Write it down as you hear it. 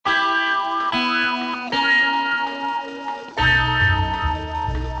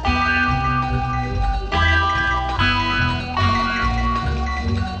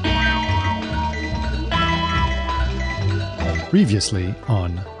Previously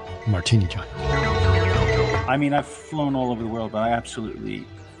on Martini Giant. I mean, I've flown all over the world, but I absolutely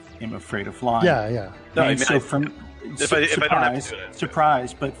am afraid of flying. Yeah. No, I mean,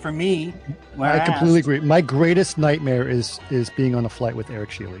 surprise. But for me, I completely agree. My greatest nightmare is being on a flight with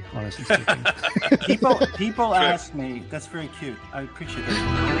Eric Shealy, honestly speaking. people ask me. That's very cute. I appreciate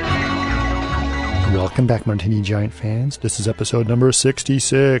that. Welcome back, Martini Giant fans. This is episode number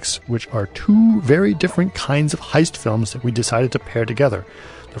 66, which are two very different kinds of heist films that we decided to pair together.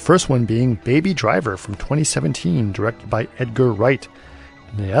 The first one being Baby Driver from 2017, directed by Edgar Wright.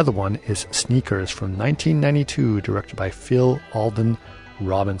 And the other one is Sneakers from 1992, directed by Phil Alden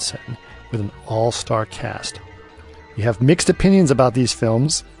Robinson, with an all-star cast. We have mixed opinions about these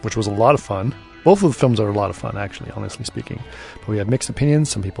films, which was a lot of fun. Both of the films are a lot of fun, actually, honestly speaking. But we have mixed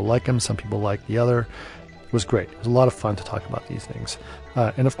opinions. Some people like them, some people like the other. It was great. It was a lot of fun to talk about these things.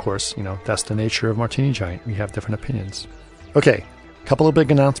 And of course, that's the nature of Martini Giant. We have different opinions. Okay, a couple of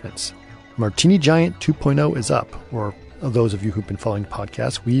big announcements. Martini Giant 2.0 is up, or those of you who've been following the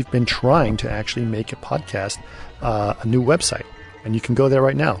podcast, we've been trying to actually make a podcast, a new website. And you can go there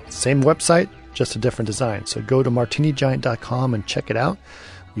right now. Same website, just a different design. So go to martinigiant.com and check it out.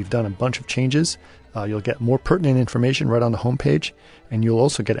 We've done a bunch of changes. You'll get more pertinent information right on the homepage, and you'll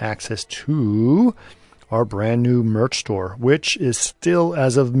also get access to our brand new merch store, which is still,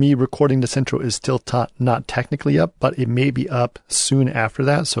 as of me recording this intro, is still not technically up, but it may be up soon after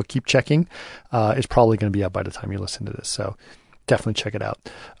that. So keep checking. It's probably going to be up by the time you listen to this. So definitely check it out.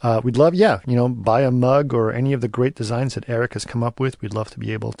 We'd love, buy a mug or any of the great designs that Eric has come up with. We'd love to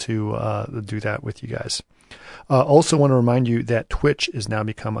be able to do that with you guys. Also want to remind you that Twitch has now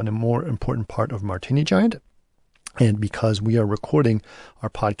become a more important part of Martini Giant. And because we are recording our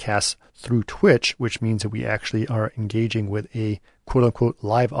podcasts through Twitch, which means that we actually are engaging with a quote-unquote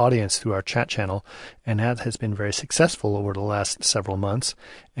live audience through our chat channel. And that has been very successful over the last several months.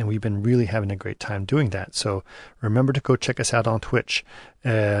 And we've been really having a great time doing that. So remember to go check us out on Twitch.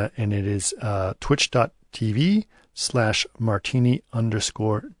 And it is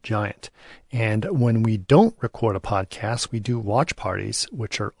twitch.tv/martini_giant. And when we don't record a podcast, we do watch parties,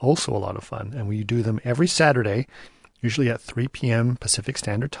 which are also a lot of fun. And we do them every Saturday, usually at 3 p.m. Pacific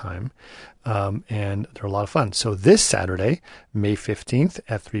Standard Time. And they're a lot of fun. So this Saturday, May 15th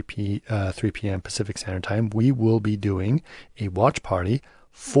at 3 p.m. Pacific Standard Time, we will be doing a watch party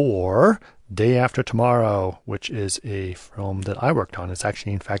for Day After Tomorrow, which is a film that I worked on. It's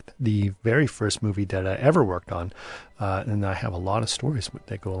actually, in fact, the very first movie that I ever worked on. And I have a lot of stories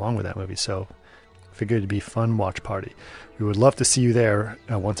that go along with that movie. So I figured it'd be a fun watch party. We would love to see you there.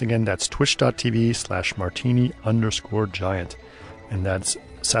 Once again, that's twitch.tv/martini_giant. And that's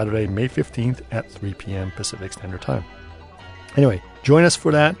Saturday, May 15th at 3 p.m. Pacific Standard Time. Anyway, join us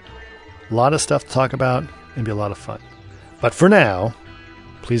for that. A lot of stuff to talk about and be a lot of fun. But for now,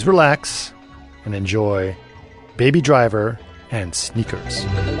 please relax and enjoy Baby Driver and Sneakers.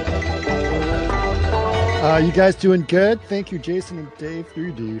 You guys doing good? Thank you, Jason and Dave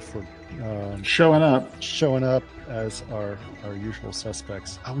 3D, for showing up as our usual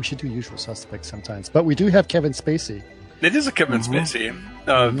suspects. Oh, we should do usual suspects sometimes. But we do have Kevin Spacey. It is a Kevin Spacey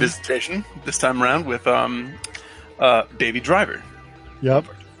visitation this time around with Baby Driver. Yep.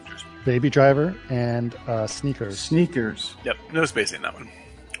 Baby Driver and Sneakers. Sneakers. Yep. No Spacey in that one.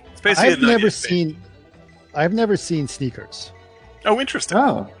 I've never seen Sneakers. Oh, interesting.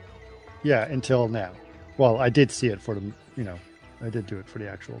 Oh. Yeah, until now. Well, I did see it for the, I did do it for the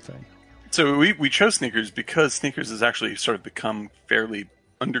actual thing. So we chose Sneakers because Sneakers has actually sort of become fairly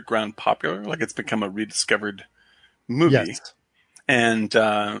underground popular. Like it's become a rediscovered movie. Yes. And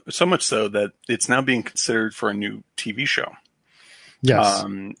so much so that it's now being considered for a new TV show. Yes.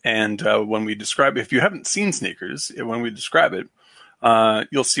 And when we describe it, if you haven't seen Sneakers, when we describe it,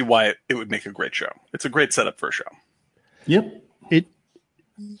 you'll see why it would make a great show. It's a great setup for a show. Yep.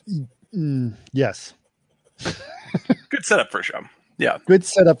 Yes. Good setup for a show. Yeah. Good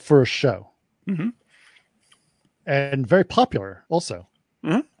setup for a show. Mm-hmm. And very popular also.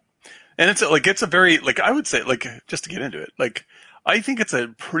 Mm-hmm. And it's a very, I would say, just to get into it, I think it's a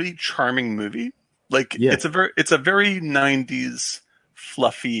pretty charming movie. It's a very 90s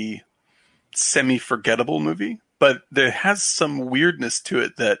fluffy, semi-forgettable movie, but there has some weirdness to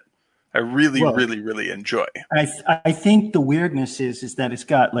it that I really, really enjoy. I think the weirdness is that it's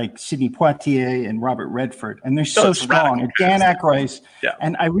got Sidney Poitier and Robert Redford, and they're so strong. And Dan Aykroyd,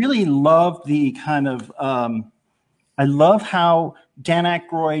 and I really love the kind of I love how Dan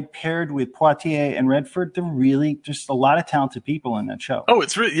Aykroyd paired with Poitier and Redford. They're really just a lot of talented people in that show. Oh,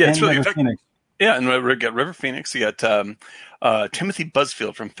 it's really it's really. Yeah, and we got River Phoenix. You got Timothy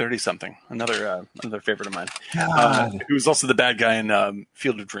Busfield from 30-something, another favorite of mine, who's also the bad guy in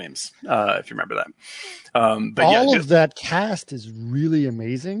Field of Dreams, if you remember that. But all of that cast is really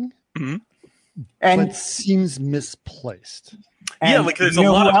amazing, but seems misplaced. And like there's a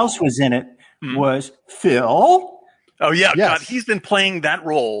lot. Who else was in it? Was Phil? Oh yeah, yes. God, he's been playing that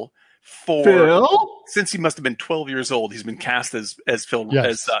role since he must have been 12 years old. He's been cast as Phil,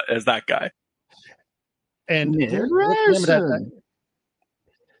 as that guy. And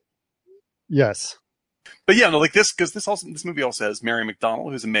yes, but yeah, no, like this, because this movie also has Mary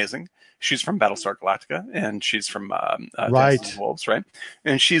McDonnell, who's amazing. She's from Battlestar Galactica, and she's from Dances with Wolves, right?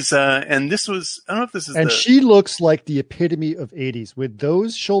 And she's and this was, I don't know if this is, and she looks like the epitome of 80s with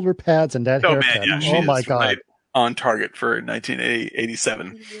those shoulder pads and that haircut. Oh my god. Right on target for 1987,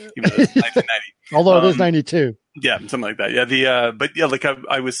 even though it's 1990. Although it is 92. Yeah, something like that. Yeah, but yeah, like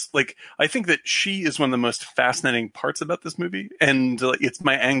I was like, I think that she is one of the most fascinating parts about this movie, and it's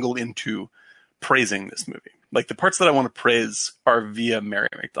my angle into praising this movie. Like the parts that I want to praise are via Mary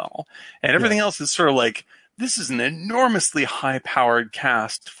McDonnell, and everything else is sort of like, this is an enormously high-powered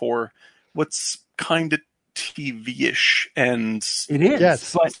cast for what's kind of TV-ish, and it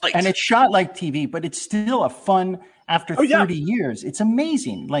is, and it's shot like TV, but it's still a fun. After 30 years, it's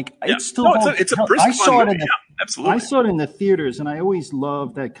amazing. Like it's still. No, it's a brisk fun movie. Absolutely. I saw it in the theaters, and I always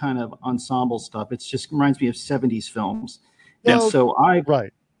love that kind of ensemble stuff. It just reminds me of 70s films. Yeah, and so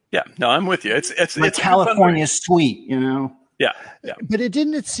Yeah, no, I'm with you. It's like California Suite, you know. Yeah. But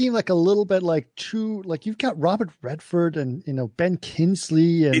it seem like a little bit like you've got Robert Redford and Ben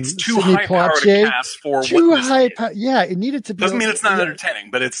Kingsley and it's too high-powered a cast for too high. Yeah, it needed to be. Doesn't mean it's not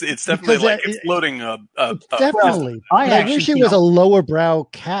entertaining, but it's definitely it's loading a definitely. I wish it was a lower brow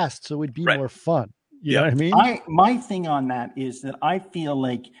cast so it would be more fun. You know what I mean? My thing on that is that I feel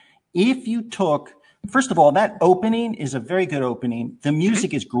like if you took, first of all, that opening is a very good opening. The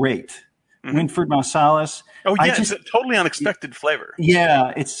music is great. Winfred Marsalis. Oh yeah, it's a totally unexpected flavor.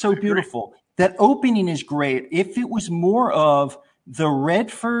 Yeah, it's so beautiful. That opening is great. If it was more of the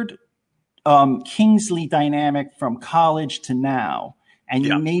Redford Kingsley dynamic from college to now, and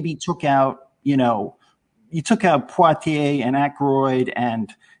you maybe took out, you took out Poitier and Aykroyd,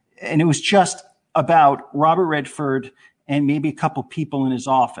 and it was just about Robert Redford and maybe a couple people in his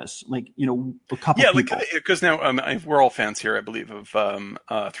office, a couple people. Yeah, because now we're all fans here, I believe, of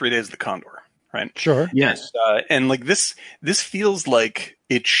 3 Days of the Condor, right? Sure. Yes. And this feels like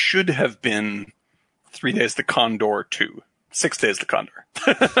it should have been 3 Days of the Condor 2, 6 Days of the Condor.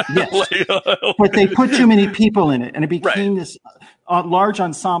 Yes. But they put too many people in it, and it became this large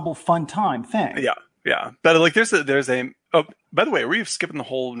ensemble fun time thing. Yeah. But there's a. Oh, by the way, are we skipping the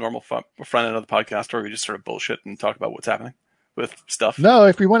whole normal front end of the podcast, or are we just sort of bullshit and talk about what's happening with stuff? No,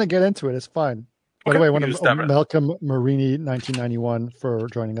 if we want to get into it, it's fine. By the way, I want to Malcolm Marini, 1991, for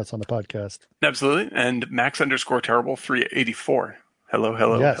joining us on the podcast. Absolutely. And Max_Terrible 384.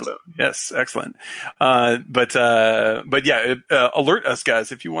 Hello. Yes, excellent. But yeah, alert us,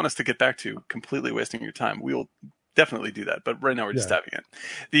 guys, if you want us to get back to completely wasting your time. We'll definitely do that. But right now we're just having it.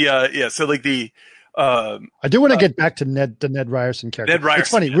 I do want to get back to the Ned Ryerson character. Ned Ryerson, it's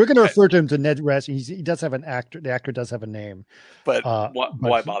funny. We're going to refer to him to Ned Ryerson. He does have an actor. The actor does have a name, but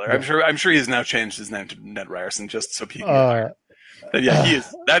why bother? I'm sure he has now changed his name to Ned Ryerson just so people. But yeah, he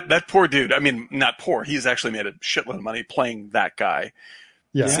is that poor dude. I mean, not poor. He's actually made a shitload of money playing that guy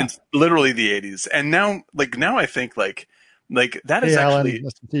since literally the 80s, and now I think like that is actually. Alan,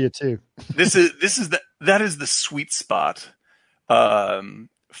 listen to you too. that is the sweet spot.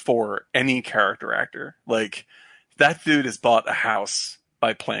 For any character actor. Like, that dude has bought a house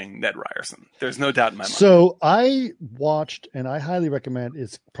by playing Ned Ryerson. There's no doubt in my mind. So I watched, and I highly recommend,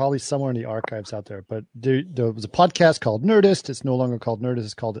 it's probably somewhere in the archives out there, but there was a podcast called Nerdist. It's no longer called Nerdist.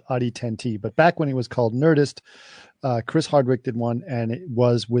 It's called Adi10T. But back when it was called Nerdist, Chris Hardwick did one, and it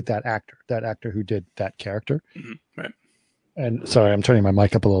was with that actor who did that character. Mm-hmm. Right. And sorry, I'm turning my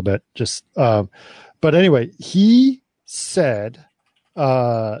mic up a little bit. But anyway, he said...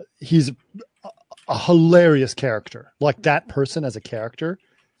 he's a hilarious character. Like that person as a character,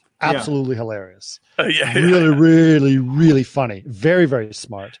 absolutely hilarious. Really, really, really funny. Very, very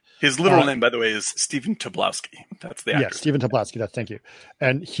smart. His literal name, by the way, is Stephen Tobolowsky. That's the actor. Yeah, Stephen Tobolowsky. Thank you.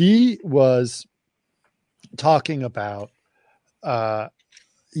 And he was talking about.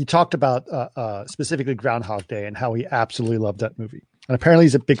 He talked about specifically Groundhog Day and how he absolutely loved that movie. And apparently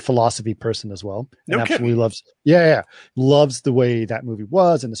he's a big philosophy person as well. And absolutely loves the way that movie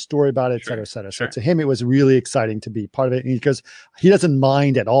was and the story about it, et cetera, et cetera. So to him, it was really exciting to be part of it because he doesn't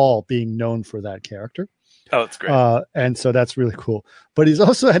mind at all being known for that character. Oh, that's great. And so that's really cool. But he's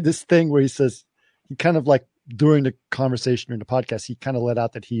also had this thing where he says, he kind of like during the conversation during the podcast, he kind of let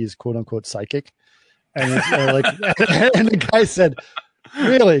out that he is quote unquote psychic. And it's like, and the guy said,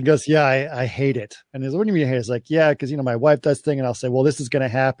 really? He goes, yeah, I hate it. And he's, what do you mean you hate it? It's like, yeah, because, my wife does thing. And I'll say, well, this is going to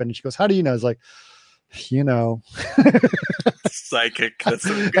happen. And she goes, how do you know? It's like, psychic. That's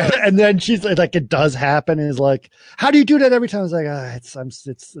so good. And then she's like, it does happen. And he's like, how do you do that every time? I was like, it's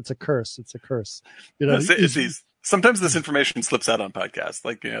a curse. It's a curse. Sometimes this information slips out on podcasts.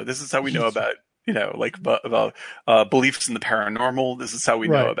 Like, this is how we know about, like about beliefs in the paranormal. This is how we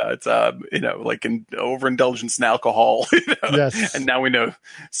know about, like overindulgence in alcohol. Yes. And now we know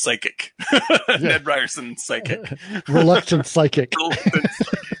psychic. Ned Ryerson, psychic. Reluctant psychic.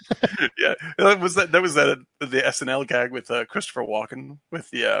 Yeah, that was the SNL gag with Christopher Walken with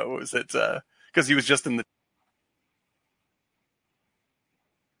the what was it? Because he was just in the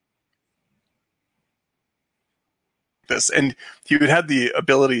this, and he would have the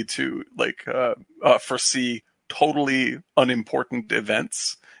ability to like foresee totally unimportant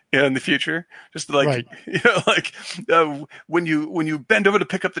events in the future. Just like when you bend over to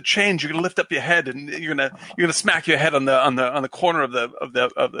pick up the change, you're gonna lift up your head and you're gonna smack your head on the corner of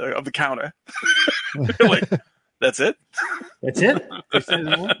the counter. Like, that's it. That's it.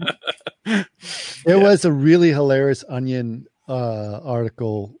 There was a really hilarious Onion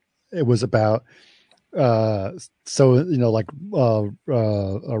article. It was about Rockstar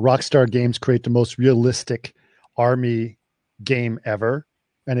Games create the most realistic army game ever.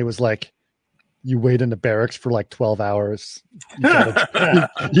 And it was like, you wait in the barracks for like 12 hours. You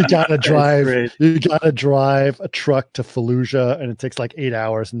gotta drive a truck to Fallujah, and it takes like 8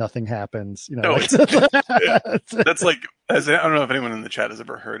 hours. Nothing happens. That's like, I don't know if anyone in the chat has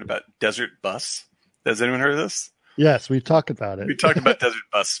ever heard about Desert Bus. Has anyone heard of this? Yes, we've talked about it. We talked about Desert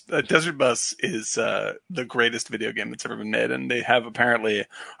Bus. Desert Bus is the greatest video game that's ever been made, and they have apparently, I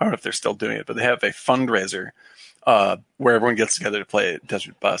don't know if they're still doing it, but they have a fundraiser where everyone gets together to play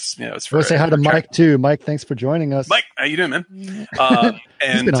Desert Bus. It's for. We'll say hi to Mike too. Mike, thanks for joining us. Mike, how you doing, man? And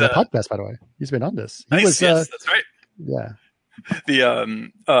he's been on the podcast, by the way. He's been on this. Yes, that's right. Yeah.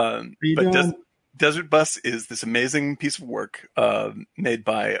 Desert Bus is this amazing piece of work made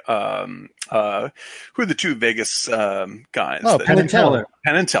by who are the two Vegas guys? Oh, Penn and Teller.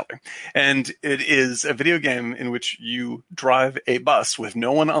 Penn and Teller. And it is a video game in which you drive a bus with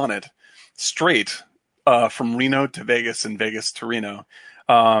no one on it straight from Reno to Vegas and Vegas to Reno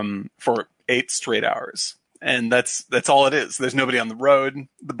for 8 straight hours. And that's all it is. There's nobody on the road.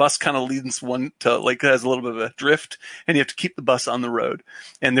 The bus kind of leads one to like, has a little bit of a drift, and you have to keep the bus on the road.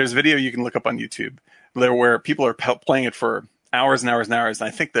 And there's a video you can look up on YouTube there where people are playing it for hours and hours and hours. And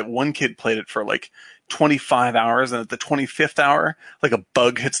I think that one kid played it for like 25 hours. And at the 25th hour, like a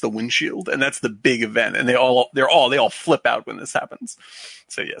bug hits the windshield, and that's the big event. And they all flip out when this happens.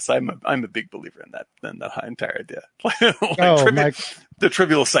 So yes, I'm a big believer in that entire idea. The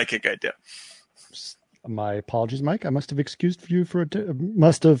trivial psychic idea. My apologies, Mike. I must have confused you for a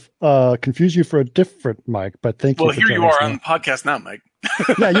different Mike, but thank you. Well, here you are on the podcast now, Mike.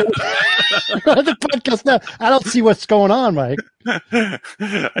 Yeah, you're on the podcast now. I don't see what's going on, Mike.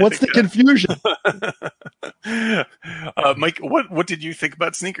 What's the confusion? Mike, what did you think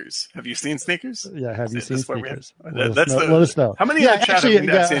about Sneakers? Have you seen Sneakers? Yeah, have you seen Sneakers? Let us know. How many in the chat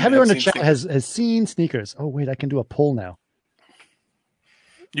everyone in the chat has seen Sneakers. Oh, wait, I can do a poll now.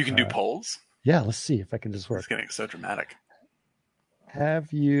 You can do polls? Yeah, let's see if I can just work. It's getting so dramatic.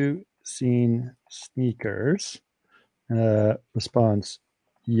 Have you seen Sneakers? Response,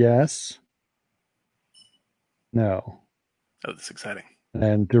 yes. No. Oh, that's exciting.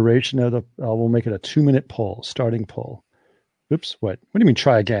 And duration of the, we'll make it a 2-minute poll, starting poll. Oops, what? What do you mean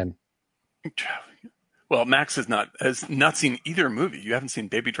try again? Well, Max has not seen either movie. You haven't seen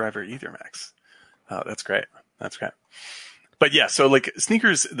Baby Driver either, Max. Oh, that's great. That's great. But yeah, so like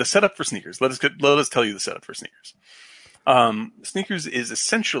Sneakers, the setup for Sneakers, let us tell you the setup for Sneakers. Sneakers is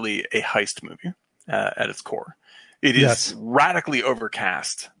essentially a heist movie at its core. It is radically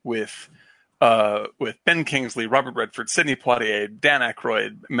overcast with Ben Kingsley, Robert Redford, Sidney Poitier, Dan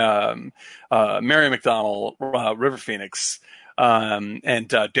Aykroyd, Mary McDonnell, River Phoenix, and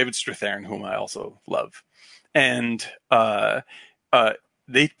David Strathairn, whom I also love. And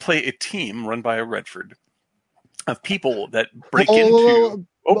they play a team run by a Redford of people that break into.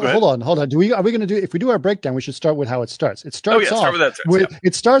 Hold on. Are we going to do? If we do our breakdown, we should start with how it starts. It starts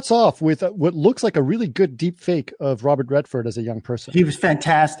off with what looks like a really good deep fake of Robert Redford as a young person. He was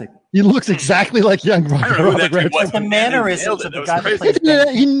fantastic. He looks exactly like young Robert Redford. The mannerisms of the guy that plays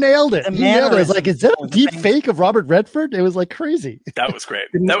he nailed it. It's like, is that a deep fake of Robert Redford? It was like crazy. That was great.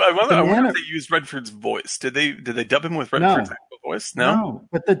 I wonder if they used Redford's voice. Did they dub him with Redford's voice? voice. No,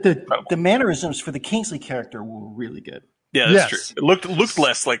 but the mannerisms for the Kingsley character were really good. Yeah, that's true. It looked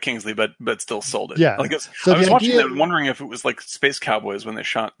less like Kingsley, but still sold it. Yeah. Like I was watching that and wondering if it was like Space Cowboys when they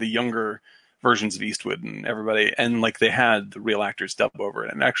shot the younger versions of Eastwood and everybody, and like they had the real actors dub over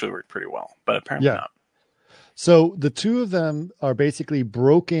it, and it actually worked pretty well. But apparently not. So the two of them are basically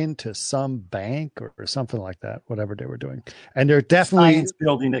broke into some bank or something like that, whatever they were doing. And they're definitely science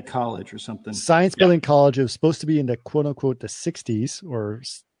building at college or something. Science building college. It was supposed to be in the quote unquote the 60s or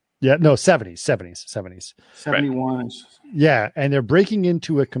 70s. 71. Right. Yeah. And they're breaking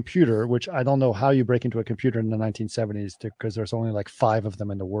into a computer, which I don't know how you break into a computer in the 1970s because there's only like 5 of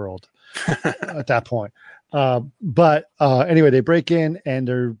them in the world at that point. But anyway, they break in and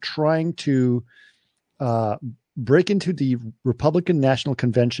they're trying to break into the Republican National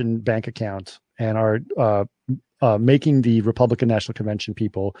Convention bank account and are making the Republican National Convention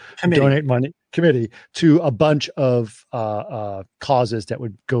people donate money to a bunch of causes that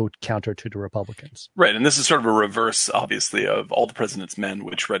would go counter to the Republicans. Right, and this is sort of a reverse, obviously, of All the President's Men,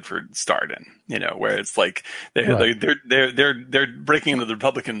 which Redford starred in. Where it's like they're breaking into the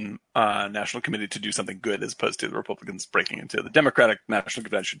Republican National Committee to do something good, as opposed to the Republicans breaking into the Democratic National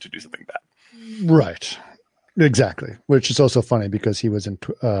Convention to do something bad. Right. Exactly, which is also funny because he was in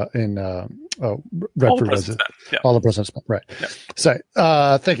Redford was it? Yeah. All the President's Men, right? Yeah. So,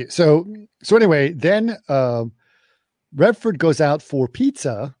 thank you. So anyway, then Redford goes out for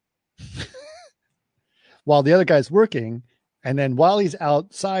pizza while the other guy's working, and then while he's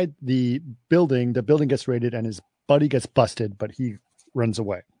outside the building gets raided, and his buddy gets busted, but he runs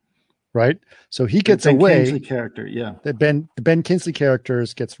away. Right, so he gets away. Kingsley character, yeah. The Ben Kingsley character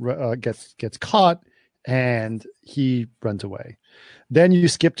gets caught. And he runs away. Then you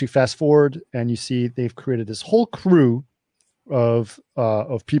skip to fast forward, and you see they've created this whole crew of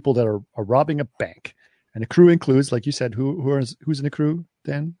people that are robbing a bank, and the crew includes, like you said, who's in the crew?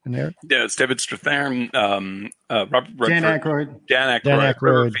 Dan and Eric? Yeah, it's David Strathairn, Robert Dan Aykroyd,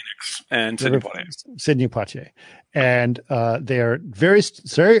 River Phoenix, and Sidney Poitier. And they are very,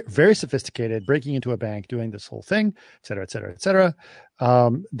 very, very sophisticated, breaking into a bank, doing this whole thing, et cetera, et cetera, et cetera.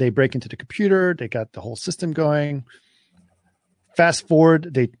 They break into the computer. They got the whole system going. Fast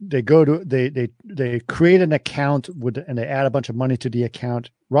forward, they create an account and they add a bunch of money to the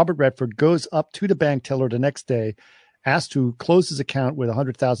account. Robert Redford goes up to the bank teller the next day, asked to close his account with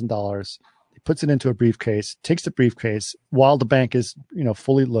 $100,000. He puts it into a briefcase, takes the briefcase while the bank is,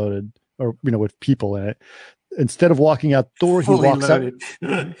 fully loaded or, with people in it. Instead of walking out the door, he walks out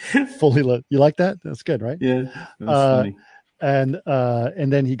fully loaded. You like that? That's good, right? Yeah. That's funny.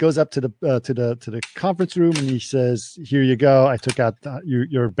 And then he goes up to the conference room and he says, "Here you go. I took out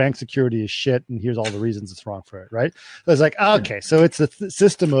your bank security is shit, and here's all the reasons it's wrong for it." Right? So it's like, okay, so it's a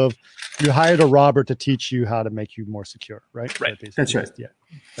system of you hired a robber to teach you how to make you more secure, right? Right. That's right. Yeah.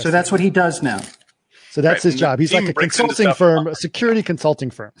 So that's what he does now. So that's his job. He's like a consulting firm, a security consulting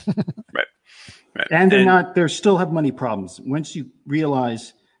firm. Right. And they still have money problems. Once you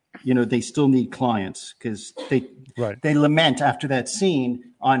realize, they still need clients because they lament after that scene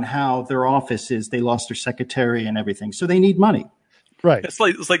on how their office is. They lost their secretary and everything. So they need money. Right. It's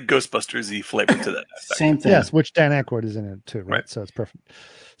like Ghostbusters-y flavor to that. Same thing. Yes, which Dan Aykroyd is in it too, right? So it's perfect.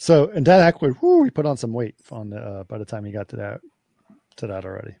 So, and Dan Aykroyd, he put on some weight by the time he got to that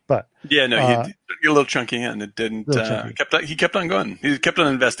already. But yeah, no, he a little chunky, and it didn't. He kept on going. He kept on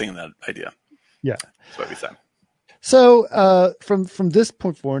investing in that idea. Yeah, that's what we said. So from this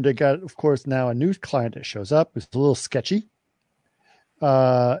point forward, they got, of course, now a new client that shows up. It's a little sketchy,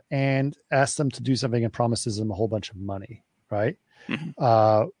 and asks them to do something and promises them a whole bunch of money, right?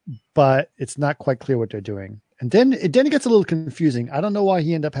 Mm-hmm. But it's not quite clear what they're doing. And then it gets a little confusing. I don't know why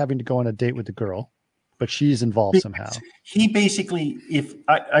he ended up having to go on a date with the girl, but she's involved somehow. He basically, if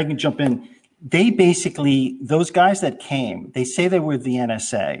I can jump in, those guys that came, they say they were the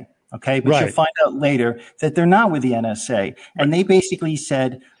NSA. Okay, but you'll find out later that they're not with the NSA. And they basically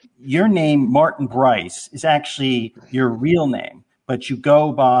said, your name, Martin Bryce, is actually your real name, but you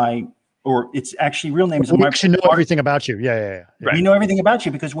go by, or it's actually real name. We actually know everything about you. Yeah. Right. We know everything about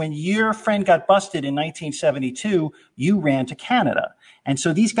you because when your friend got busted in 1972, you ran to Canada. And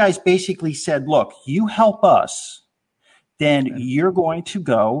so these guys basically said, look, you help us, then you're going to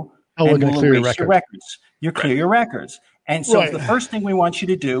go and we'll erase your records. You clear your records. And so the first thing we want you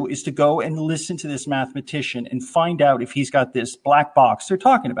to do is to go and listen to this mathematician and find out if he's got this black box they're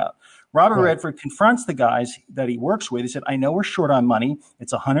talking about. Robert Redford confronts the guys that he works with. He said, I know we're short on money.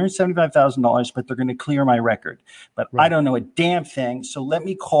 It's $175,000, but they're going to clear my record. But I don't know a damn thing. So let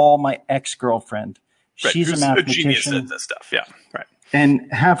me call my ex-girlfriend. She's a mathematician. A genius at this stuff. Yeah, right. And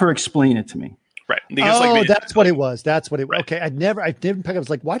have her explain it to me. Right. Because that's what it was. That's what it was. Okay. I didn't pick up. I was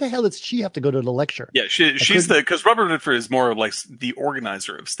like, why the hell does she have to go to the lecture? Yeah, she's because Robert Redford is more like the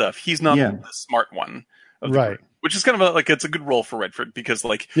organizer of stuff. He's not the smart one of the group, which is kind of it's a good role for Redford because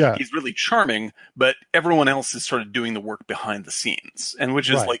he's really charming, but everyone else is sort of doing the work behind the scenes, and which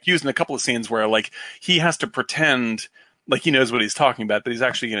is used in a couple of scenes where he has to pretend like he knows what he's talking about, but he's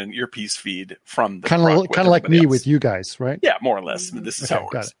actually getting an earpiece feed from the kind of like me with you guys, right? Yeah, more or less. This is how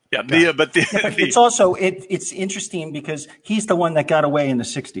it works. Yeah, but it's also it's interesting because he's the one that got away in the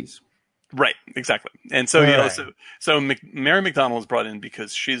 60s. Right, exactly. And so Mary McDonnell is brought in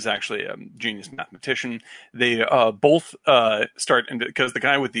because she's actually a genius mathematician. They both start because the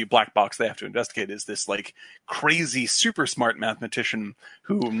guy with the black box they have to investigate is this crazy super smart mathematician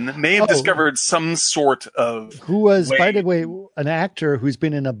who may have discovered some sort of who was by the way an actor who's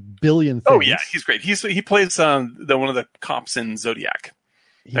been in a billion things. Oh yeah, he's great. He plays one of the cops in Zodiac.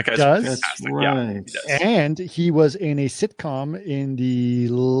 That guy's fantastic. Right. Yeah, he does. And he was in a sitcom in the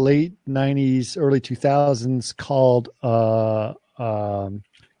late 90s, early 2000s called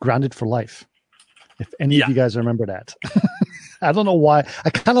Grounded for Life. If any of you guys remember that. I don't know why. I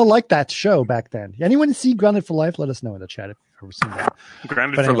kind of liked that show back then. Anyone see Grounded for Life? Let us know in the chat if you've ever seen that.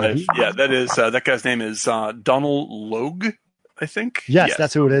 Grounded for Life. Yeah, that is that guy's name is Donald Logue. I think. Yes,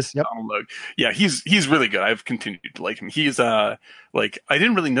 that's who it is. Yep. Donald Logue. Yeah, he's really good. I've continued to like him. He's I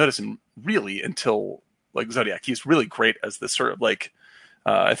didn't really notice him really until Zodiac. He's really great as this sort of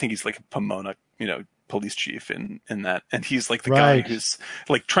I think he's like a Pomona, police chief in that, and he's the guy who's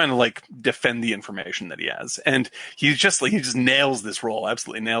trying to defend the information that he has, and he just nails this role,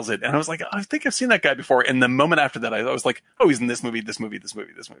 absolutely nails it. And I was like, I think I've seen that guy before. And the moment after that, I was like, oh, he's in this movie.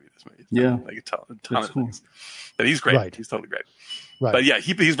 Yeah, a ton of things. But he's great. Right. He's totally great. Right. But yeah,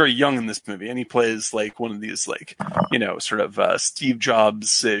 he's very young in this movie, and he plays one of these sort of Steve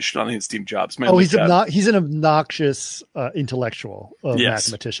Jobs-ish. Not even Steve Jobs. Man, he's an obnoxious intellectual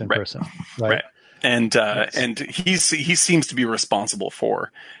mathematician person. Right. And he seems to be responsible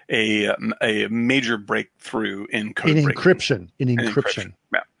for a major breakthrough in code encryption.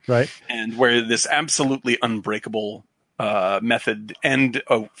 Yeah. Right. And where this absolutely unbreakable method, and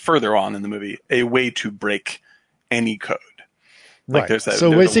further on in the movie, a way to break any code. Right.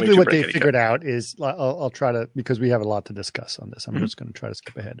 So basically what they figured out is, I'll try to, because we have a lot to discuss on this. I'm just going to try to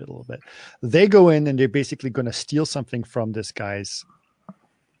skip ahead a little bit. They go in and they're basically going to steal something from this guy's,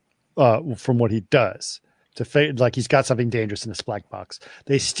 from what he does, he's got something dangerous in this black box.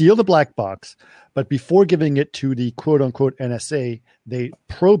 They steal the black box, but before giving it to the quote unquote NSA, they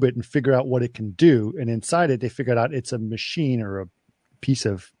probe it and figure out what it can do. And inside it, they figured out it's a machine or a piece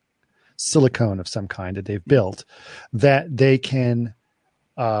of silicone of some kind that they've built that they can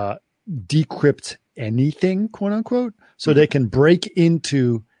decrypt anything, quote unquote. So they can break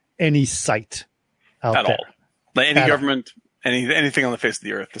into any site out there. Any government, anything on the face of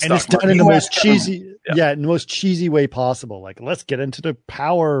the earth. And it's done in the most cheesy, in the most cheesy way possible. Let's get into the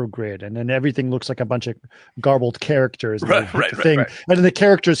power grid, and then everything looks like a bunch of garbled characters. And and then the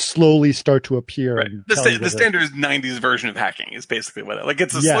characters slowly start to appear. Right. The standard 90s version of hacking is basically what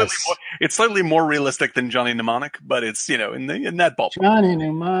it's slightly more realistic than Johnny Mnemonic, but it's in that ballpark. Johnny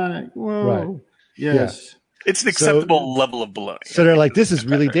Mnemonic. Whoa. Right. Yes. Yeah. It's an acceptable level of baloney. So they're like, this is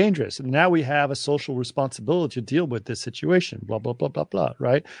really dangerous. And now we have a social responsibility to deal with this situation, blah, blah, blah, blah, blah,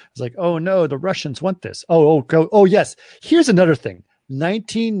 right? It's like, oh, no, the Russians want this. Oh, yes. Here's another thing.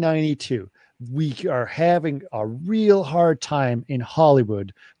 1992. We are having a real hard time in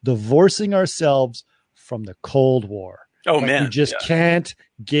Hollywood divorcing ourselves from the Cold War. Oh, man. We just can't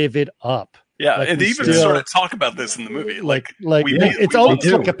give it up. Yeah, and they even sort of talk about this in the movie. It's almost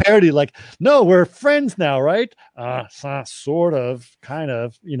like a parody. No, we're friends now, right? Sort of, kind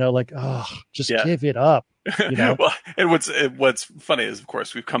of. Just give it up. Well, and what's funny is, of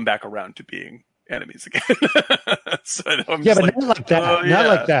course, we've come back around to being enemies again. But not like that. Not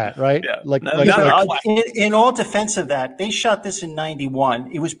like that, right? Yeah. In all defense of that, they shot this in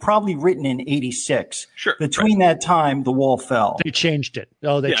 91. It was probably written in 86. Sure. Between that time, the wall fell. They changed it.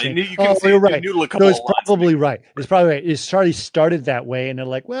 They changed. You're right. It's probably right. It's probably right. It started that way, and they're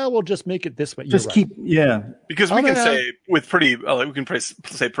like, well, we'll just make it this way. Because we can say with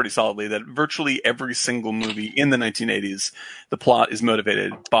say pretty solidly that virtually every single movie in the 1980s, the plot is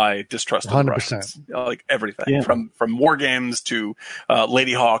motivated by distrust of the Russians. Everything from War Games to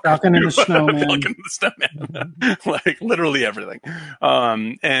Lady Hawk, Falcon and the Snowman, literally everything.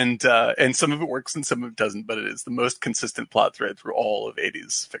 And some of it works and some of it doesn't, but it is the most consistent plot thread through all of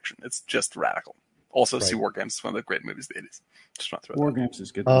 80s fiction. It's just radical. Also, see War Games. It's one of the great movies of the 80s. War Games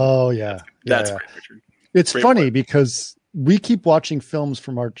is good. Oh yeah, that's great, Richard. It's funny because we keep watching films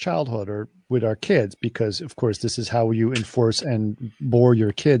from our childhood or with our kids because, of course, this is how you enforce and bore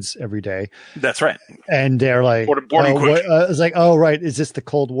your kids every day. That's right. And they're like, it's like, oh, right. Is this the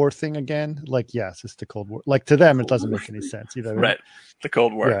Cold War thing again? Like, yes, it's the Cold War. Like to them, it doesn't make any sense either. Right. The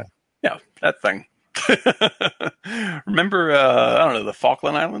Cold War. Yeah, that thing. Remember, I don't know, the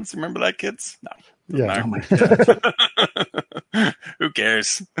Falkland Islands? Remember that, kids? No. Yeah. Oh my God. Who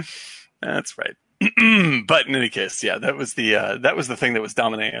cares? That's right. But in any case, yeah, that was the thing that was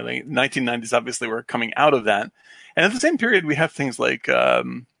dominating. I think 1990s obviously were coming out of that, and at the same period we have things like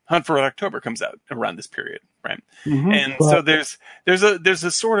Hunt for Red October comes out around this period, right? Mm-hmm. And so there's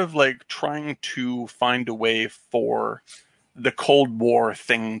a sort of like trying to find a way for the Cold War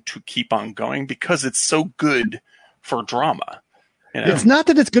thing to keep on going because it's so good for drama. You know? It's not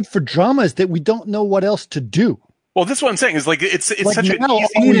that it's good for drama; it's that we don't know what else to do. Well, that's what I'm saying. Is like it's like such now, all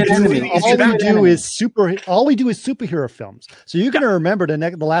we do is superhero films. So you're going to remember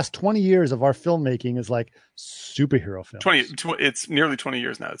the last 20 years of our filmmaking is like superhero films. It's nearly 20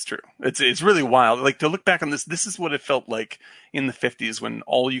 years now. It's true. It's really wild. Like to look back on this. This is what it felt like in the 50s when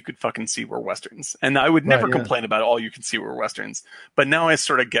all you could fucking see were westerns. And I would never complain about all you could see were westerns. But now I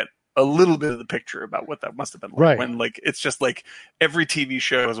sort of get a little bit of the picture about what that must have been like. Right. When like it's just like every TV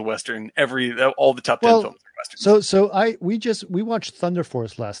show is a western. All the top 10 films are westerns. So we watched Thunder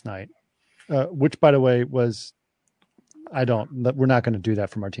Force last night, which by the way was we're not going to do that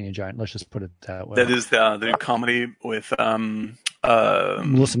for Martini Giant. Let's just put it that way. That is the new comedy with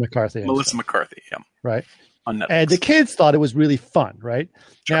Melissa McCarthy. McCarthy, yeah. Right. On Netflix. And the kids thought it was really fun, right?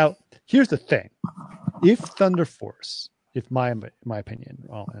 Sure. Now, here's the thing. If Thunder Force, my opinion,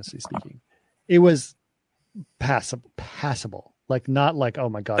 honestly speaking, it was passable. Like not like, oh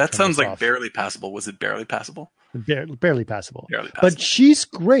my God. That sounds like barely passable. Was it barely passable? Barely passable. But she's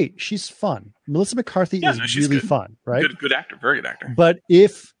great. She's fun. Melissa McCarthy is really fun, right? Good actor, very good actor. But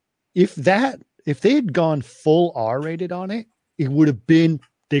if they had gone full R-rated on it, it would have been,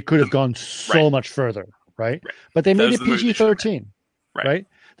 they could have gone so much further, right? But they made it PG-13, right?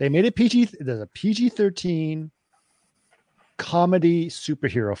 They made it there's a PG-13 comedy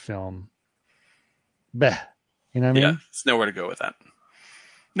superhero film. Bah. You know what I mean? Yeah, it's nowhere to go with that.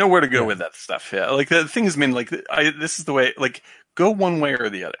 Nowhere to go with that stuff. Yeah, like the thing is, this is the way. Like, go one way or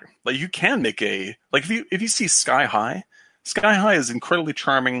the other. Like, you can make if you see Sky High is incredibly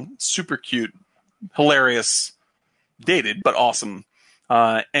charming, super cute, hilarious, dated but awesome,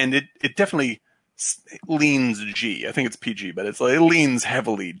 and it definitely leans G. I think it's PG, but it leans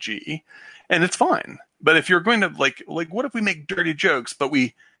heavily G, and it's fine. But if you're going to like, what if we make dirty jokes, but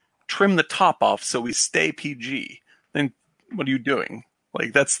we trim the top off so we stay PG? Then what are you doing?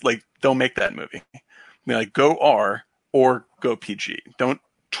 Like, that's like, don't make that movie. I mean, like, go R or go PG. Don't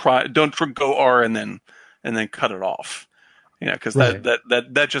go R and then cut it off. You know, because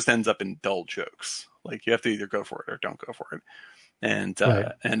that just ends up in dull jokes. Like, you have to either go for it or don't go for it. And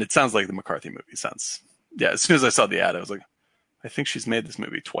and it sounds like the McCarthy movie sounds. Yeah, as soon as I saw the ad, I was like, I think she's made this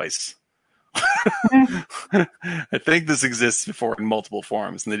movie twice. I think this exists before in multiple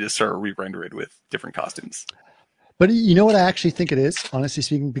forms, and they just sort of re-render it with different costumes. But you know what I actually think it is, honestly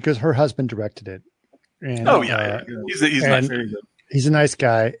speaking, because her husband directed it. And, he's nice. Very good. He's a nice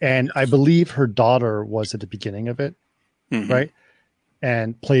guy, and I believe her daughter was at the beginning of it, right?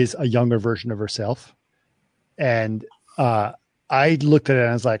 And plays a younger version of herself. And I looked at it and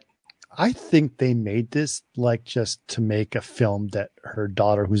I was like, I think they made this like just to make a film that her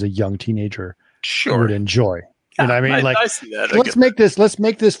daughter, who's a young teenager, would enjoy. You know what I mean? Like, I see that. Let's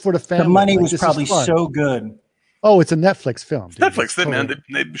make this for the family. The money was probably so good. Oh, it's a Netflix film. Dude. Netflix,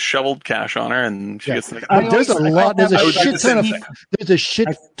 they shoveled cash on her, and she gets. There's a shit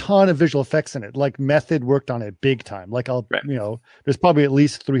ton of visual effects in it. Like Method worked on it big time. Like there's probably at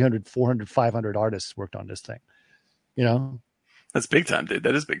least 300, 400, 500 artists worked on this thing. You know, that's big time, dude.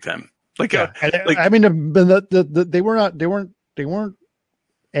 That is big time. Like, I mean, they weren't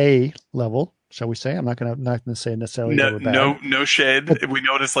A level. Shall we say? I'm not gonna say necessarily. No shade. But we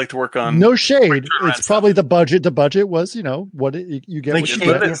know what it's like to work on. No shade. It's probably the budget. The budget was, you get. Like shade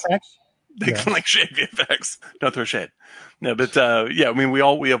effects. Like shade VFX. Don't throw shade. No, but I mean,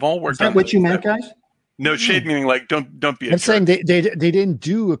 we have all worked. Is that on what you meant, guys? No shade, meaning like don't be. I'm saying they didn't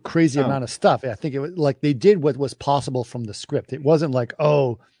do a crazy amount of stuff. I think it was like they did what was possible from the script. It wasn't like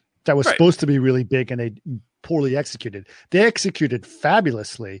that was supposed to be really big and they poorly executed. They executed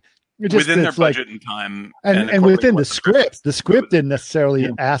fabulously. Within their budget and time. And within the script didn't necessarily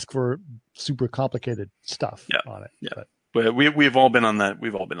ask for super complicated stuff on it. Yeah. But we've all been on that.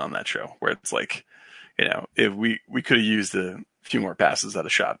 We've all been on that show where it's like, if we could have used a few more passes at a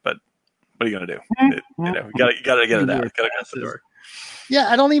shot, but What are you going to do? You got to get it out. Got to get out the door. Yeah,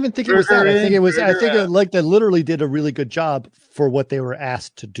 I don't even think it was that. I think it like they literally did a really good job for what they were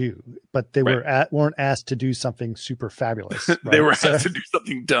asked to do, but they weren't asked to do something super fabulous. Right? They were asked to do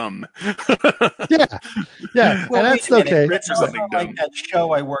something dumb. yeah. Well, and that's okay. It's also like that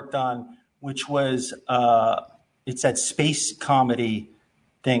show I worked on, which was it's that space comedy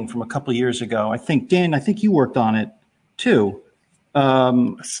thing from a couple of years ago. I think Dan, you worked on it too. A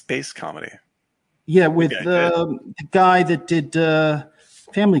space comedy. Yeah, with the guy that did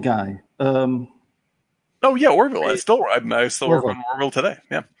Family Guy. Oh yeah, Orville. I still work on Orville today.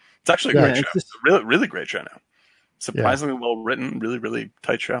 Yeah, it's actually a great show. It's a really, really great show now. Surprisingly well written, really, really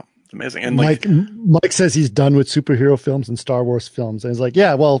tight show. It's amazing. And Mike says he's done with superhero films and Star Wars films, and he's like,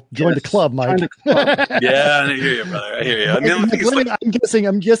 "Yeah, well, join the club, Mike." Yeah, I hear you, brother. I hear you. I mean,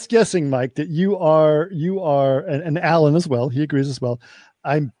 I'm just guessing, Mike, that you are, and Alan as well. He agrees as well.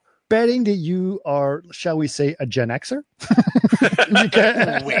 I'm betting that you are, shall we say, a Gen Xer?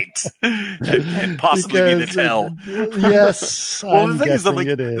 Wait, and possibly be the tell. Yes. Well, the thing is that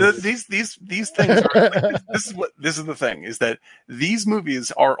these things are this is the thing is that these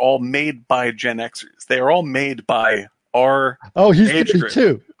movies are all made by Gen Xers. They are all made by our he's age group.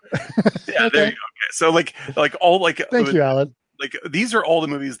 32. Yeah, there you go. Okay. So thank you, Alan. Like these are all the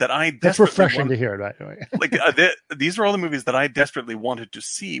movies that I that's refreshing to hear, right? These are all the movies that I desperately wanted to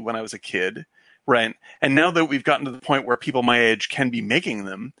see when I was a kid, right? And now that we've gotten to the point where people my age can be making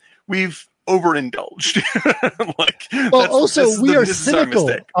them, we've overindulged. We are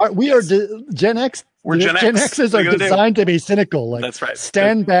cynical. Gen X. Gen Xers are designed to be cynical. Like, that's right.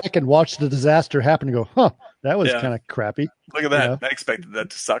 Stand back and watch the disaster happen and go, "Huh, that was kind of crappy." Look at that. You know? I expected that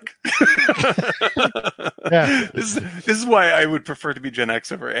to suck. Yeah. This is why I would prefer to be Gen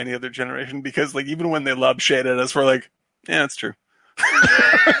X over any other generation, because like even when they lob shade at us, we're like, yeah, that's true.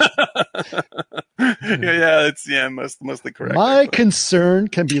 It's mostly correct. My concern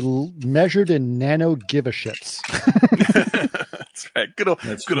can be measured in nano givashits. That's right. Good old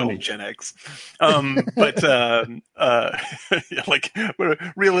Gen X.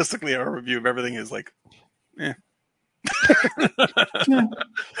 Realistically, our review of everything is like, I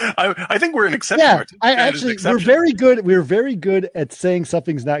think we're an exception. Yeah, we're very good. We're very good at saying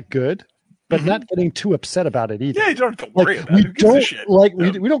something's not good, but not getting too upset about it either. Yeah, you don't have to worry about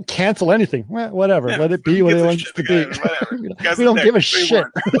it. We don't cancel anything. Well, whatever. Yeah, let it be what it wants to be. We don't give a shit.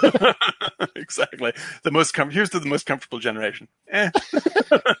 Exactly. Here's to the most comfortable generation. I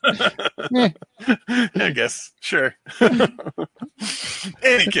guess. Sure.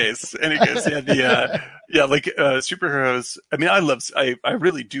 Any case. Superheroes. I mean, I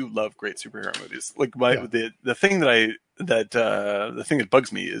really do love great superhero movies. Like the thing that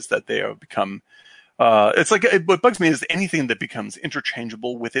bugs me is that they have become, what bugs me is anything that becomes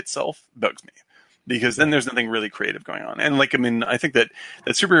interchangeable with itself bugs me. Because then there's nothing really creative going on. And I think that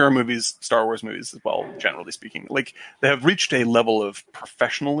superhero movies, Star Wars movies as well, generally speaking, like they have reached a level of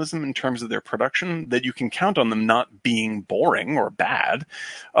professionalism in terms of their production that you can count on them not being boring or bad,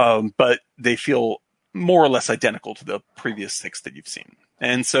 but they feel more or less identical to the previous 6 that you've seen.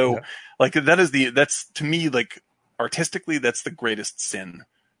 And so that's to me, like artistically, that's the greatest sin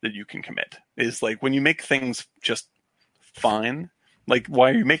that you can commit, is like when you make things just fine, like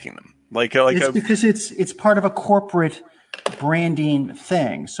why are you making them? Because it's part of a corporate branding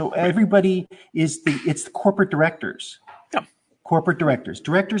thing. So everybody it's the corporate directors. Yeah. Corporate directors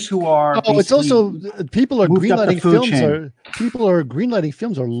who are. Oh, it's also people are greenlighting films. People are greenlighting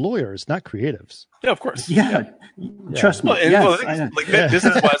films are lawyers, not creatives. Yeah, of course. Yeah. Trust me.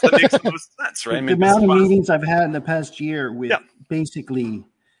 Business-wise, that makes the most sense, right? The amount of meetings I've had in the past year with basically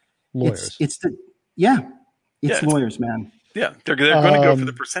lawyers. It's lawyers, man. Yeah, they're going to go for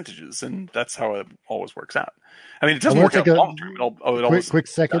the percentages, and that's how it always works out. I mean, it doesn't work out long term. Quick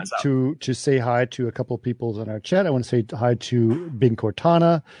second to say hi to a couple of people in our chat. I want to say hi to Bing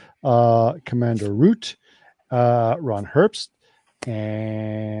Cortana, Commander Root, Ron Herbst,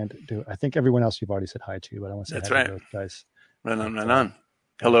 and I think everyone else you've already said hi to, but I want to say hi to those guys. Right on.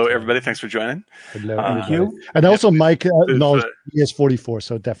 Hello, everybody. Thanks for joining. Hello, thank you. And also Mike, he is 44,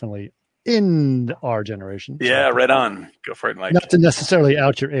 so definitely in our generation. Yeah, right on. Go for it, Mike. Not to necessarily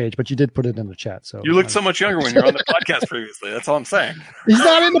out your age, but you did put it in the chat. So you looked so much younger when you were on the podcast previously. That's all I'm saying. He's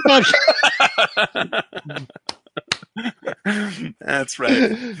not in the podcast. That's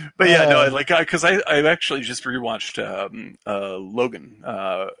right. But yeah, no, because I actually just rewatched Logan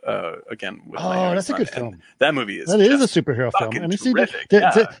again. That's a good film. That movie is a superhero film. And that's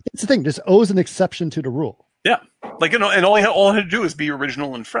the thing. There's always an exception to the rule. Yeah, and all I had to do was be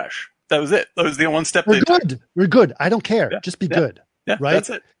original and fresh. That was it. That was the one step. We're good. I don't care. Yeah. Just be good. Yeah, right. That's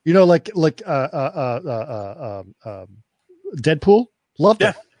it. You know, like Deadpool. Loved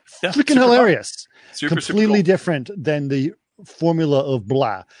it. Yeah. Freaking hilarious. Completely cool. different than the formula of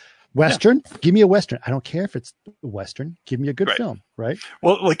blah. Western, give me a Western. I don't care if it's Western. Give me a good film, right?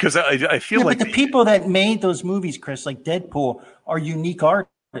 Well, like, because I feel like the people that made those movies, Chris, like Deadpool, are unique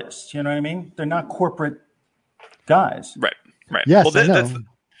artists. You know what I mean? They're not corporate guys. Right. Yes, well, I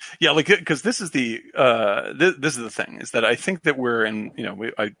know. like, because this is the this is the thing, is that I think that we're in,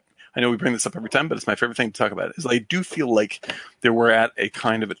 I know we bring this up every time, but it's my favorite thing to talk about, is I do feel like that we're at a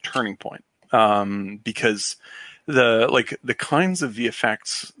kind of a turning point, because the kinds of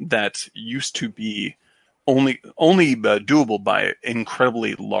VFX that used to be only doable by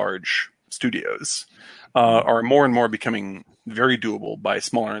incredibly large studios are more and more becoming very doable by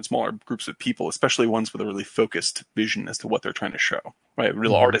smaller and smaller groups of people, especially ones with a really focused vision as to what they're trying to show, right?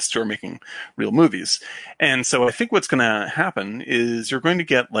 Real artists who are making real movies. And so I think what's going to happen is you're going to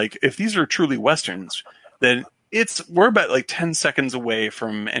get, like, if these are truly Westerns, then we're about like 10 seconds away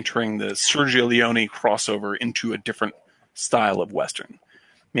from entering the Sergio Leone crossover into a different style of Western.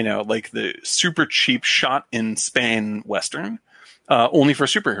 Like the super cheap shot in Spain Western, only for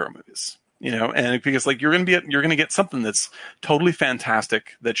superhero movies. And because, like, you're going to get something that's totally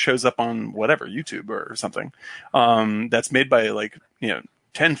fantastic that shows up on whatever, YouTube or something, that's made by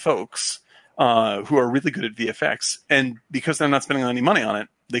 10 folks, who are really good at VFX. And because they're not spending any money on it,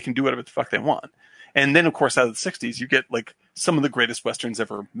 they can do whatever the fuck they want. And then, of course, out of the 60s, you get, like, some of the greatest Westerns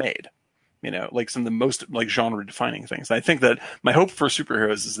ever made. Like some of the most, like, genre defining things. And I think that my hope for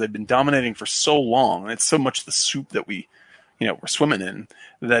superheroes is they've been dominating for so long, and it's so much the soup that we're swimming in,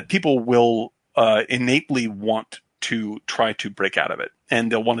 that people will innately want to try to break out of it. And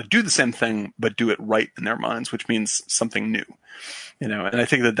they'll want to do the same thing, but do it right in their minds, which means something new. And I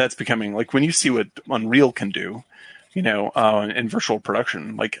think that that's becoming, like, when you see what Unreal can do, in virtual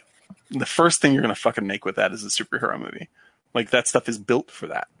production, like, the first thing you're going to fucking make with that is a superhero movie. Like, that stuff is built for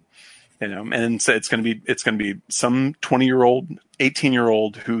that. And so it's going to be some 20-year-old,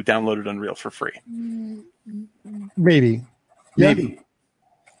 18-year-old who downloaded Unreal for free. Maybe.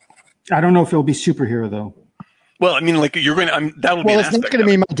 I don't know if it'll be superhero though. Well, I mean, like, you're going to, that'll be. Well, it's not going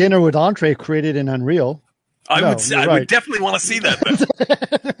to be my dinner with Andre created in Unreal. I would definitely want to see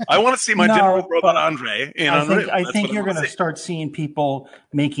that. I want to see my dinner with Robot Andre in Unreal. I think you're going to start seeing people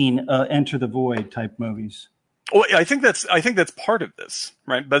making Enter the Void type movies. Well, I think that's part of this,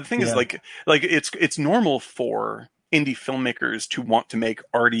 right? But the thing is, like it's normal for indie filmmakers to want to make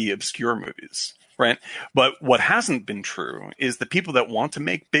arty, obscure movies, right? But what hasn't been true is the people that want to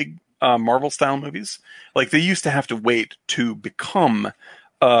make big Marvel style movies, like, they used to have to wait to become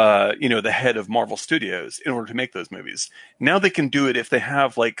the head of Marvel Studios in order to make those movies. Now they can do it if they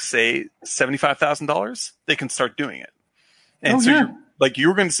have, like, say, $75,000. They can start doing it, and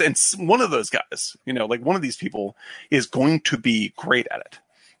you're going to say, and one of those guys, like, one of these people is going to be great at it.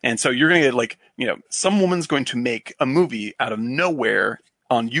 And so you're going to get, like, some woman's going to make a movie out of nowhere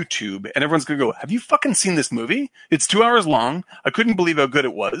on YouTube, and everyone's going to go, have you fucking seen this movie? It's 2 hours long. I couldn't believe how good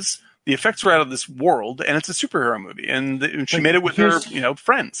it was. The effects were out of this world, and it's a superhero movie. And she made it with her,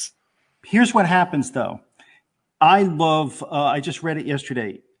 friends. Here's what happens, though. I love, I just read it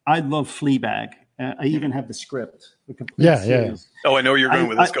yesterday. I love Fleabag. I even have the script. The complete series. Oh, I know where you're going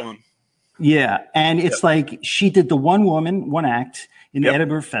with this going. Yeah. And it's like, she did the one act in the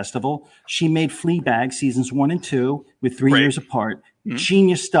Edinburgh Festival. She made Fleabag seasons 1 and 2 with 3 years apart. Mm-hmm.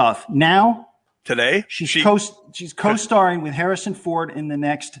 Genius stuff. Now, today, she's co-starring with Harrison Ford in the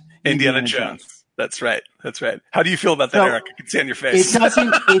next Indiana Jones. That's right. How do you feel about that, Eric? I can see on your face.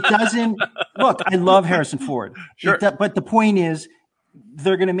 It doesn't look, I love Harrison Ford. Sure. But the point is,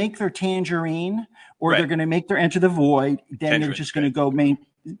 they're going to make their Tangerine, or they're going to make their Enter the Void. Then they're just going to go main.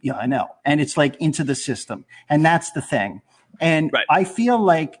 Yeah, I know. And it's like into the system. And that's the thing. And I feel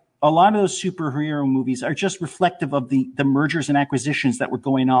like a lot of those superhero movies are just reflective of the mergers and acquisitions that were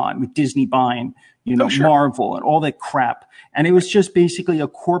going on with Disney buying, Marvel and all that crap. And it was just basically a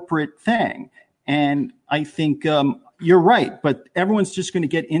corporate thing. And I think you're right, but everyone's just going to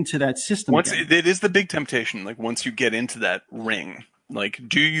get into that system. It is the big temptation. Like, once you get into that ring, like,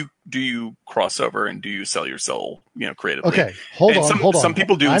 do you cross over and do you sell your soul, creatively? Okay, hold on. Some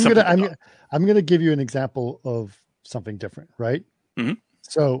people do. I'm going to give you an example of something different, right? Mm-hmm.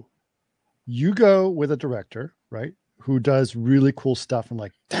 So you go with a director, right, who does really cool stuff. I'm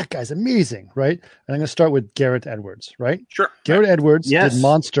like, that guy's amazing, right? And I'm going to start with Gareth Edwards, right? Sure. Gareth Edwards did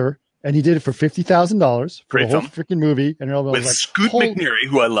Monster, and he did it for $50,000 for the whole freaking movie. And with Scoot McNairy,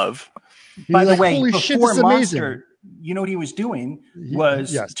 who I love. By the way, holy shit, this is amazing. Monster, you know what he was doing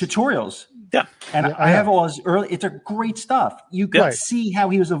was tutorials. Yeah. And I have all his early, it's a great stuff. You can see how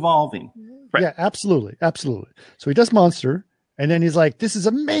he was evolving. Right. Yeah, absolutely. Absolutely. So he does Monster, and then he's like, this is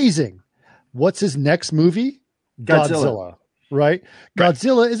amazing. What's his next movie? Godzilla. Right?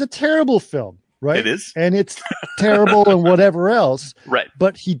 Godzilla is a terrible film. Right. It is. And it's terrible and whatever else. Right.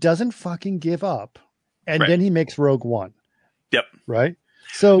 But he doesn't fucking give up. And then he makes Rogue One. Yep. Right.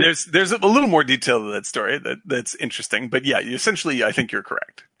 So there's a little more detail to that story that's interesting. But yeah, essentially, I think you're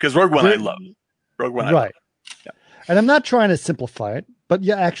correct. Because Rogue One I love. Rogue One I love. Yeah. And I'm not trying to simplify it, but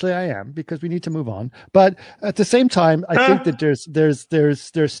yeah, actually I am, because we need to move on. But at the same time, I think that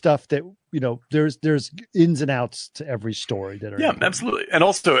there's stuff that, there's ins and outs to every story that are. Yeah, absolutely. And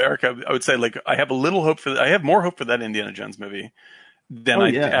also, Eric, I would say, like, I have a little hope I have more hope for that Indiana Jones movie than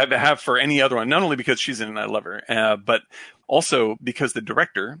I have for any other one. Not only because she's in it and I love her, but also because the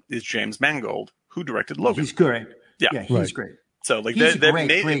director is James Mangold, who directed Logan. He's great. Yeah, he's great. So like, he's a great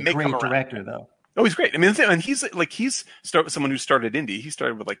director, though. Oh, he's great. I mean, and he's someone who started indie. He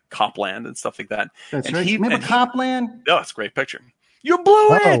started with like Copland and stuff like that. That's right. Remember Copland? Oh, it's a great picture. You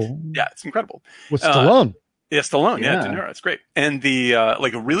blew it. Yeah, it's incredible. With Stallone. Yeah, Stallone. Yeah, De Niro. It's great. And the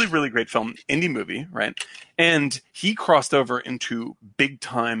like a really, really great film, indie movie, right? And he crossed over into big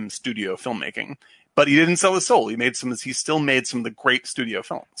time studio filmmaking, but he didn't sell his soul. He still made some of the great studio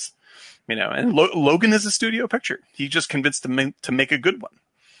films, And Logan is a studio picture. He just convinced him to make a good one.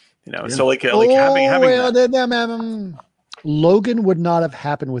 So like having Logan would not have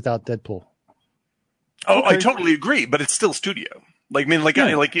happened without Deadpool. Oh, okay. I totally agree, but it's still studio. Like,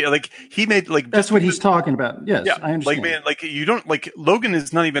 he made that's what he's talking about. Yes, yeah, I understand. You don't Logan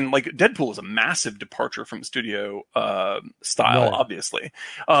is not even Deadpool is a massive departure from studio style, obviously.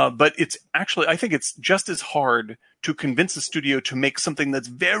 But it's actually, I think it's just as hard to convince a studio to make something that's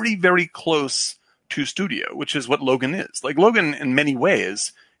very, very close to studio, which is what Logan is. Like, Logan in many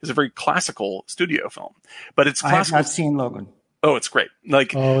ways is a very classical studio film, but it's classical. I have not seen Logan. Oh, it's great!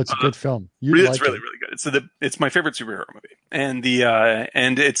 It's a good film. It's really good. It's my favorite superhero movie, and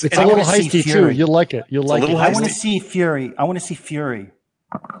it's a little heisty too. You'll like it. You'll like it. I want to see Fury.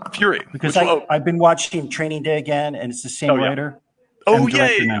 Fury, because I've been watching Training Day again, and it's the same writer. Oh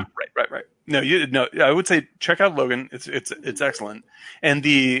yeah. Right. No, I would say check out Logan. It's excellent, and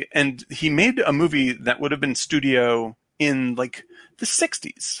he made a movie that would have been studio in like the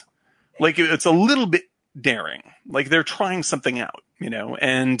 60s. Like, it's a little bit daring. Like, they're trying something out,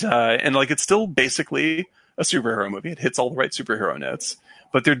 and like, it's still basically a superhero movie. It hits all the right superhero notes,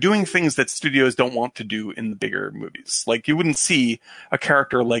 but they're doing things that studios don't want to do in the bigger movies. Like, you wouldn't see a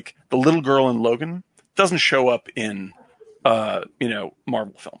character like the little girl in Logan doesn't show up in,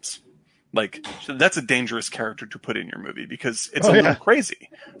 Marvel films. Like, that's a dangerous character to put in your movie because it's a little crazy.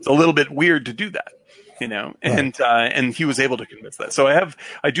 It's a little bit weird to do that. And he was able to convince that. So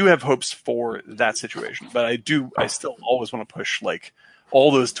I do have hopes for that situation, but I still always want to push, like,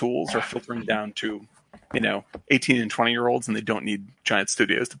 all those tools are filtering down to, 18 and 20-year-olds, and they don't need giant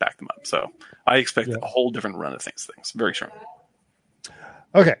studios to back them up. So I expect a whole different run of things very strong.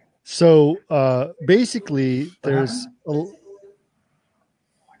 Okay. So basically there's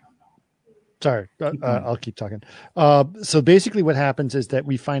Sorry, I'll keep talking. So basically what happens is that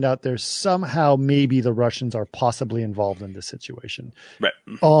we find out there's somehow maybe the Russians are possibly involved in this situation. Right.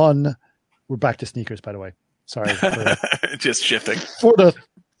 We're back to sneakers, by the way. Sorry. Just shifting. For the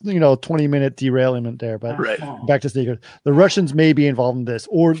 20-minute derailment there, but back to sneakers. The Russians may be involved in this,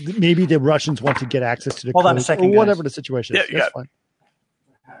 or maybe the Russians want to get access to the Hold on a second, or whatever the situation is. Yeah, that's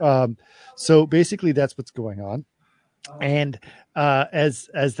fine. So basically that's what's going on. And as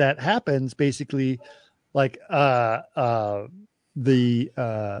that happens, basically, like they're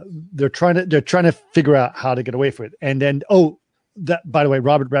trying to figure out how to get away from it. And then that, by the way,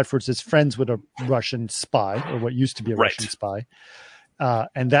 Robert Redford is friends with a Russian spy, or what used to be a Russian spy,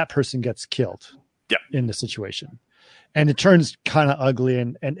 and that person gets killed. In the situation, and it turns kind of ugly.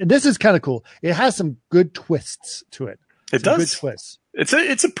 And this is kind of cool. It has some good twists to it. It does. Good twists.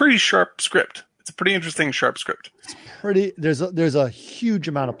 It's a pretty sharp script. It's a pretty interesting, sharp script. There's a huge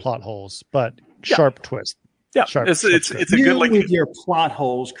amount of plot holes, but sharp twist. Yeah, it's a good, like, with your plot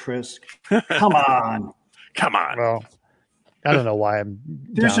holes, Chris. Come on. Well, I don't know why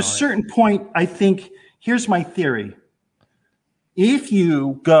There's a certain point. I think here's my theory. If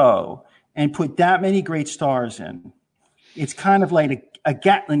you go and put that many great stars in, it's kind of like a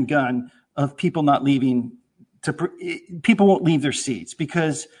Gatling gun of people not leaving. People won't leave their seats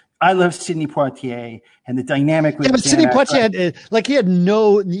because I love Sidney Poitier and the dynamic with. Yeah, but Sidney Poitier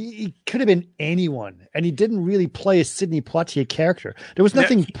he could have been anyone, and he didn't really play a Sidney Poitier character. There was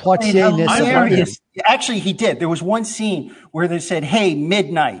nothing Poitier-ness about him. Actually, he did. There was one scene where they said, "Hey,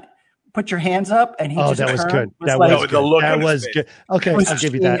 midnight, put your hands up, and he just that was good. That was good. That was good. Okay, I'll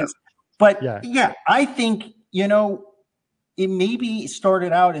give you that. But yeah, I think, it maybe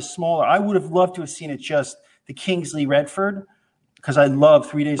started out as smaller. I would have loved to have seen it just the Kingsley Redford, because I love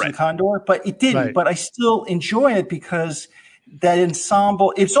 3 Days of the Condor, but it didn't. Right. But I still enjoy it because that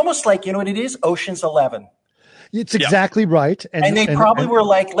ensemble, it's almost like, you know what it is? Ocean's 11. It's exactly right. And they probably were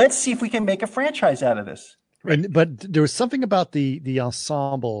like, let's see if we can make a franchise out of this. But there was something about the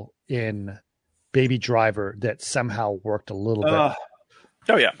ensemble in Baby Driver that somehow worked a little bit.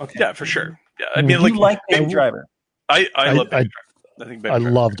 Oh yeah. Okay. Yeah, for sure. Yeah. I mean, you like Baby Driver. I love Baby Driver. I think I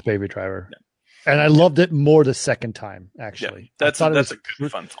loved Baby Driver. Yeah. And I loved it more the second time, actually. Yeah, that's a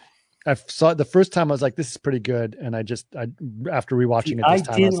good fun film. I saw it the first time. I was like, this is pretty good. And after rewatching it this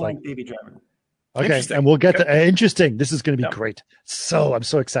time, I was like, Baby Driver. Okay. And we'll get to interesting. This is going to be great. So I'm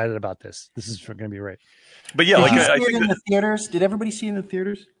so excited about this. This is going to be great. But yeah, I think it in the theaters. Did everybody see it in the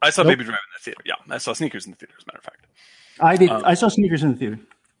theaters? I saw Baby Driver in the theater. Yeah. I saw Sneakers in the theater, as a matter of fact. I did. I saw Sneakers in the theater.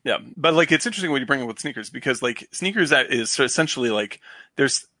 Yeah. But it's interesting when you bring up with Sneakers, because Sneakers is essentially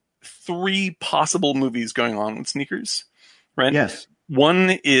there's 3 possible movies going on with Sneakers, right? Yes.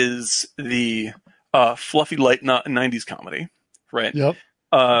 One is the fluffy light 90s comedy, right? Yep.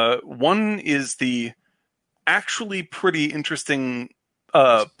 One is the actually pretty interesting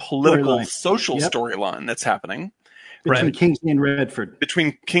political social storyline that's happening between Kingsley and Redford.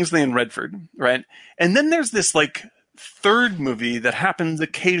 Between Kingsley and Redford, right? And then there's this third movie that happens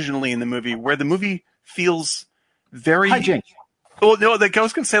occasionally in the movie where the movie feels very hijinks. Oh no! I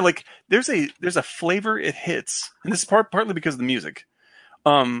was going to say, there's a flavor it hits, and this is partly because of the music,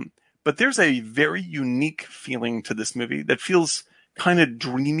 but there's a very unique feeling to this movie that feels kind of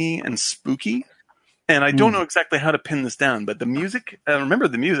dreamy and spooky, and I don't know exactly how to pin this down. But the music, I remember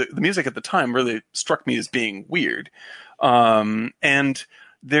the music at the time really struck me as being weird, and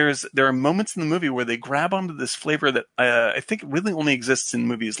there are moments in the movie where they grab onto this flavor that I think really only exists in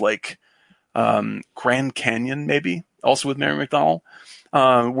movies like Grand Canyon, maybe. Also with Mary McDonnell,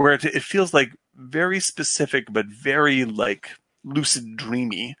 where it feels very specific, but very lucid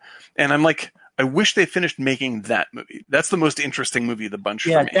dreamy. And I'm I wish they finished making that movie. That's the most interesting movie of the bunch for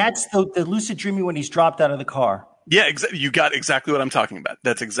me. Yeah, that's the lucid dreamy when he's dropped out of the car. Yeah, you got exactly what I'm talking about.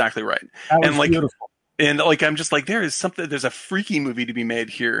 That's exactly right. That was beautiful. And I'm just there's a freaky movie to be made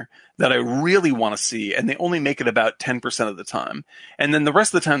here that I really want to see, and they only make it about 10% of the time. And then the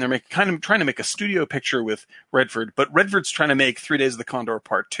rest of the time they're trying to make a studio picture with Redford, but Redford's trying to make 3 Days of the Condor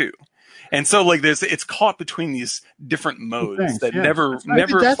Part 2. And so it's caught between these different modes that never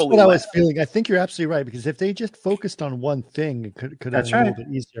that's fully what I was feeling. I think you're absolutely right, because if they just focused on one thing, it could have been a little bit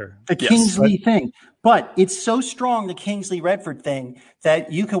easier. The Kingsley thing. But it's so strong, the Kingsley Redford thing,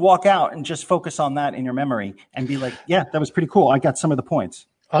 that you can walk out and just focus on that in your memory and be like, yeah, that was pretty cool. I got some of the points.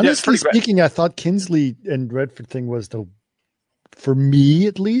 Honestly speaking, I thought Kingsley and Redford thing was for me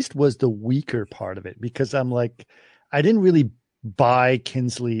at least, was the weaker part of it, because I'm I didn't really buy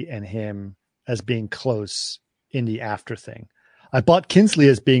Kingsley and him as being close in the after thing. I bought Kingsley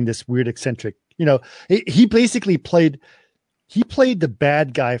as being this weird eccentric, he basically played the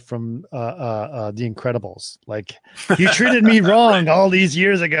bad guy from The Incredibles. You treated me wrong all these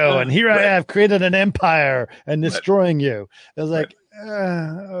years ago, and here I have created an empire and destroying you. I was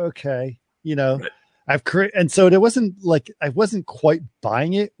okay, I've created, and so there wasn't I wasn't quite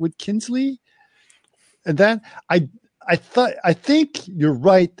buying it with Kingsley. And then I think you're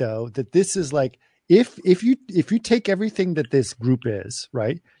right though, that this is if you take everything that this group is,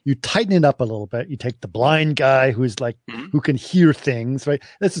 right, you tighten it up a little bit. You take the blind guy who's who can hear things, right?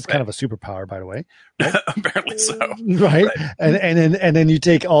 This is kind of a superpower, by the way. Right? Apparently so. Right. And then you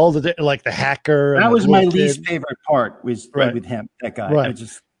take all the the hacker. That was my least favorite part with him, that guy. Right.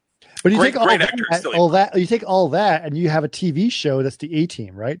 But you take all that, you take all that, and you have a TV show that's the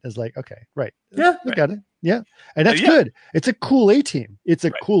A-Team, right? It's okay, right? Yeah, I got it. Yeah, and that's good. It's a cool A-Team. It's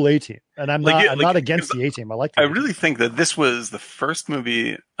a cool A-Team, and I'm not against the A-Team. I like. I really think that this was the first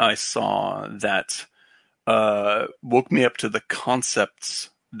movie I saw that woke me up to the concepts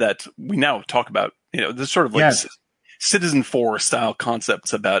that we now talk about. This sort of Citizen4 style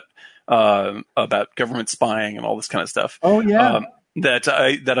concepts about government spying and all this kind of stuff. Oh yeah. That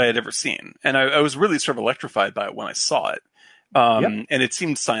I had ever seen, and I was really sort of electrified by it when I saw it. And it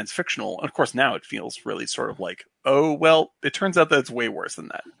seemed science fictional. And of course, now it feels really sort of oh, well, it turns out that it's way worse than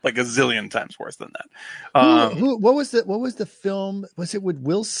that, a zillion times worse than that. What was the film? Was it with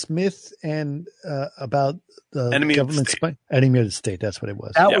Will Smith and about the government spy? Enemy of the State. That's what it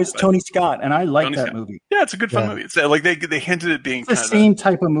was. That was Tony Scott, and I like that movie. Yeah, it's a good fun movie. It's they hinted at being the same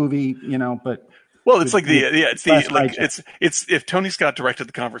type of movie, but. Well, it's like it's if Tony Scott directed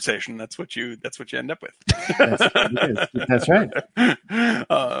the conversation, that's what you end up with. That's right.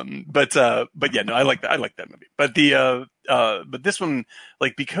 But yeah, no, I like that movie. But this one,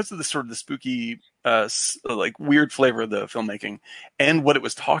 like, because of the sort of the spooky, like, weird flavor of the filmmaking and what it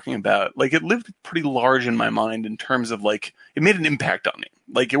was talking about, like, it lived pretty large in my mind in terms of, like, it made an impact on me.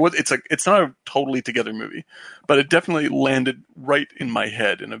 Like, it's not a totally together movie, but it definitely landed right in my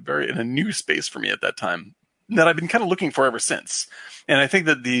head in a new space for me at that time that I've been kind of looking for ever since. And I think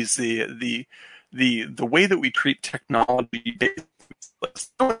that the way that we treat technology,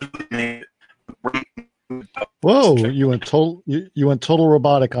 whoa, you went total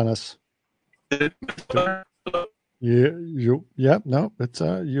robotic on us. No, it's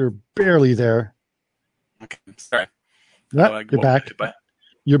you're barely there. Okay, sorry. Yeah, you're back.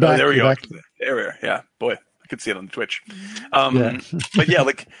 You're back. There we go. There we are. Yeah, boy, I could see it on the Twitch. But yeah,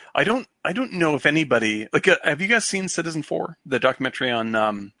 like, I don't know if anybody, like, have you guys seen Citizen4, the documentary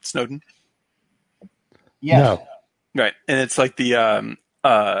on Snowden? Yeah. No. Right, and it's like the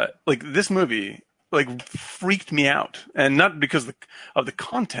like, this movie, like, freaked me out, and not because of the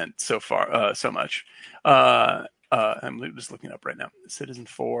content so far, so much. I'm just looking it up right now.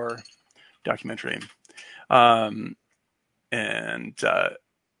 Citizen4 documentary, and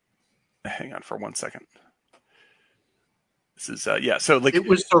hang on for 1 second. This is so, like, it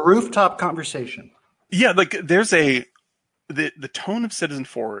was the rooftop conversation. Yeah, like, there's the tone of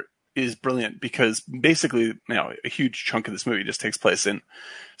Citizen4 is brilliant because basically, you know, a huge chunk of this movie just takes place in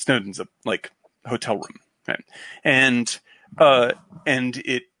Snowden's like hotel room, right? And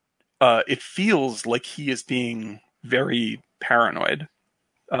it feels like he is being very paranoid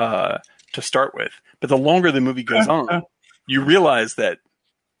to start with, but the longer the movie goes on, you realize that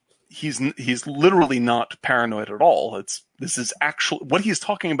he's literally not paranoid at all. This is actually what he's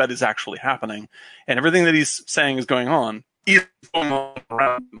talking about is actually happening, and everything that he's saying is going on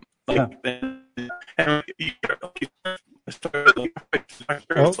around him.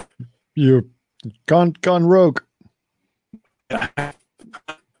 You're gone rogue.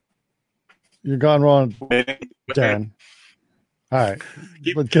 You're gone wrong, Dan. All right,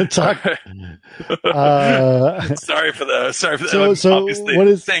 but good talk. Sorry for the. So obviously, what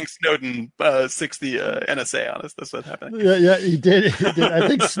is saying Snowden 60 NSA on us? That's what's happening. Yeah, he did. I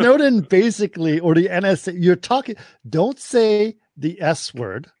think Snowden basically, or the NSA. You're talking. Don't say the S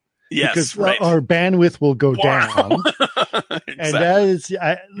word. Yes, because right. Our bandwidth will go down. Exactly. And that is,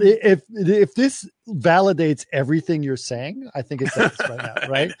 if this validates everything you're saying, I think it does right now,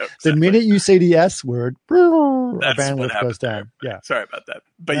 right? Know, exactly. The minute you say the S word, our bandwidth goes down. There. Yeah, sorry about that.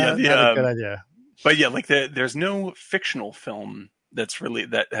 But good idea. But yeah, like, there's no fictional film that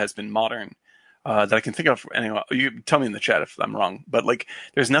has been modern that I can think of. Anyway, you tell me in the chat if I'm wrong. But, like,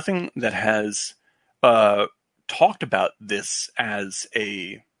 there's nothing that has talked about this as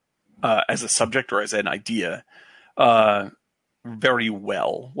a subject or as an idea very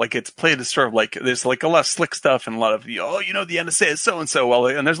well. Like, it's played as sort of like, there's like a lot of slick stuff and a lot of, the NSA is so and so well,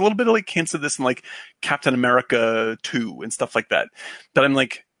 and there's a little bit of like hints of this in like Captain America 2 and stuff like that. But I'm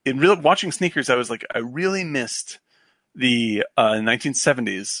like, watching Sneakers, I was like, I really missed the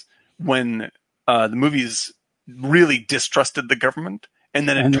 1970s when the movies really distrusted the government. And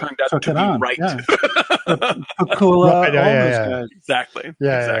then it turned out to be right. Yeah. Pakula, yeah. Exactly.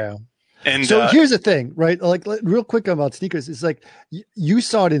 Yeah, exactly. Yeah. And so here's the thing, right? Like, real quick about Sneakers, it's like you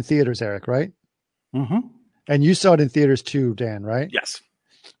saw it in theaters, Eric, right? Mm-hmm. And you saw it in theaters too, Dan, right? Yes.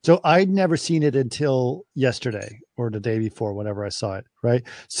 So I'd never seen it until yesterday or the day before, whenever I saw it, right?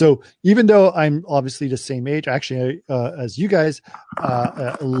 So even though I'm obviously the same age, actually, as you guys,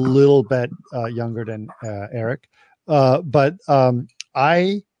 a little bit younger than Eric, but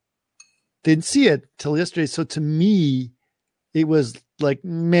I didn't see it till yesterday. So to me, it was like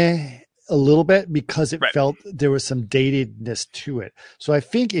meh a little bit because it felt there was some datedness to it. So I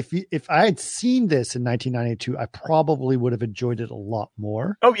think if I had seen this in 1992, I probably would have enjoyed it a lot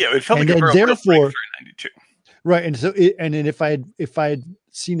more. Oh yeah, it felt and like a real breakthrough in 92. Right, and so and then if I had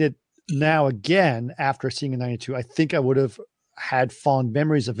seen it now again after seeing it in 92, I think I would have had fond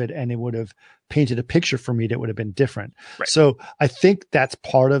memories of it, and it would have painted a picture for me that would have been different. Right. So I think that's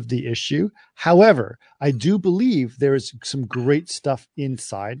part of the issue. However, I do believe there is some great stuff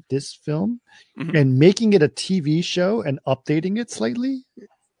inside this film, and making it a TV show and updating it slightly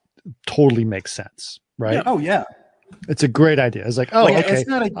totally makes sense. Right. Yeah. Oh yeah. It's a great idea. It's like, okay.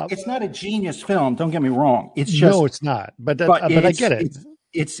 It's not a genius film. Don't get me wrong. It's just, no, it's not, but I get it.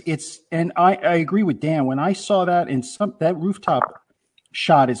 It's and I agree with Dan. When I saw that that rooftop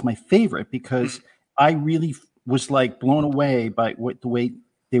shot is my favorite because I really was like blown away by the way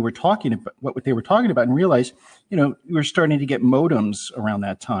they were talking about, and realized, we were starting to get modems around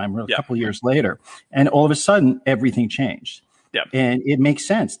that time, or a couple of years later, and all of a sudden everything changed. Yeah, and it makes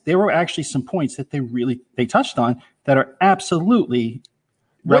sense. There were actually some points that they touched on that are absolutely.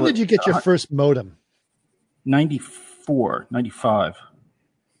 When did you get your first modem? 94, 95.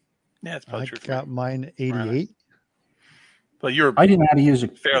 Yeah, it's probably true. I got mine 88. Well, I didn't know how to use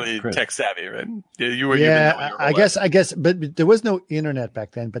it. Fairly tech savvy, right? You were. I guess, but there was no internet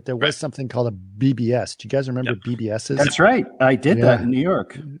back then. But there was something called a BBS. Do you guys remember BBSs? That's right. I did that in New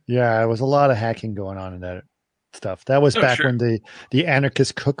York. Yeah, there was a lot of hacking going on in that stuff. That was back when the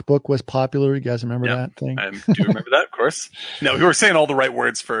Anarchist Cookbook was popular. You guys remember that thing? I do remember that, of course. No, we were saying all the right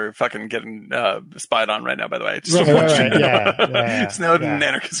words for fucking getting spied on right now, by the way. Snowden,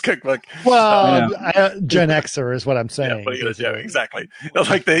 Anarchist Cookbook. Well, Gen Xer is what I'm saying. Yeah, what are you going to do? Exactly.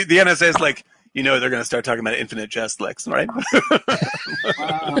 Like the NSA is like, they're going to start talking about infinite jest licks, right?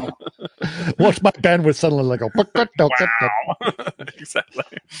 Wow. What's my bandwidth suddenly like?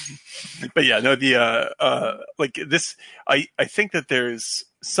 Exactly. But like this, I think that there's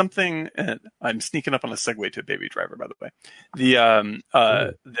something, and I'm sneaking up on a segue to Baby Driver, by the way.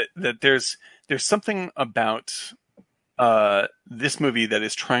 That there's something about this movie that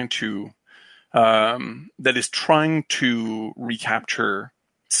is trying to recapture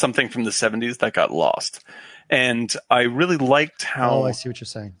something from the 70s that got lost. And I really liked how... Oh, I see what you're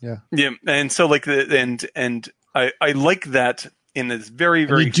saying. Yeah. Yeah. And so like I like that in this very,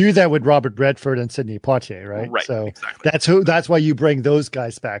 very... And you do that with Robert Redford and Sidney Poitier, right? Right. So exactly. That's why you bring those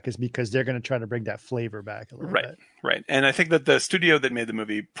guys back, is because they're going to try to bring that flavor back a little bit. Right. And I think that the studio that made the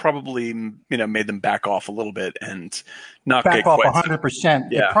movie probably, made them back off a little bit and not back off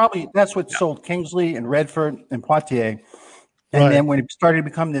 100%. Yeah. That's what sold Kingsley and Redford and Poitier. And then when it started to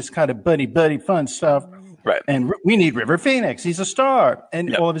become this kind of buddy fun stuff, right? And we need River Phoenix. He's a star.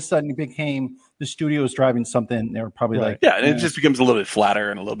 And all of a sudden it became the studio's driving something. They were probably like, and it just becomes a little bit flatter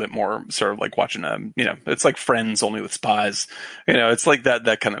and a little bit more sort of like watching it's like Friends only with spies. It's like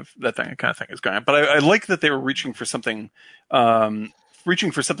that kind of thing is going on. But I like that they were reaching for something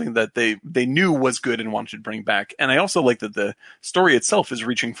that they knew was good and wanted to bring back. And I also like that the story itself is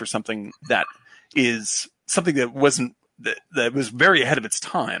reaching for something that is something that wasn't, that was very ahead of its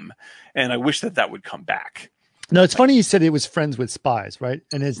time, and I wish that would come back. No, it's funny you said it was Friends with spies, right?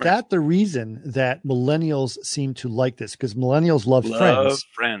 And is that the reason that millennials seem to like this? Because millennials love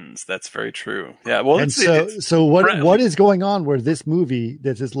Friends. That's very true. Yeah. Well, and so what is going on where this movie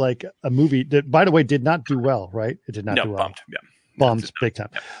that is like a movie that, by the way, did not do well, right? It did not do well. Bombed. Yeah. Bombed big time.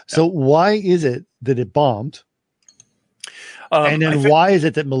 Yeah. So why is it that it bombed? And then why is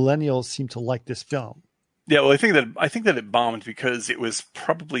it that millennials seem to like this film? Yeah, well, I think that it bombed because it was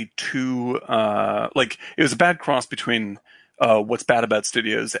probably too it was a bad cross between what's bad about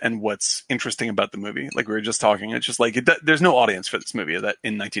studios and what's interesting about the movie. Like we were just talking, it's just like there's no audience for this movie that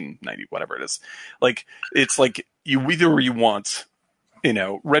in 1990, whatever it is. Like it's like you want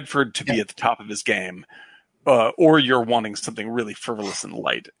Redford to be at the top of his game, or you're wanting something really frivolous and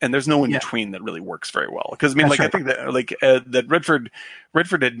light, and there's no in between that really works very well. Because I think that that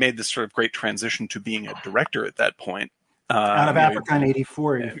Redford had made this sort of great transition to being a director at that point. Out of Africa in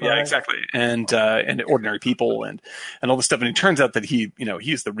 84. Yeah, exactly. And Ordinary People and all this stuff. And it turns out that he's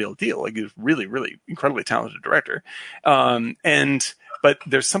the real deal. Like he's really, really incredibly talented director. But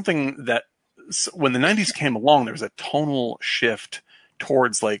there's something that when the 90s came along, there was a tonal shift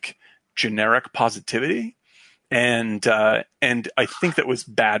towards like generic positivity. And I think that was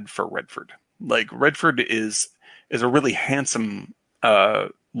bad for Redford. Like Redford is a really handsome,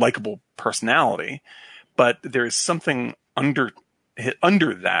 likable personality, but there is something under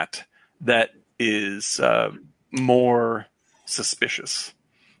that is more suspicious.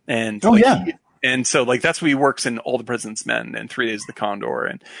 And and so like that's what he works in All the President's Men and 3 Days of the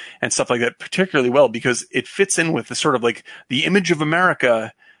Condor and stuff like that particularly well, because it fits in with the sort of like the image of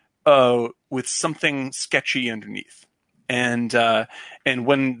America with something sketchy underneath. And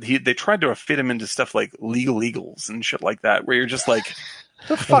when they tried to fit him into stuff like Legal Eagles and shit like that, where you're just like,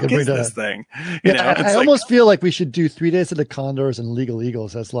 the fuck is this thing? I almost feel like we should do 3 Days of the Condors and Legal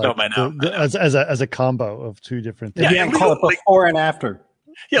Eagles as like as a combo of two different things. Yeah, and call it before and after.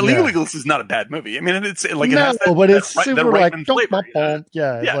 Yeah, Legal Eagles is not a bad movie. I mean, it's like it has super like flavor.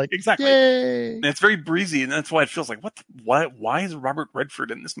 Yeah, exactly. Yay. And it's very breezy, and that's why it feels like why is Robert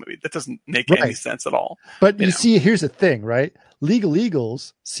Redford in this movie? That doesn't make any sense at all. But you see, here's the thing, right? Legal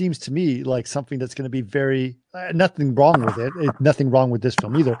Eagles seems to me like something that's going to be very nothing wrong with it. Nothing wrong with this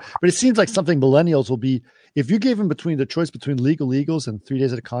film either. But it seems like something millennials will be. If you gave them the choice between Legal Eagles and 3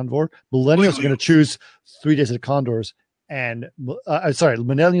 Days of the Condor, millennials are going to choose 3 Days of the Condors. and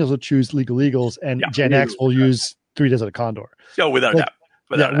millennials will choose Legal Eagles, and Gen X will use Three Days of the Condor. Oh, without a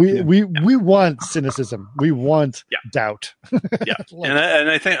doubt. We want cynicism. We want doubt. And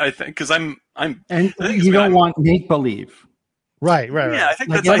I think because I'm and you don't want make believe. Right. Yeah, I think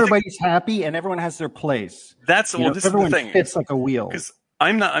like everybody's happy and everyone has their place. That's this is the thing. Fits like a wheel. Because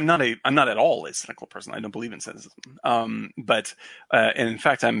I'm not at all a cynical person. I don't believe in cynicism. But in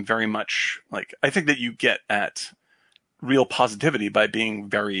fact, I'm very much like, I think that you get at real positivity by being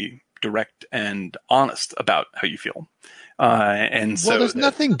very direct and honest about how you feel. And so there's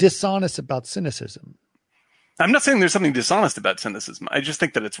nothing dishonest about cynicism. I'm not saying there's something dishonest about cynicism. I just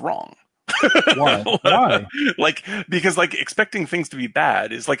think that it's wrong. Why? Because expecting things to be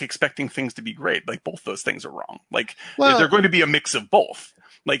bad is like expecting things to be great. Like both those things are wrong. They're going to be a mix of both.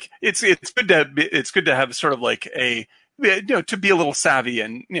 Like it's good to have sort of like to be a little savvy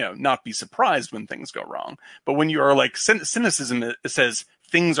and not be surprised when things go wrong. But when you are like cynicism, it says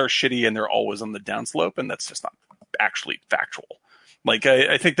things are shitty and they're always on the downslope, and that's just not actually factual. Like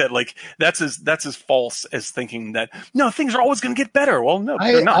I think that that's as false as thinking that things are always going to get better. Well, no,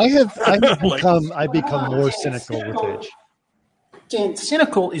 they're not. I've become more cynical with age. Dan,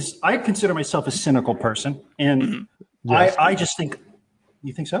 I consider myself a cynical person, and yes. I just think.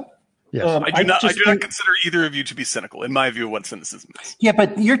 You think so? Yes. I do not consider either of you to be cynical, in my view, of what cynicism is. Yeah,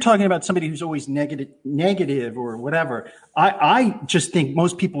 but you're talking about somebody who's always negative or whatever. I just think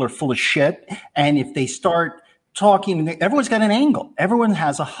most people are full of shit, and if they start talking, everyone's got an angle. Everyone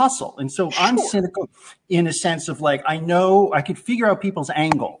has a hustle. And so I'm cynical in a sense of like, I know I could figure out people's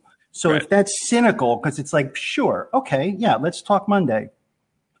angle. So if that's cynical, because it's like, sure, okay, yeah, let's talk Monday.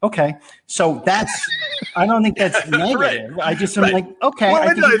 Okay. So I don't think that's negative. I just am like, okay. Well,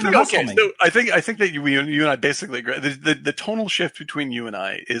 So I think that you and I basically agree. The tonal shift between you and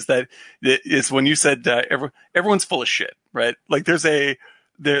I is when you said everyone's full of shit, right? Like there's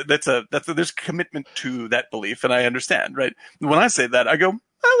commitment to that belief, and I understand, right? When I say that, I go,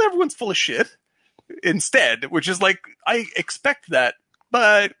 well, everyone's full of shit instead, which is like, I expect that,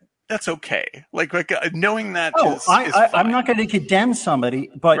 but that's okay. Like knowing that is fine. I'm not going to condemn somebody,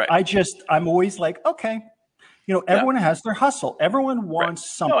 but I'm always like, okay, everyone has their hustle. Everyone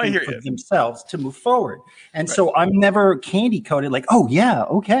wants something for themselves to move forward. And so I'm never candy coated like, oh yeah,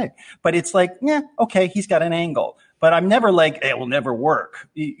 okay. But it's like, yeah, okay, he's got an angle. But I'm never like, it will never work.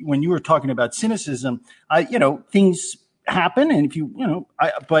 When you were talking about cynicism, things happen, and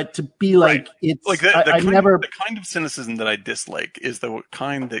if but to be like, it's like the kind of cynicism that I dislike is the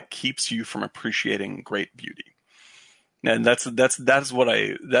kind that keeps you from appreciating great beauty. And that's what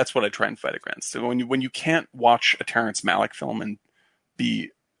I try and fight against. So when you can't watch a Terrence Malick film and be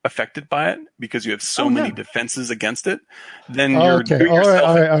affected by it because you have so many defenses against it, then you're doing yourself.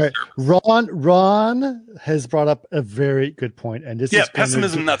 All right. Ron has brought up a very good point, and this is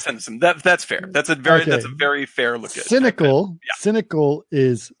pessimism, not cynicism. That's fair. That's a very fair look at cynical. Cynical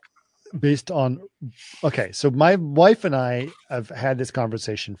is based on. Okay, so my wife and I have had this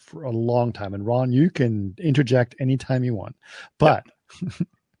conversation for a long time, and Ron, you can interject anytime you want, but.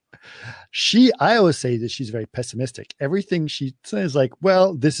 I always say that she's very pessimistic. Everything she says, like,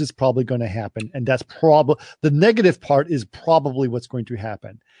 well, this is probably going to happen. And that's probably the negative part is probably what's going to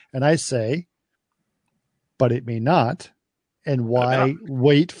happen. And I say, but it may not. And why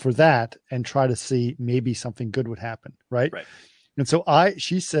wait for that and try to see maybe something good would happen. Right. And so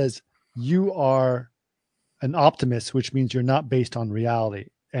she says, you are an optimist, which means you're not based on reality.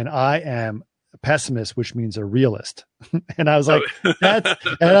 And I am a pessimist, which means a realist. And I was like,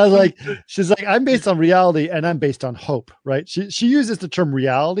 she's like, I'm based on reality and I'm based on hope, right? She uses the term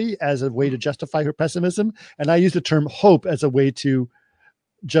reality as a way to justify her pessimism. And I use the term hope as a way to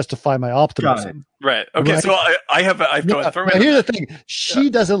justify my optimism. Right. Okay. Right? So I've gone through it. Here's the thing. She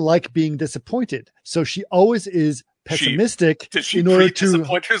doesn't like being disappointed. So she always is pessimistic in order to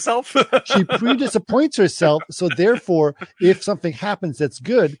disappoint herself. She pre-disappoints herself. So therefore, if something happens that's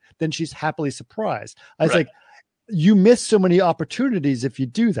good, then she's happily surprised. I was like, you miss so many opportunities if you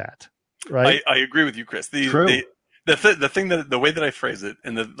do that. Right. I agree with you, Chris. The thing the way that I phrase it,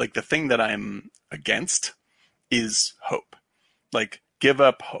 and the thing that I'm against is hope. Like, give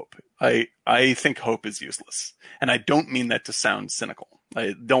up hope. I think hope is useless. And I don't mean that to sound cynical.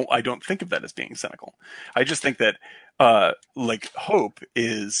 I don't think of that as being cynical. I just think that hope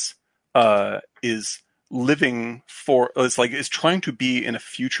is living for, is trying to be in a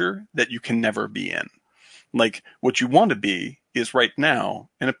future that you can never be in. Like, what you want to be is right now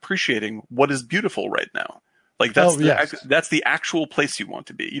and appreciating what is beautiful right now. Like that's that's the actual place you want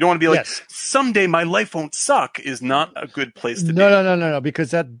to be. You don't want to be like, someday my life won't suck is not a good place to be. No, because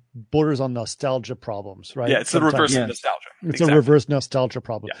that borders on nostalgia problems, right? Yeah, it's the reverse of nostalgia. It's a reverse nostalgia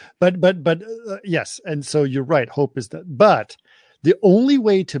problem. Yeah. But yes, and so you're right. Hope is that. But the only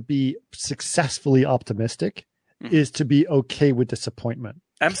way to be successfully optimistic is to be okay with disappointment.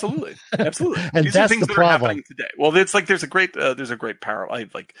 Absolutely. And these that's are things the that problem. are happening today. Well, it's like there's a great parable. I'm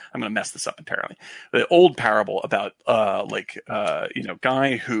going to mess this up entirely. The old parable about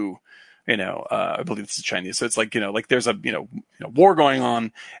guy who, I believe this is Chinese. So it's like, like there's a war going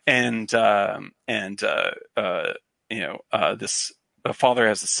on, and this father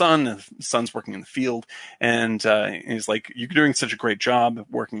has a son, and the son's working in the field, and he's like, "You're doing such a great job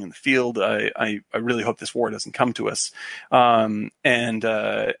working in the field. I really hope this war doesn't come to us." The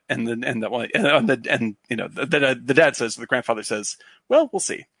dad says, the grandfather says, "Well, we'll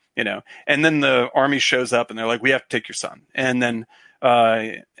see." And then the army shows up, and they're like, "We have to take your son." And then,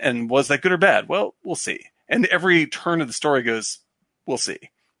 and was that good or bad? Well, we'll see. And every turn of the story goes, "We'll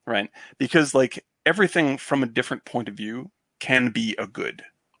see," right? Because like everything from a different point of view can be a good,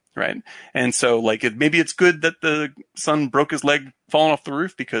 right? And so like maybe it's good that the son broke his leg falling off the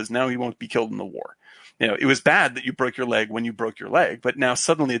roof because now he won't be killed in the war. It was bad that you broke your leg when you broke your leg, but now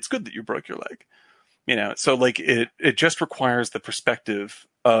suddenly it's good that you broke your leg. So like it just requires the perspective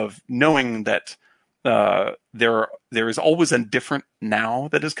of knowing that there is always a different now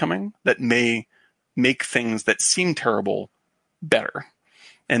that is coming that may make things that seem terrible better.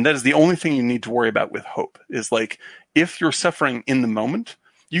 And that is the only thing you need to worry about with hope, is like, if you're suffering in the moment,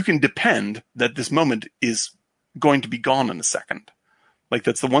 you can depend that this moment is going to be gone in a second. Like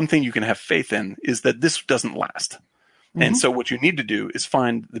that's the one thing you can have faith in, is that this doesn't last. Mm-hmm. And so what you need to do is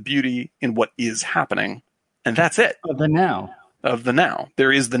find the beauty in what is happening. And that's it. Of the now.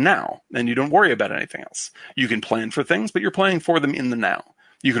 There is the now. And you don't worry about anything else. You can plan for things, but you're planning for them in the now.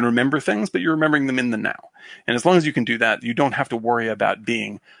 You can remember things, but you're remembering them in the now. And as long as you can do that, you don't have to worry about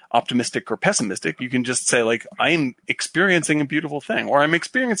being optimistic or pessimistic. You can just say, like, I'm experiencing a beautiful thing, or I'm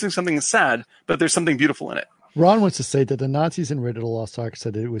experiencing something sad, but there's something beautiful in it. Ron wants to say that the Nazis in Raiders of the Lost Ark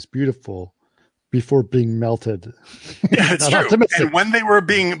said it was beautiful before being melted. Yeah, it's true. Optimistic. And when they were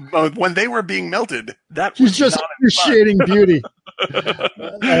being melted, that was just appreciating beauty.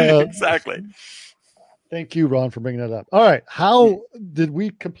 Exactly. Thank you, Ron, for bringing that up. All right. How did we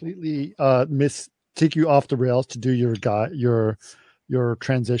completely take you off the rails to do your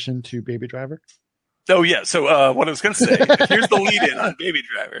transition to Baby Driver? Oh, yeah. So what I was going to say, here's the lead in on Baby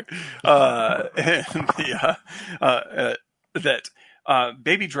Driver.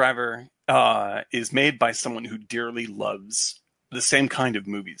 Baby Driver is made by someone who dearly loves the same kind of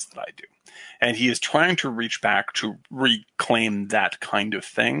movies that I do. And he is trying to reach back to reclaim that kind of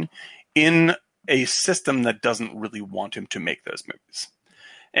thing in a system that doesn't really want him to make those movies.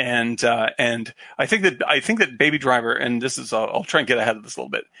 And I think that Baby Driver, and this is, I'll try and get ahead of this a little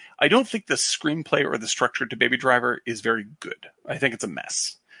bit. I don't think the screenplay or the structure to Baby Driver is very good. I think it's a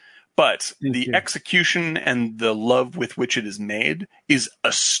mess. But the execution and the love with which it is made is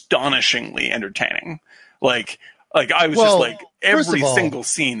astonishingly entertaining. Like I was just like, every single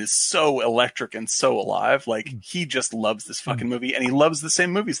scene is so electric and so alive. Like he just loves this fucking movie, and he loves the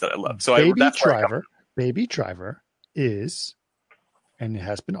same movies that I love. So Baby Driver is, and it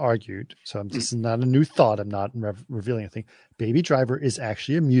has been argued, so this is not a new thought, I'm not revealing anything. Baby Driver is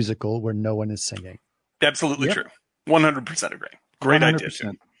actually a musical where no one is singing. Absolutely true. 100% agree. Great 100%.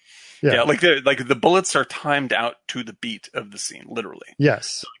 Idea. Yeah, like the bullets are timed out to the beat of the scene, literally.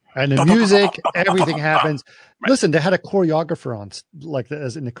 Yes. And the music, everything happens. Right. Listen, they had a choreographer on, like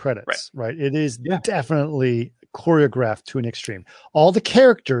as in the credits, right? It is definitely choreographed to an extreme. All the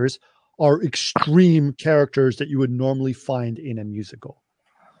characters are extreme characters that you would normally find in a musical.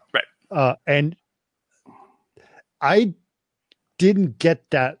 Right. And I didn't get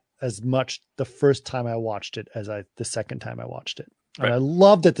that as much the first time I watched it as the second time I watched it. And I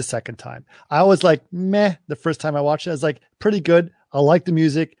loved it the second time. I was like, meh, the first time I watched it. I was like, pretty good. I like the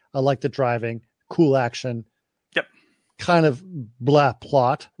music. I like the driving. Cool action. Yep. Kind of blah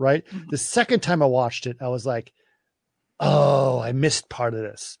plot, right? Mm-hmm. The second time I watched it, I was like, oh, I missed part of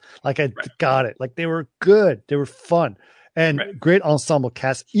this. Like I got it. Like they were good. They were fun. And great ensemble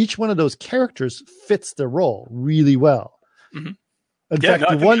cast. Each one of those characters fits the role really well. Mm-hmm. In fact,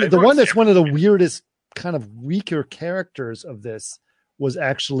 the one that's one of the weirdest, kind of weaker characters of this was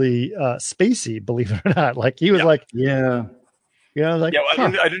actually Spacey, believe it or not. Like he was You know, like, yeah,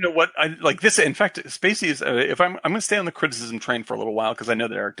 well, I don't know what I like this. In fact, Spacey is. If I'm going to stay on the criticism train for a little while because I know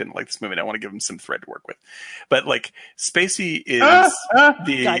that Eric didn't like this movie, and I want to give him some thread to work with. But like, Spacey is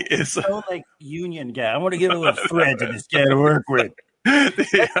is so like union guy. I want to give a little thread to this guy to work with.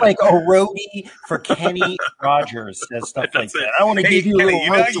 That's like a roadie for Kenny Rogers says stuff like that. I want to give you a little.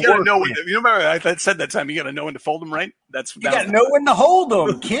 You gotta know when. You remember I said that time. You got to know when to fold them, right? You got to know when to hold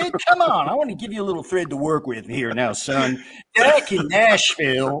them, kid. Come on, I want to give you a little thread to work with here now, son. Back in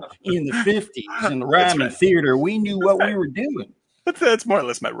Nashville in the 50s in the Ryman Theater, we knew what we were doing. That's more or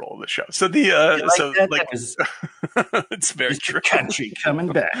less my role in the show. So it's very true. Country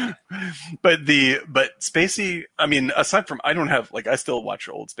coming back. But Spacey, I mean, aside from, I don't have, like, I still watch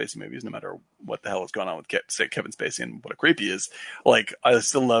old Spacey movies no matter what the hell is going on with Kevin Spacey and what a creep he is. Like, I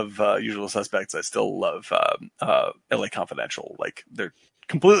still love Usual Suspects. I still love LA Confidential. Like, they're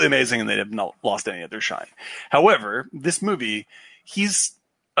completely amazing and they have not lost any of their shine. However, this movie, he's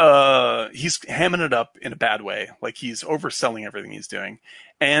hamming it up in a bad way. Like, he's overselling everything he's doing.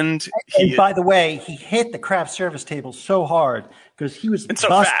 And by the way, he hit the craft service table so hard because he was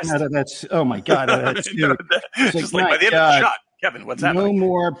busting out of that. Oh my God. Just like by the end of the shot, Kevin, what's happening? No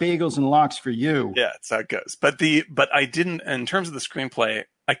more bagels and lox for you. Yeah, that's how it goes. But I didn't, in terms of the screenplay,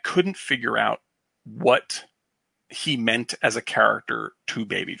 I couldn't figure out what he meant as a character to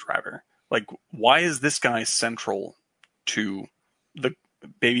Baby Driver. Like, why is this guy central to the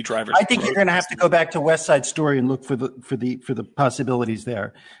Baby Driver? I think you're going to have to go back to West Side Story and look for the possibilities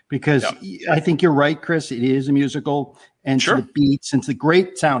there, because I think you're right, Chris. It is a musical, and to the beats, and it's a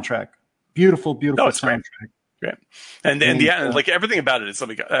great soundtrack. Beautiful soundtrack. Great. And like everything about it is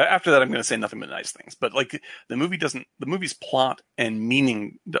something. After that, I'm going to say nothing but nice things. But like the movie's plot and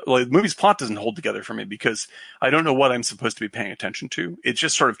meaning, like the movie's plot doesn't hold together for me because I don't know what I'm supposed to be paying attention to. It's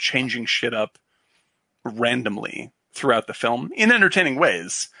just sort of changing shit up randomly throughout the film in entertaining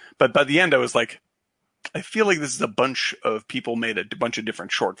ways. But by the end, I was like, I feel like this is a bunch of people made a bunch of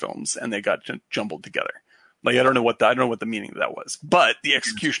different short films and they got jumbled together. Like, I don't know what the meaning of that was, but the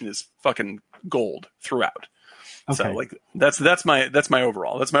execution is fucking gold throughout. Okay. So like, that's my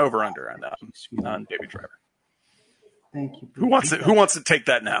overall, that's my over under on Baby Driver. Thank you. Who wants to take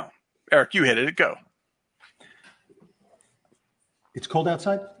that now? Eric, you hit it. Go. It's cold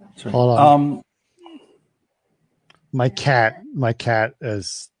outside. Sorry. Hold on. My cat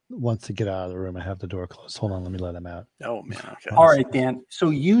wants to get out of the room. I have the door closed. Hold on, let me let him out. Oh man. Okay. All right, Dan. So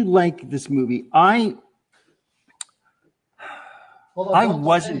you like this movie? I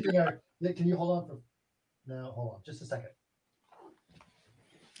wasn't. Can you hold on for? No, hold on, just a second.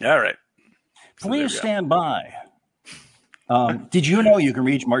 All right. Please stand by. Did you know you can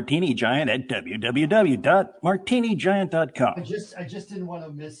reach Martini Giant at www.martinigiant.com? I just didn't want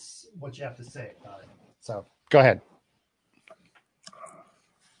to miss what you have to say about it. So go ahead.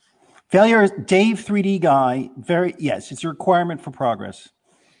 Failure, Dave 3D guy. It's a requirement for progress.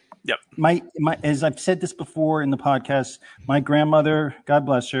 Yep. My as I've said this before in the podcast, my grandmother, God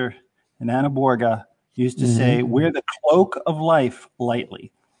bless her, and Anna Borga used to say, "Wear the cloak of life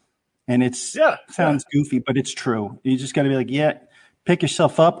lightly," and sounds goofy, but it's true. You just got to be like, pick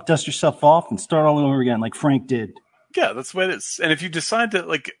yourself up, dust yourself off, and start all over again, like Frank did. Yeah, that's the way it is. And if you decide that,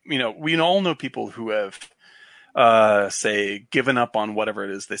 like, we all know people who have, say, given up on whatever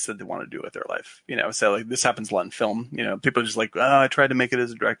it is they said they want to do with their life. Say like this happens a lot in film. People are just like, I tried to make it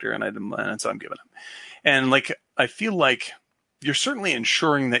as a director and I didn't, and so I'm giving up. And like, I feel like you're certainly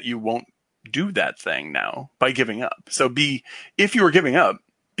ensuring that you won't do that thing now by giving up. So if you were giving up,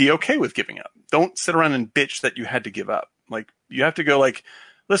 be okay with giving up. Don't sit around and bitch that you had to give up. Like, you have to go like,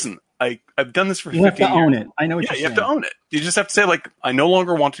 listen, I've done this for 50 years. You have to own it. I know what you're saying. You have to own it. You just have to say, like, I no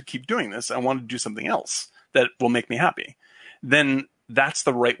longer want to keep doing this. I want to do something else that will make me happy. Then that's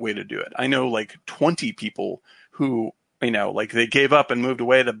the right way to do it. I know like 20 people who, like they gave up and moved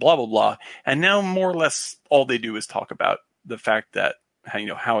away to blah, blah, blah. And now more or less all they do is talk about the fact that,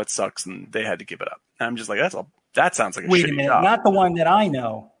 how it sucks and they had to give it up. And I'm just like, that sounds like a Wait shitty a minute, job. Not the one that I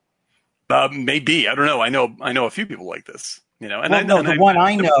know. Maybe. I don't know. I know a few people like this, And the one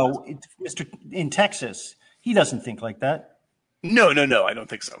I know, Mr. in Texas, he doesn't think like that. No. I don't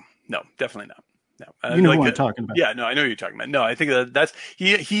think so. No, definitely not. No, you know who I'm talking about. Yeah, no, I know who you're talking about. No, I think that's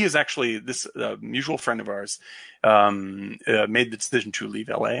he is actually this mutual friend of ours made the decision to leave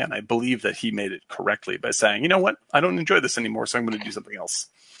LA, and I believe that he made it correctly by saying, you know what, I don't enjoy this anymore, so I'm going to do something else.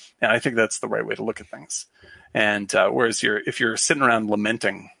 And I think that's the right way to look at things. And whereas if you're sitting around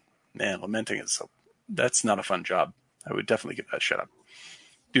lamenting, that's not a fun job. I would definitely give that shut up.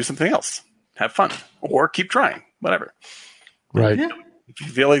 Do something else. Have fun, or keep trying. Whatever. Right. If you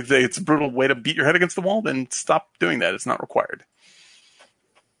feel like it's a brutal way to beat your head against the wall, then stop doing that. It's not required.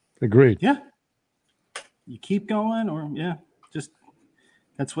 Agreed. Yeah. You keep going, or just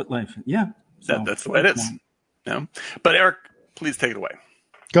that's what life. Yeah. So, that's the way it is. Yeah. But Eric, please take it away.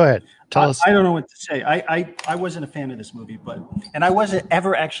 Go ahead. Tell us. I don't know what to say. I wasn't a fan of this movie, and I wasn't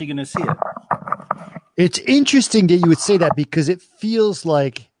ever actually going to see it. It's interesting that you would say that because it feels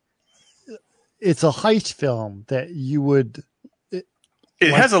like it's a heist film that you would.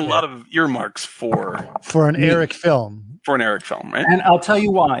 It has a lot of earmarks for an Eric film. For an Eric film, right? And I'll tell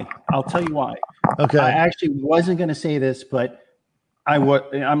you why. Okay. I actually wasn't going to say this, but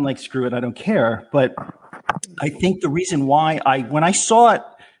I'm like, screw it, I don't care. But I think the reason why when I saw it,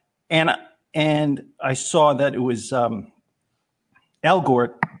 and I saw that it was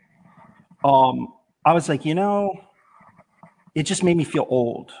Elgort, I was like, it just made me feel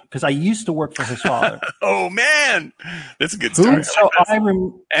old because I used to work for his father. Oh man, that's a good story. So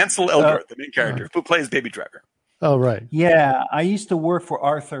Ansel Elgort, the main character, who plays Baby Driver. Oh right. Yeah, I used to work for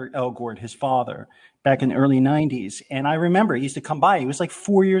Arthur Elgort, his father, back in the early '90s, and I remember he used to come by. He was like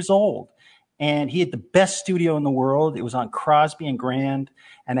 4 years old, and he had the best studio in the world. It was on Crosby and Grand,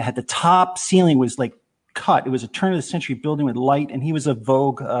 and it had the top ceiling was like cut. It was a turn of the century building with light, and he was a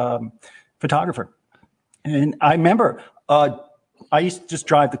Vogue photographer. And I remember I used to just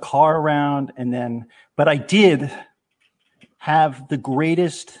drive the car around, but I did have the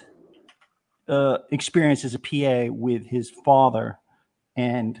greatest experience as a PA with his father,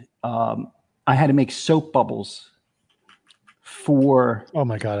 and I had to make soap bubbles for. Oh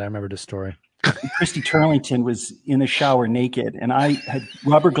my God, I remember this story. Christy Turlington was in the shower naked, and I had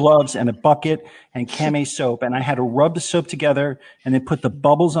rubber gloves and a bucket and Camay soap, and I had to rub the soap together and then put the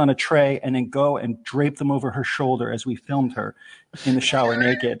bubbles on a tray and then go and drape them over her shoulder as we filmed her in the shower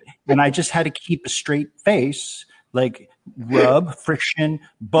naked. And I just had to keep a straight face, like rub, friction,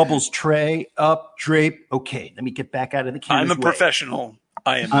 bubbles, tray, up, drape. Okay, let me get back out of the camera's I'm a professional.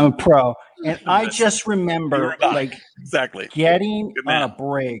 I'm a pro. And I just remember exactly getting on a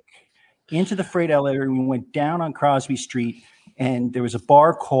break into the freight elevator, and we went down on Crosby Street, and there was a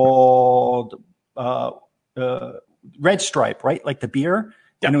bar called Red Stripe, right? Like the beer.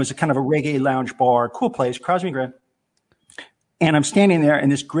 Yeah. And it was a kind of a reggae lounge bar, cool place, Crosby and Grand. And I'm standing there,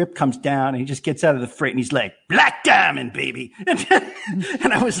 and this grip comes down, and he just gets out of the freight, and he's like, "Black Diamond, baby."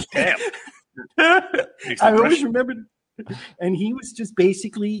 And I was like, I always remembered. And he was just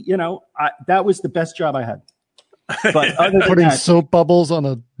basically, that was the best job I had. But other than putting soap bubbles on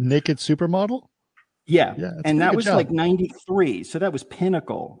a naked supermodel. Yeah, and that was job. Like '93, so that was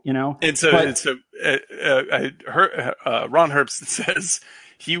pinnacle, And so, Ron Herbst says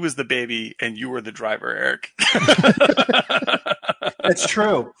he was the baby and you were the driver, Eric. That's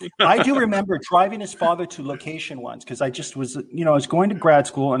true. I do remember driving his father to location once because I just was, I was going to grad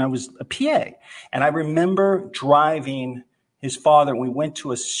school and I was a PA, and I remember driving his father. We went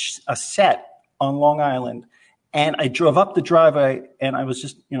to a set on Long Island. And I drove up the driveway, and I was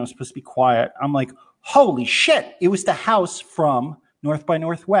just, supposed to be quiet. I'm like, holy shit. It was the house from North by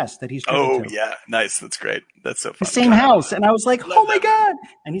Northwest that he's driven to. Oh, yeah. Nice. That's great. That's so fun. The same house. And I was like, oh, my God.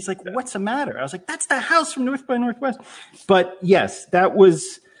 And he's like, what's the matter? I was like, that's the house from North by Northwest. But, yes, that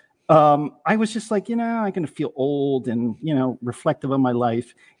was I was just like, I'm going to feel old and, reflective of my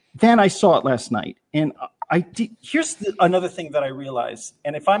life. Then I saw it last night. And here's another thing that I realized.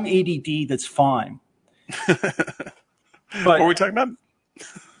 And if I'm ADD, that's fine. But, what are we talking about?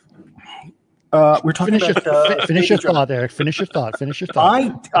 We're talking about finish your thought, Eric. Finish your thought.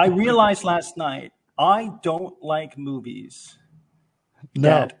 I realized last night I don't like movies.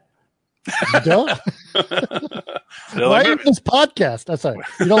 No. You don't? Why are you in this podcast? I'm sorry.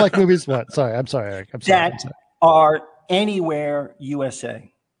 You don't like movies? What? Sorry. I'm sorry, Eric. I'm sorry. Are anywhere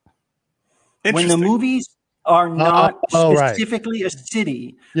USA. When the movies are not specifically a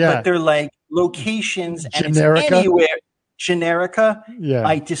city, but they're like locations and it's anywhere. Generica,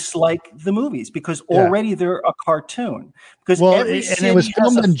 I dislike the movies because already they're a cartoon. Because it was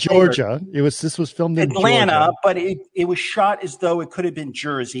filmed in Georgia. This was filmed in Atlanta, Georgia. but it was shot as though it could have been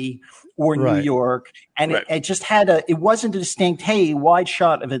Jersey or New York, and it just had it wasn't a distinct wide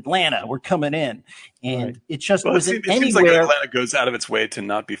shot of Atlanta. We're coming in, and it just wasn't anywhere. It seems like Atlanta goes out of its way to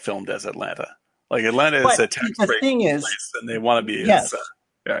not be filmed as Atlanta. Like Atlanta is a tax break place, and they want to be. Yes,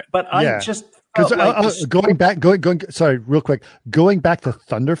 but I just. Because going back to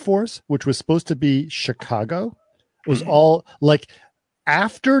Thunder Force, which was supposed to be Chicago, was all like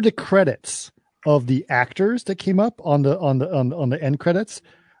after the credits of the actors that came up on the end credits,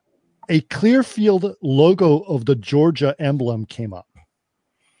 a Clearfield logo of the Georgia emblem came up.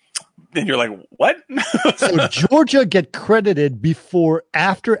 and you're like, what? So Georgia get credited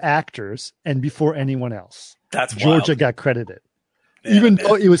after actors and before anyone else. That's Georgia wild. got credited. Yeah, even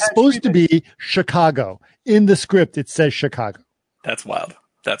though it was supposed to be Chicago. In the script, it says Chicago. That's wild.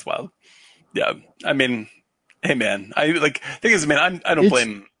 That's wild. Yeah. I mean, hey man, thing is, man, I don't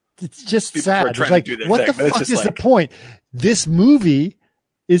blame. It's just sad. It's like, what the fuck is the point? This movie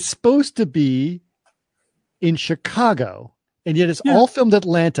is supposed to be in Chicago, and yet it's all filmed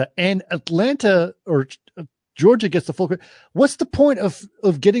Atlanta, and Atlanta or Georgia gets the full credit. What's the point of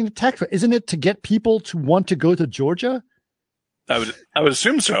getting the tax credit? Isn't it to get people to want to go to Georgia? I would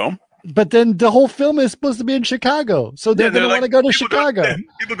assume so. But then the whole film is supposed to be in Chicago, so they're going to want to go to Chicago.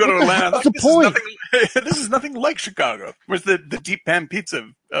 People go to Atlanta. What's the point? This is nothing like Chicago. Where's the deep pan pizza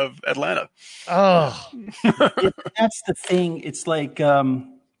of Atlanta? Oh, that's the thing. It's like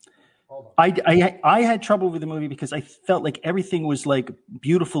I had trouble with the movie because I felt like everything was like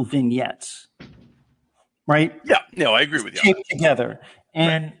beautiful vignettes, right? Yeah, no, I agree with you. Taped together,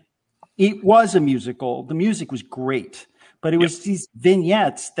 and it was a musical. The music was great, but it was these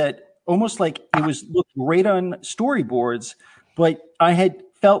vignettes that almost like it was looked great on storyboards, but I had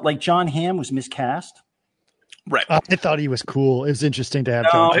felt like John Hamm was miscast. Right. I thought he was cool. It was interesting to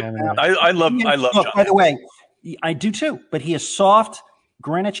have John Hamm. I love John. By the way, I do too, but he has soft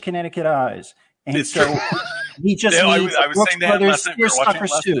Greenwich, Connecticut eyes. And it's so true. He just I needs was saying that last night.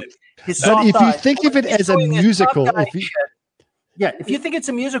 If you think of it as a musical, if you think it's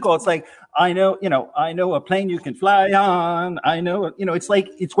a musical, it's like, I know a plane you can fly on. I know, it's like,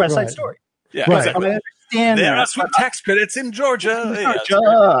 it's West Side Story. Yeah, right. Exactly. I understand there are some tax credits in Georgia.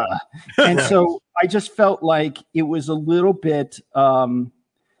 And so I just felt like it was a little bit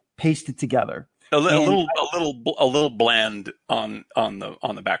pasted together. A little bland on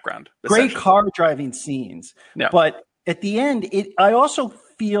the background. Great car driving scenes, but at the end, I also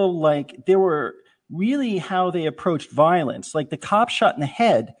feel like there were really how they approached violence. Like the cop shot in the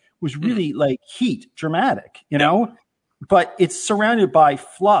head was really like dramatic, you know, but it's surrounded by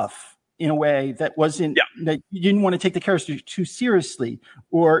fluff in a way that wasn't that you didn't want to take the characters too seriously,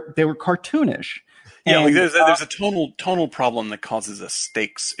 or they were cartoonish. Yeah, like there's a tonal problem that causes a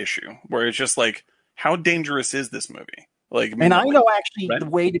stakes issue where it's just like, how dangerous is this movie? Like, and I know actually the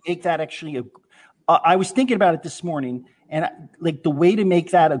way to make that actually. I was thinking about it this morning, and like the way to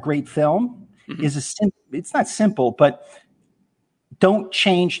make that a great film is it's not simple, but don't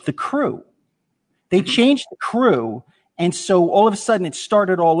change the crew. They changed the crew, and so all of a sudden it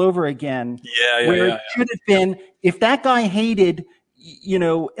started all over again. It should have been, if that guy hated,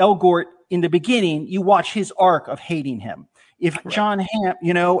 Elgort in the beginning, you watch his arc of hating him. If John Hamm,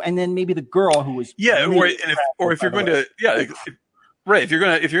 and then maybe the girl who was if you're going to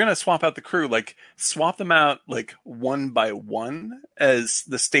if you're gonna swap out the crew, like swap them out like one by one as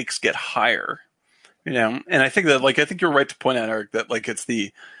the stakes get higher, And I think that you're right to point out, Eric, that like it's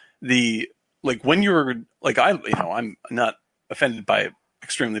the like when you're like I'm not offended by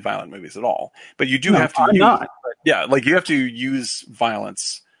extremely violent movies at all, but you do have to you have to use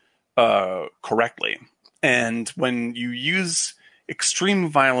violence correctly. And when you use extreme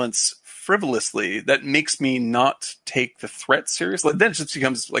violence frivolously, that makes me not take the threat seriously. Then it just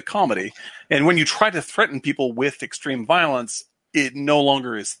becomes like comedy. And when you try to threaten people with extreme violence, it no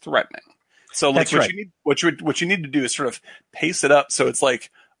longer is threatening. So like what you need to do is sort of pace it up so it's like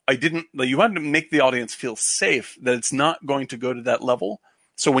you want to make the audience feel safe that it's not going to go to that level.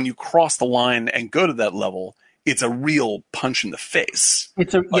 So when you cross the line and go to that level, it's a real punch in the face.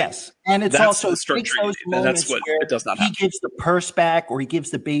 And it's also those moments where it does not happen. He gives the purse back or he gives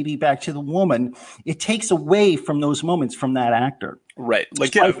the baby back to the woman. It takes away from those moments from that actor. Right.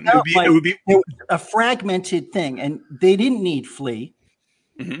 Like so it would be a fragmented thing, and they didn't need Flea.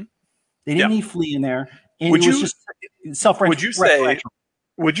 Mm-hmm. They didn't need Flea in there, and it was just self-referential.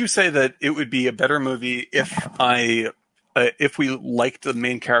 Would you say that it would be a better movie if we liked the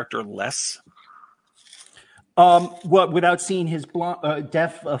main character less? Without seeing his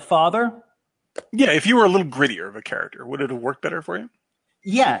deaf father? Yeah, if you were a little grittier of a character, would it have worked better for you?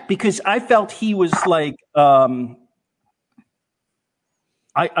 Yeah, because I felt he was like, I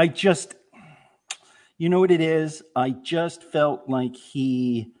just, you know what it is? I just felt like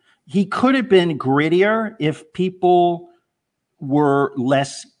he could have been grittier if people were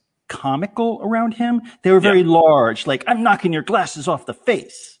less comical around him. They were very large, like, I'm knocking your glasses off the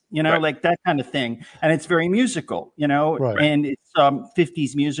face. Like that kind of thing. And it's very musical, and it's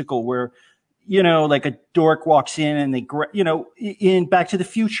 50s musical where, like a dork walks in and they, in Back to the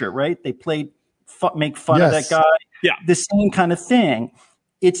Future, right? They make fun of that guy. Yeah. The same kind of thing.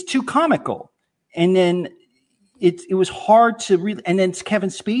 It's too comical. And then it was hard to really. And then Kevin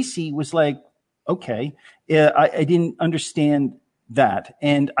Spacey was like, okay, I didn't understand that,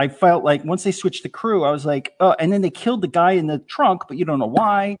 and I felt like once they switched the crew, I was like, oh, and then they killed the guy in the trunk, but you don't know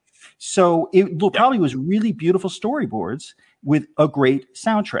why. So it probably was really beautiful storyboards with a great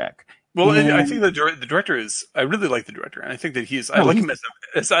soundtrack. Well, and I think the director is. I really like the director, and I think that I like him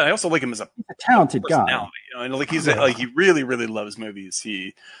I also like him as a talented guy. You know, and like he really, really loves movies.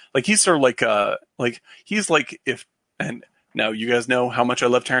 He's sort of like he's like if and now you guys know how much I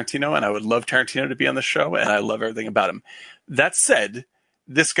love Tarantino, and I would love Tarantino to be on the show, and I love everything about him. That said,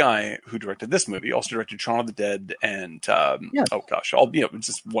 this guy who directed this movie also directed Shaun of the Dead and oh gosh,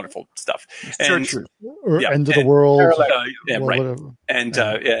 just wonderful stuff. And End of the World, right? And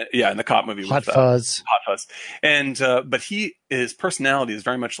and the cop movie, Hot Fuzz, and but his personality is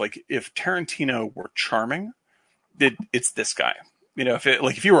very much like if Tarantino were charming, it's this guy. You know,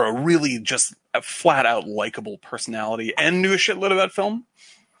 if you were a really just a flat out likable personality and knew a shitload about film,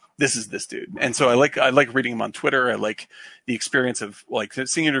 this is this dude. And so I like reading him on Twitter. I like the experience of like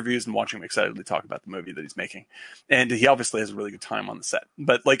seeing interviews and watching him excitedly talk about the movie that he's making. And he obviously has a really good time on the set.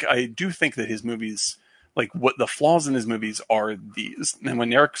 But like I do think that his movies, like what the flaws in his movies are these. And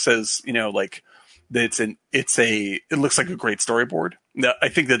when Eric says, you know, like that it looks like a great storyboard. I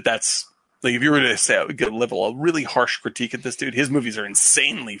think that's like if you were to say level a really harsh critique at this dude, his movies are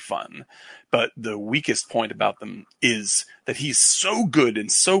insanely fun. But the weakest point about them is that he's so good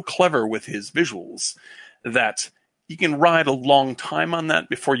and so clever with his visuals that you can ride a long time on that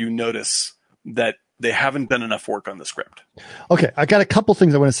before you notice that they haven't done enough work on the script. Okay, I got a couple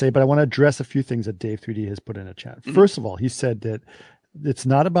things I want to say, but I want to address a few things that Dave 3D has put in a chat. Mm-hmm. First of all, he said that it's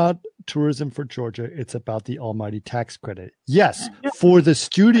not about tourism for Georgia. It's about the almighty tax credit. Yes, for the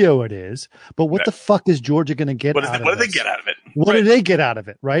studio it is, but what the fuck is Georgia going to get out of it? What do they get out of it? What do they get out of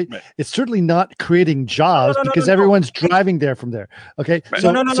it, right? It's certainly not creating jobs because everyone's driving there from there. Okay? Right.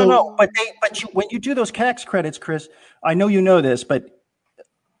 So, no. But when you do those tax credits, Chris, I know you know this, but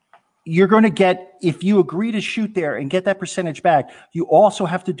you're going to get, if you agree to shoot there and get that percentage back, you also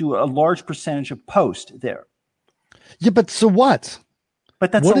have to do a large percentage of post there. Yeah, but so what?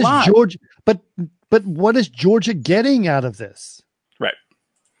 But that's a lot. Georgia, but what is Georgia getting out of this? Right.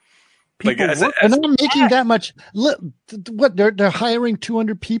 People they're not making that much. What they're hiring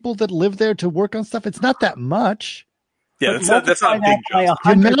 200 people that live there to work on stuff. It's not that much. Yeah, that's not a big job.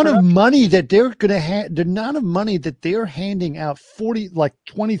 The amount of money that they're going to the amount of money that they're handing out, 20,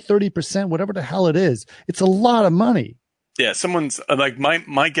 30%, whatever the hell it is. It's a lot of money. Yeah, someone's like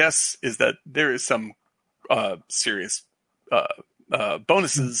my guess is that there is some serious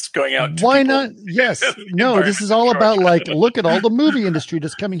bonuses going out to why people. Not? Yes. No, this is all about like, look at all the movie industry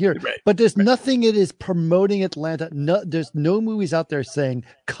that's coming here. Right. But there's nothing it is promoting Atlanta. No, there's no movies out there saying,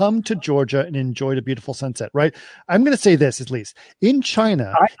 come to Georgia and enjoy the beautiful sunset, right? I'm going to say this at least. In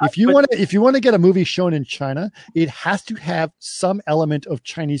China, if you want to get a movie shown in China, it has to have some element of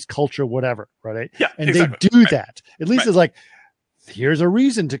Chinese culture, whatever, right? Yeah, and exactly. They do that. At least it's like, here's a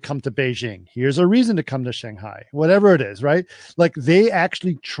reason to come to Beijing. Here's a reason to come to Shanghai, whatever it is, right? Like they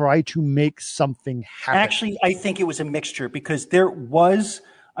actually try to make something happen. Actually, I think it was a mixture because there was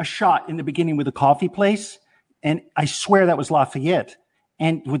a shot in the beginning with a coffee place. And I swear that was Lafayette.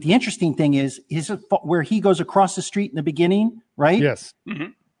 And what the interesting thing is where he goes across the street in the beginning, right? Yes.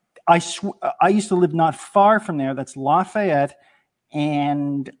 Mm-hmm. I used to live not far from there. That's Lafayette.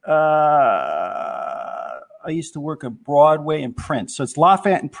 And, I used to work at Broadway and Prince. So it's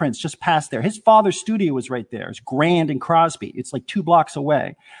Lafayette and Prince, just past there. His father's studio was right there. It's Grand and Crosby. It's like 2 blocks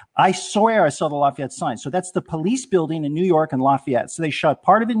away. I swear I saw the Lafayette sign. So that's the police building in New York and Lafayette. So they shot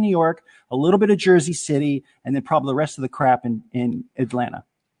part of it in New York, a little bit of Jersey City, and then probably the rest of the crap in Atlanta.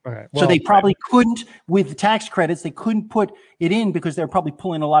 Right. Well, so they probably couldn't, with the tax credits, they couldn't put it in because they're probably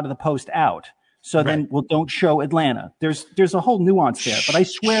pulling a lot of the post out. So then, don't show Atlanta. There's a whole nuance there. But I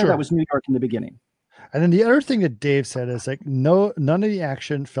swear that was New York in the beginning. And then the other thing that Dave said is like, none of the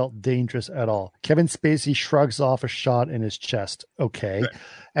action felt dangerous at all. Kevin Spacey shrugs off a shot in his chest. Okay. Right.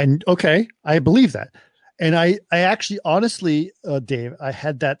 And okay, I believe that. And I actually, honestly, Dave, I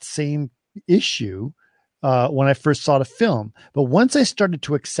had that same issue when I first saw the film. But once I started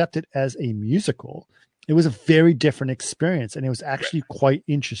to accept it as a musical, it was a very different experience. And it was actually quite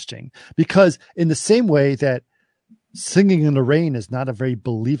interesting because in the same way that Singing in the Rain is not a very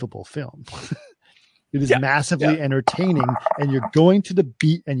believable film. It is massively entertaining, and you're going to the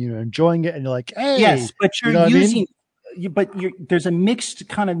beat and you're enjoying it, and you're like, "Hey!" Yes, but you're using, there's a mixed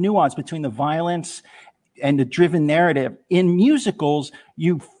kind of nuance between the violence and the driven narrative. In musicals,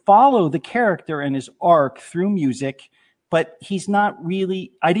 you follow the character and his arc through music, but he's not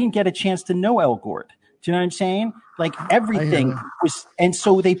really. I didn't get a chance to know Elgort Do you know what I'm saying? Like everything was, and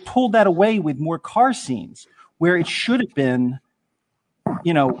so they pulled that away with more car scenes where it should have been,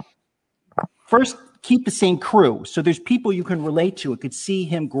 first keep the same crew. So there's people you can relate to. It could see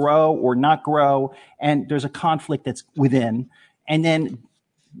him grow or not grow. And there's a conflict that's within. And then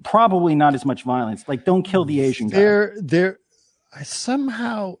probably not as much violence. Like don't kill the Asian guy.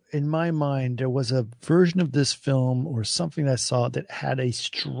 Somehow in my mind, there was a version of this film or something I saw that had a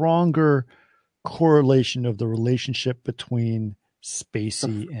stronger correlation of the relationship between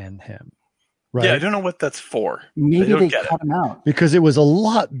Spacey and him. Right? Yeah, I don't know what that's for. Maybe they cut him out because it was a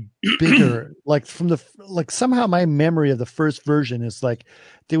lot bigger. Like somehow my memory of the first version is like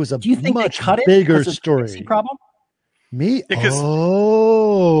there was a much bigger story. Problem? Me? Because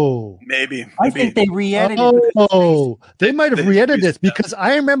maybe. I think they re-edited it. They might have re-edited this because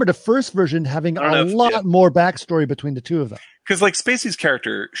I remember the first version having a lot more backstory between the two of them. Because like Spacey's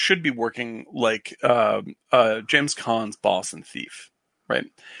character should be working like James Caan's boss and thief, right?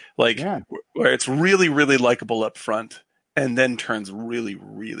 Like where it's really, really likable up front and then turns really,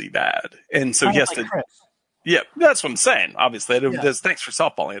 really bad. And so he has to. Chris. Yeah, that's what I'm saying. Obviously, thanks for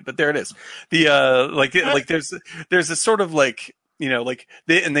softballing it, but there it is. The there's this sort of like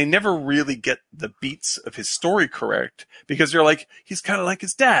they never really get the beats of his story correct because you're like he's kind of like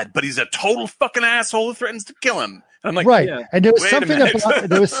his dad, but he's a total fucking asshole who threatens to kill him. And I'm like, right. Yeah. And there was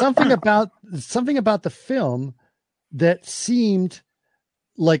something about the film that seemed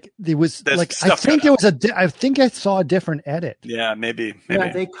like there was I think I saw a different edit. Yeah, maybe. Yeah,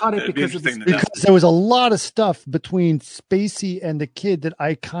 they cut it because there was a lot of stuff between Spacey and the kid that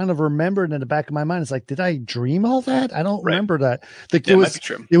I kind of remembered in the back of my mind. It's like, did I dream all that? I don't remember that. Like it was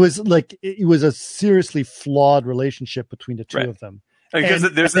a seriously flawed relationship between the two of them. Because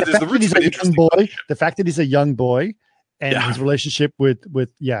there's the roots of an interesting boy. The fact that he's a young boy and his relationship with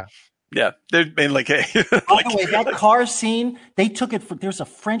Yeah, they're like, hey. By the way, that car scene, they took it there's a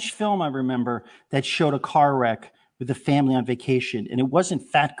French film I remember that showed a car wreck with a family on vacation, and it wasn't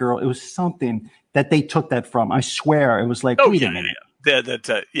Fat Girl, it was something that they took that from. I swear, it was like, wait a minute. I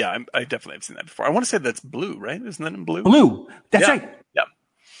definitely have seen that before. I want to say that's Blue, right? Isn't that in Blue? Blue, that's right.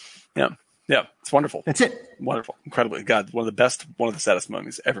 Yeah, it's wonderful. That's it. Wonderful, incredibly. God, one of the best, one of the saddest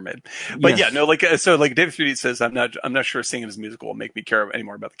movies ever made. But like David 3D says, I'm not sure seeing it as a musical will make me care any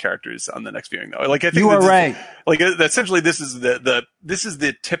more about the characters on the next viewing though. Like I think you are right. Like essentially, this is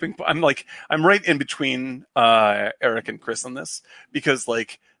the tipping point. I'm right in between Eric and Chris on this because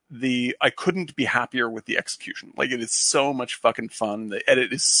like. I couldn't be happier with the execution. Like it is so much fucking fun. The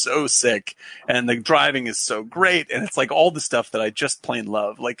edit is so sick and the driving is so great. And it's like all the stuff that I just plain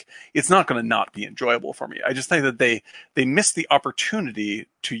love. Like it's not going to not be enjoyable for me. I just think that they missed the opportunity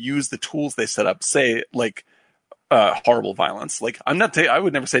to use the tools they set up, say like, horrible violence. Like I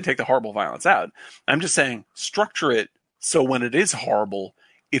would never say take the horrible violence out. I'm just saying structure it. So when it is horrible,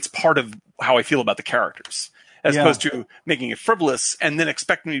 it's part of how I feel about the characters. As opposed to making it frivolous and then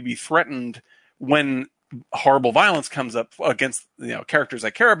expecting me to be threatened when horrible violence comes up against characters I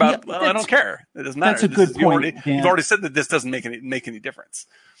care about. Well, I don't care. It doesn't matter. That's a good point. You've already said that this doesn't make any difference.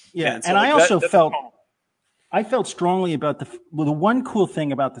 Yeah, and I also felt strongly about the one cool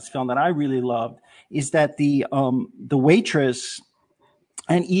thing about this film that I really loved is that the waitress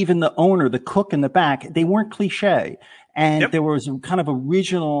and even the owner, the cook in the back, they weren't cliche. And there was a kind of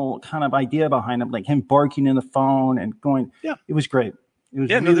original kind of idea behind him, like him barking in the phone and going. Yeah, it was great. It was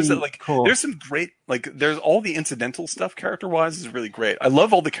really cool. There's some great there's all the incidental stuff character wise is really great. I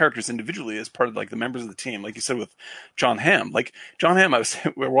love all the characters individually as part of like the members of the team. Like you said with John Hamm. Like John Hamm,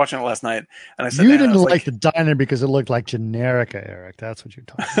 we were watching it last night, and I said you didn't like the diner because it looked like Generica, Eric. That's what you're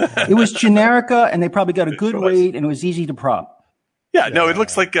talking about. It was Generica, and they probably got a good rate, and it was easy to prop. Yeah, no, it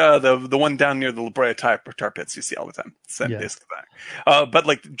looks like the one down near the La Brea tar pits you see all the time. But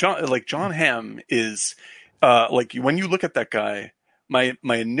like John Hamm is like when you look at that guy, my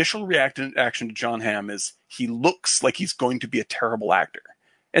initial reaction to John Hamm is he looks like he's going to be a terrible actor,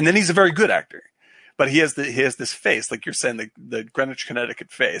 and then he's a very good actor. But he has this face, like you're saying, the Greenwich,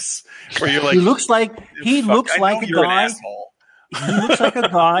 Connecticut face, where you're like he looks like a guy. He looks like a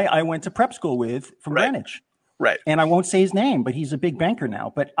guy I went to prep school with from Greenwich. Right. And I won't say his name, but he's a big banker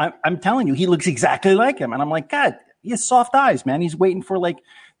now. But I'm telling you, he looks exactly like him. And I'm like, God, he has soft eyes, man. He's waiting for like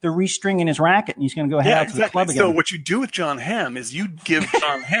the restring in his racket, and he's going to go head out to the club again. So what you do with John Hamm is you put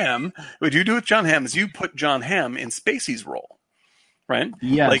John Hamm in Spacey's role, right?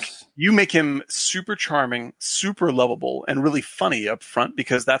 Yes. Like you make him super charming, super lovable, and really funny up front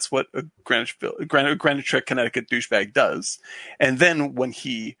because that's what a Greenwich, Connecticut douchebag does. And then when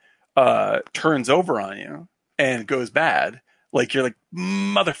he turns over on you and goes bad, like you're like,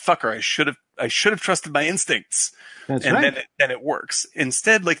 motherfucker, I should have trusted my instincts. That's and right. then it works.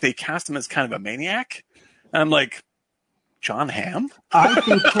 Instead, like they cast him as kind of a maniac. And I'm like, John Hamm? I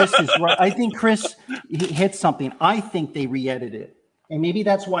think Chris is right. I think Chris hit something. I think they re-edited it. And maybe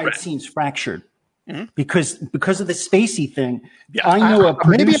that's why it seems fractured. Mm-hmm. Because of the Spacey thing. Yeah. I know a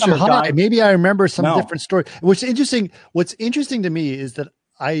producer maybe I'm high. guy. Maybe I remember some different story. What's interesting to me is that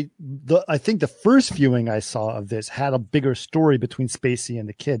I think the first viewing I saw of this had a bigger story between Spacey and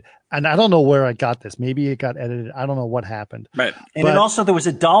the kid. And I don't know where I got this. Maybe it got edited. I don't know what happened. Right. And then also there was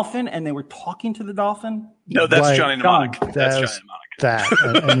a dolphin and they were talking to the dolphin. No, that's Johnny Mnemonic. That's Johnny Mnemonic. That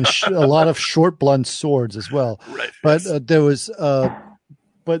and a lot of short blunt swords as well. Right. But there was I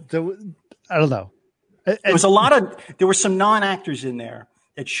don't know. There were some non-actors in there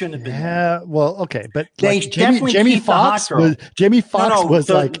that shouldn't have been there. Yeah, well, okay, but they like Jamie Foxx was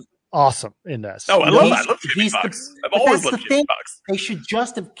like awesome in this. Oh, I love Jamie Foxx. I've always loved Jamie Foxx. They should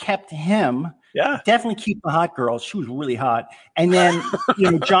just have kept him. Yeah, definitely keep the hot girl. She was really hot, and then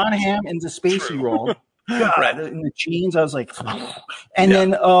John Hamm in the Spacey role. God, in the jeans, I was like, and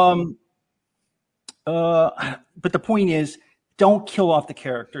then but the point is, don't kill off the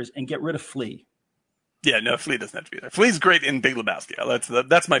characters and get rid of Flea. Yeah, no, Flea doesn't have to be there. Flea's great in Big Lebowski.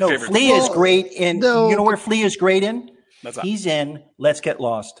 That's my favorite. Flea is great in. You know where Flea is great in? He's in Let's Get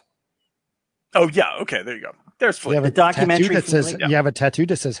Lost. Oh yeah, okay, there you go. There's Flea. You have the documentary that says you have a tattoo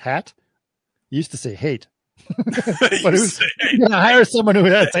that says hat. You used to say hate. But you're gonna hire someone who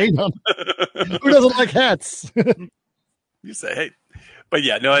has hate on. Who doesn't like hats? You say hate. But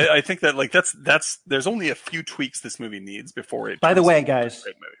yeah, no, I think that like that's there's only a few tweaks this movie needs before it. By the way, guys,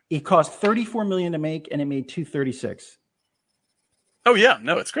 it cost $34 million to make, and it made $236. Oh yeah,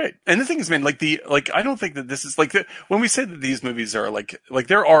 no, it's great. And the thing is, man, I don't think that this is when we say that these movies are like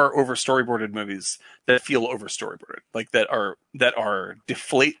there are over storyboarded movies that feel over storyboarded, like that are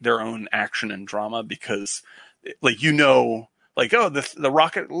deflate their own action and drama because the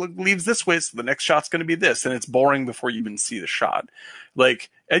rocket leaves this way, so the next shot's going to be this, and it's boring before you even see the shot. Like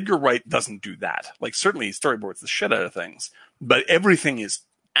Edgar Wright doesn't do that. Like certainly he storyboards the shit out of things, but everything is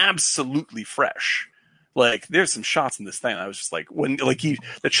absolutely fresh. Like there's some shots in this thing I was just like when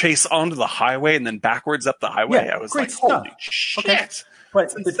the chase onto the highway and then backwards up the highway. I was like, stuff. Holy shit! Okay.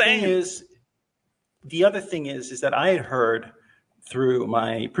 But the other thing is that I had heard through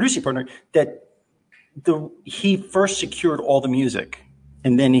my producing partner that he first secured all the music,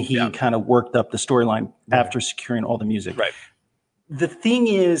 and then he kind of worked up the storyline after securing all the music. Right. The thing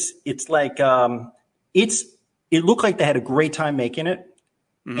is, it's like it looked like they had a great time making it,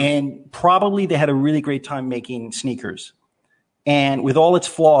 and probably they had a really great time making Sneakers. And with all its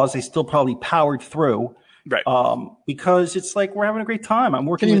flaws, they still probably powered through. Right. Because it's like we're having a great time. I'm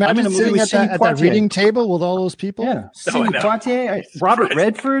working. Can you imagine sitting at that reading table with all those people? Yeah. Sidney Poitier, Robert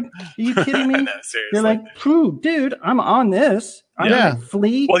Redford. Are you kidding me? No, seriously. They're like, dude, I'm on this.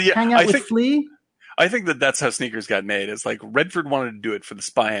 Flea. Well, yeah, hang out with Flea. I think that's how Sneakers got made. It's like Redford wanted to do it for the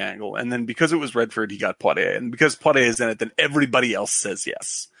spy angle, and then because it was Redford, he got Poitier, and because Poitier is in it, then everybody else says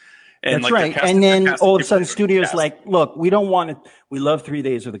yes. And that's right. And then all of a sudden, studio's like, look, we don't want it. We love 3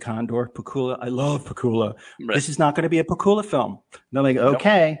 Days of the Condor, Pakula. I love Pakula. Right. This is not going to be a Pakula film. And they're like,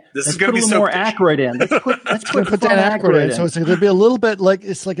 okay, this let's is going to be a little more Aykroyd in. Let's put that Aykroyd in. So it's going to be a little bit like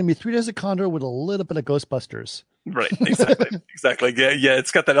it's like going to be 3 Days of Condor with a little bit of Ghostbusters. Right, exactly. Yeah, it's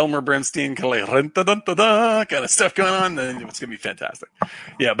got that Elmer Bernstein kind of stuff going on, and it's gonna be fantastic.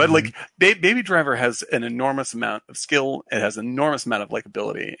 Yeah, but like Baby Driver has an enormous amount of skill. It has an enormous amount of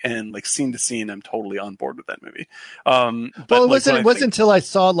likability, and like scene to scene, I'm totally on board with that movie. Well, it wasn't until I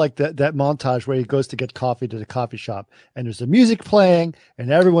saw like that montage where he goes to get coffee to the coffee shop, and there's the music playing,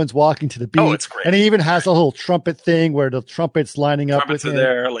 and everyone's walking to the beat. Oh, it's great. And he even has a little trumpet thing where the trumpet's lining up Trumpets with are him.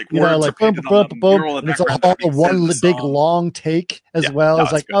 there, like words are painted on the mural in the and it's all one big long take as well.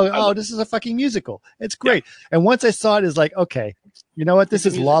 It's like, this is a fucking musical. It's great. Yeah. And once I saw it, it's like, okay, you know what? This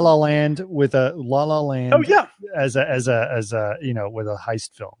is La La Land with a La La Land. Oh yeah, as a with a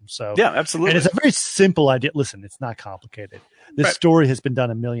heist film. So yeah, absolutely. And it's a very simple idea. Listen, it's not complicated. This story has been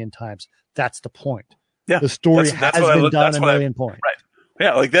done a million times. That's the point. Yeah, the story has been done a million points. Right.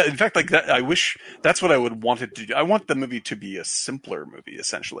 Yeah, like that. In fact, like that. I wish that's what I would want it to do. I want the movie to be a simpler movie,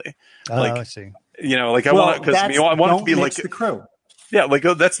 essentially. I see. Like I want it to be like the Crow. Yeah, like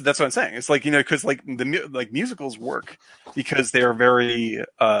that's what I'm saying. It's like because like musicals work because they are very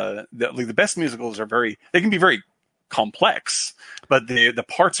the best musicals are they can be very complex, but the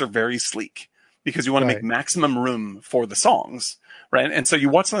parts are very sleek because you want to make maximum room for the songs, right? And so you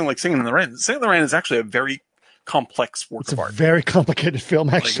watch something like Singing in the Rain. Singing in the Rain is actually a very complex work of art. Very complicated film,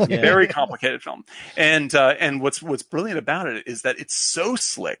 actually. Very complicated film. And what's brilliant about it is that it's so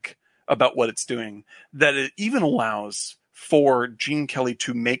slick about what it's doing that it even allows for Gene Kelly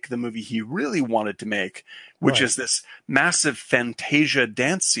to make the movie he really wanted to make, which is this massive Fantasia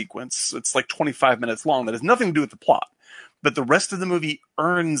dance sequence. It's like 25 minutes long that has nothing to do with the plot, but the rest of the movie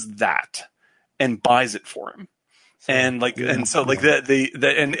earns that and buys it for him. And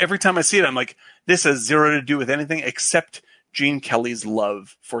and every time I see it, I'm like, this has zero to do with anything except Gene Kelly's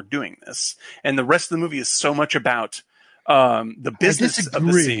love for doing this. And the rest of the movie is so much about the business of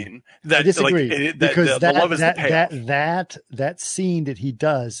the scene that I disagree, because the love is the payoff. That scene that he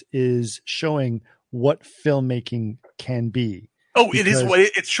does is showing what filmmaking can be. Oh,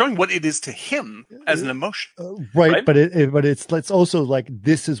 it's showing what it is to him as an emotion, right? But it's also like,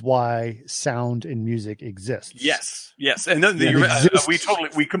 this is why sound and music exists. Yes, and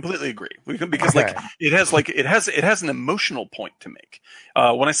we completely agree. Because it has an emotional point to make.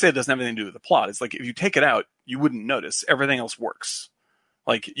 When I say it doesn't have anything to do with the plot, it's like if you take it out, you wouldn't notice. Everything else works.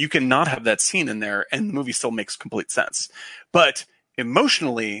 Like, you can not have that scene in there, and the movie still makes complete sense. But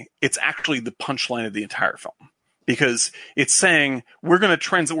emotionally, it's actually the punchline of the entire film. Because it's saying, we're going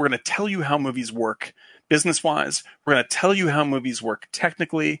to tell you how movies work business-wise. We're going to tell you how movies work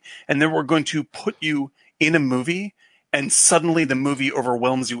technically. And then we're going to put you in a movie, and suddenly the movie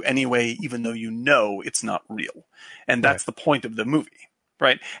overwhelms you anyway, even though you know it's not real. And that's the point of the movie,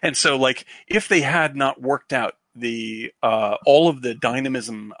 right? And so, like, if they had not worked out the all of the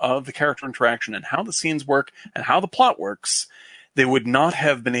dynamism of the character interaction and how the scenes work and how the plot works, they would not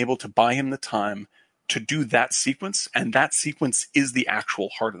have been able to buy him the time to do that sequence, and that sequence is the actual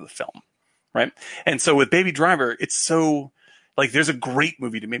heart of the film, right? And so with Baby Driver, it's so, like, there's a great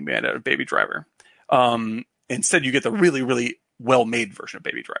movie to be made out of Baby Driver. Instead, you get the really, really well-made version of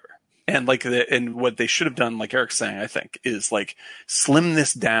Baby Driver. And and what they should have done, like Eric's saying, I think, is like slim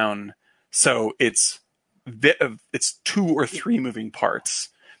this down so it's 2 or 3 moving parts,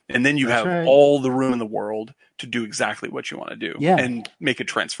 and then you have all the room in the world to do exactly what you want to do and make it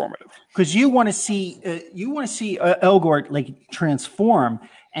transformative. Because you want to see Elgort like transform,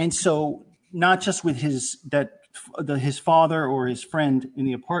 and so not just with his father or his friend in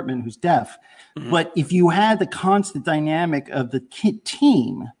the apartment who's deaf, but if you had the constant dynamic of the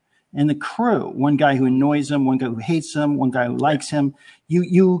team and the crew, one guy who annoys him, one guy who hates him, one guy who likes him,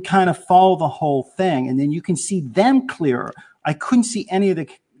 you kind of follow the whole thing, and then you can see them clearer. I couldn't see any of the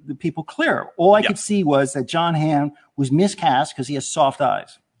people clear. All I could see was that John Hamm was miscast because he has soft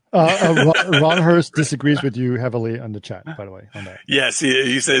eyes. Ron Hurst disagrees with you heavily on the chat, by the way, on that. Yes,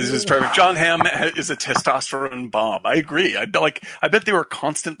 he says it's perfect. John Hamm is a testosterone bomb. I agree. I bet they were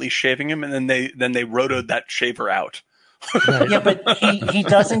constantly shaving him, and then they rotoed that shaver out. Right. Yeah, but he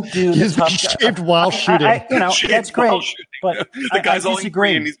doesn't do the tough shaved while shooting. That's great. But the guy's I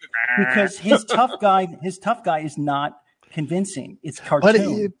disagree because his tough guy is not convincing. It's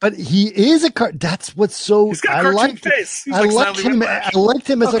cartoon. But he is that's what's so. He's got a cartoon face. I liked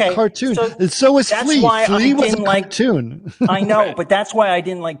him as a cartoon. And so was Flea. Flea was a cartoon. I know, but that's why I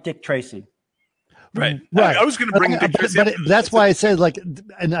didn't like Dick Tracy. Right. I was going to bring Dick Tracy but that's why I said, like,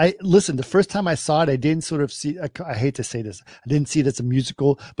 and the first time I saw it, I didn't sort of see, I hate to say this, I didn't see it as a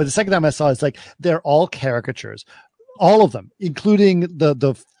musical, but the second time I saw it, it's like, they're all caricatures. All of them, including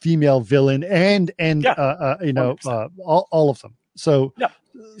the female villain and all of them. So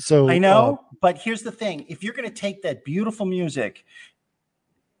I know, but here's the thing: if you're going to take that beautiful music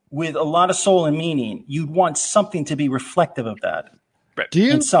with a lot of soul and meaning, you'd want something to be reflective of that,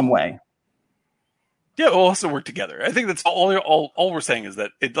 in some way. Yeah, we'll also work together. I think that's all we're saying is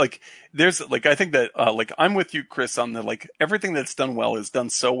that it there's I think that I'm with you, Chris, on the everything that's done well is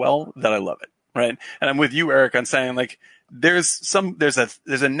done so well that I love it. Right. And I'm with you, Eric, on saying there's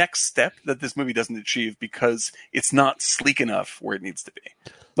a next step that this movie doesn't achieve because it's not sleek enough where it needs to be.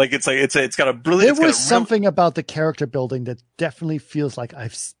 It's got a brilliant. There was something about the character building that definitely feels like I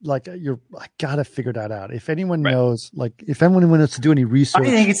gotta figure that out. If anyone knows, if anyone wants to do any research, I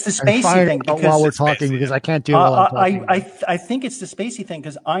think it's the Spacey thing while we're talking because I can't do it while I'm talking. I think it's the Spacey thing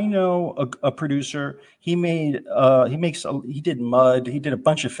because I know a producer. He did Mud. He did a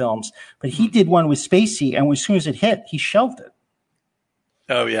bunch of films, but he did one with Spacey, and as soon as it hit, he shelved it.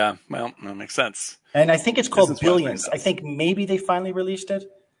 Oh yeah, well, that makes sense. And I think it's called Billions. I think maybe they finally released it.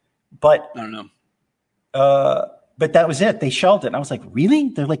 But I don't know. But that was it. They shelved it. And I was like, really?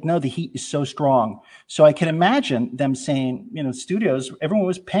 They're like, no, the heat is so strong. So I can imagine them saying, studios, everyone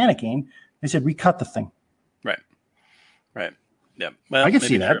was panicking. They said, recut the thing. Right. Yeah. Well, I can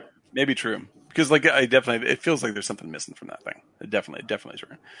see that. True. Maybe true. Because it feels like there's something missing from that thing. It definitely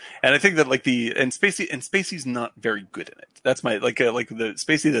true. And I think that Spacey's not very good in it. That's my the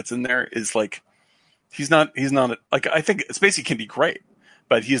Spacey that's in there is I think Spacey can be great.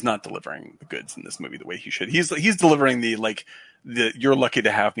 but he's not delivering the goods in this movie the way he should. He's delivering the "you're lucky to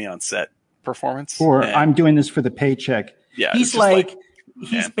have me on set" performance, or "I'm doing this for the paycheck." Yeah, he's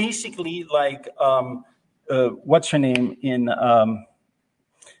basically like what's her name in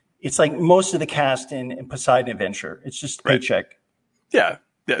it's like most of the cast in Poseidon Adventure. It's just paycheck. Right. Yeah.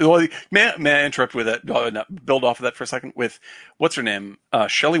 Well, may I interrupt with that? Build off of that for a second with what's her name?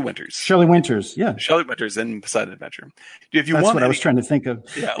 Shelley Winters. Shelley Winters, yeah. Shelley Winters in Poseidon Adventure. That's what I was trying to think of.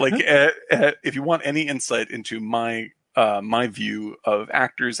 Yeah, like if you want any insight into my view of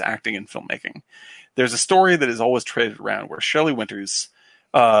actors acting and filmmaking, there's a story that is always traded around where Shelley Winters,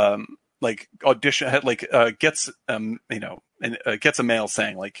 gets a mail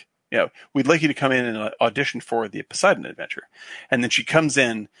saying like, we'd like you to come in and audition for the Poseidon Adventure. And then she comes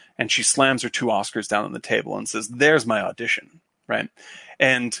in and she slams her 2 Oscars down on the table and says, "There's my audition." Right.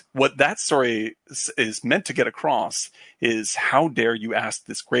 And what that story is meant to get across is, how dare you ask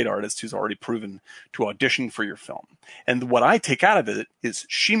this great artist who's already proven to audition for your film? And what I take out of it is,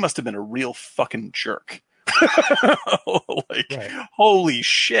 she must have been a real fucking jerk. Holy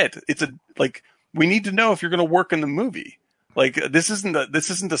shit. We need to know if you're going to work in the movie. Like, this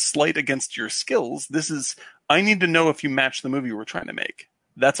isn't a slight against your skills. I need to know if you match the movie we're trying to make.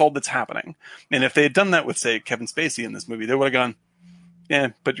 That's all that's happening. And if they had done that with, say, Kevin Spacey in this movie, they would have gone,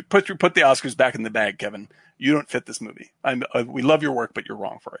 "Yeah, but you put the Oscars back in the bag, Kevin. You don't fit this movie. We love your work, but you're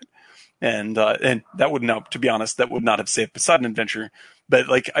wrong for it." And that would not, to be honest, that would not have saved Poseidon Adventure. But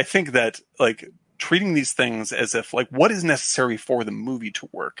I think that treating these things as if what is necessary for the movie to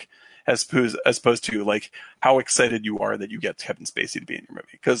work, as opposed to how excited you are that you get Kevin Spacey to be in your movie,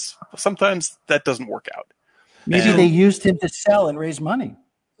 because sometimes that doesn't work out. Maybe they used him to sell and raise money.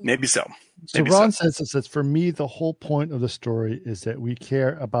 Maybe so. So Ron says that for me, the whole point of the story is that we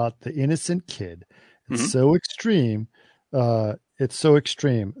care about the innocent kid. It's so extreme. It's so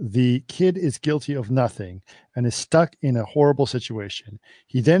extreme. The kid is guilty of nothing and is stuck in a horrible situation.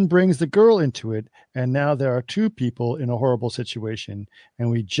 He then brings the girl into it, and now there are 2 people in a horrible situation, and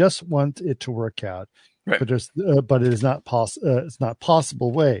we just want it to work out. Right. But it is not it's not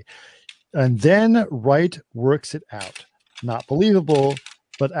possible way. And then Wright works it out. Not believable,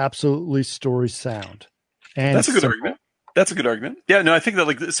 but absolutely story sound. And that's a good argument. That's a good argument. Yeah, no, I think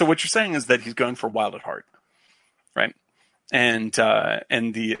that so what you're saying is that he's going for Wild at Heart, right? And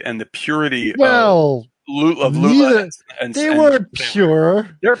the purity of Lula. They weren't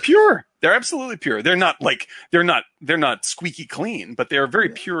pure. They're pure. They're absolutely pure. They're not squeaky clean, but they are very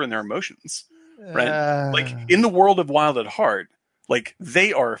pure in their emotions, right? In the world of Wild at Heart,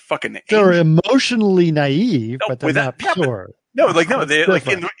 they are fucking. They're emotionally naive, but they're not pure.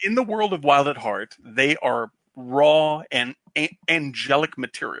 In the world of Wild at Heart, they are raw and angelic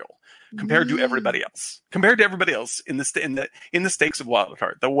material compared to everybody else. Compared to everybody else in the stakes of Wild at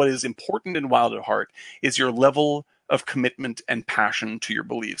Heart, that what is important in Wild at Heart is your level of commitment and passion to your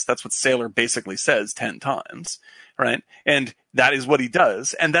beliefs. That's what Sailor basically says 10 times, right? And that is what he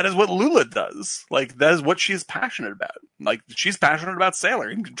does, and that is what Lula does. That is what she is passionate about. She's passionate about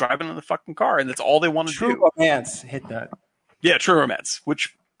Sailor driving in the fucking car, and that's all they want to do. True romance, hit that. Yeah, True Romance,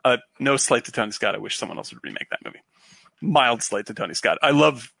 which no slight to Tony Scott. I wish someone else would remake that movie. Mild slight to Tony Scott. I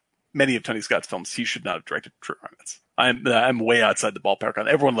love many of Tony Scott's films. He should not have directed True Romance. I'm way outside the ballpark on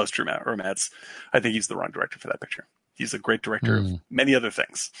that. Everyone loves True Romance. I think he's the wrong director for that picture. He's a great director of many other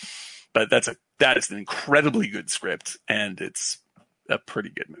things, but that is an incredibly good script, and it's a pretty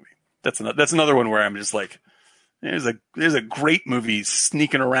good movie. That's another one where I'm just like, there's a great movie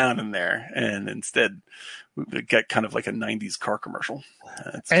sneaking around in there, and instead we get kind of like a 90s car commercial.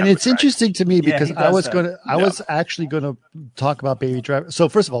 And it's interesting to me because I was actually going to talk about Baby Driver. So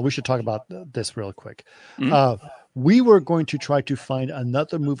first of all, we should talk about this real quick. We were going to try to find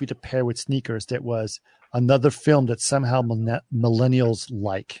another movie to pair with Sneakers that was another film that somehow millennials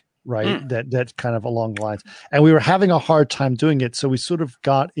like, right? That kind of along the lines. And we were having a hard time doing it. So we sort of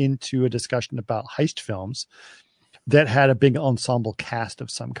got into a discussion about heist films that had a big ensemble cast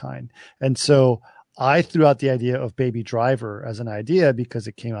of some kind. And so I threw out the idea of Baby Driver as an idea because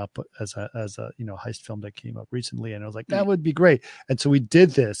it came up as a heist film that came up recently, and I was like, that would be great. And so we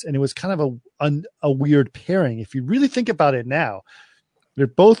did this, and it was kind of a weird pairing. If you really think about it now, they're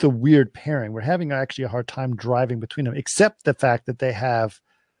both a weird pairing. We're having actually a hard time driving between them, except the fact that they have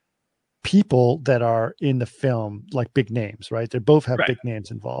people that are in the film, like big names, right? They both have big names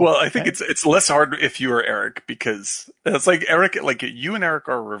involved. Well, I think it's less hard if you are Eric, because it's like Eric, like you and Eric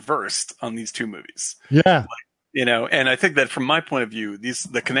are reversed on these 2 movies. Yeah. And I think that from my point of view,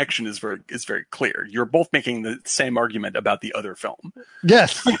 the connection is very clear. You're both making the same argument about the other film.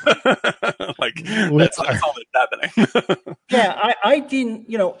 Yes. That's all that's happening. Yeah, I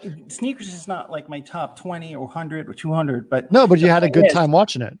didn't, Sneakers is not like my top 20 or 100 or 200, but no, but you had a good time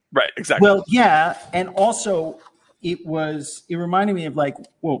watching it. Right, exactly. Well, yeah, and also it reminded me of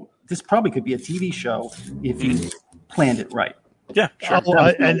this probably could be a TV show if you planned it right. Yeah, sure.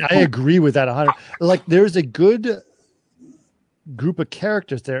 I agree with that 100. Like, there's a good group of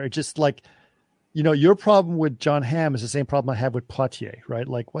characters there. It's just like, your problem with John Hamm is the same problem I have with Poitier, right?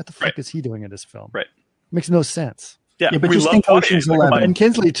 Like, what the fuck is he doing in this film? Right. Makes no sense. Yeah, but just think Ocean's 11. Ben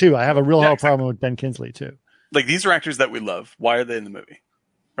Kingsley too. I have a real problem with Ben Kingsley too. Like, these are actors that we love. Why are they in the movie?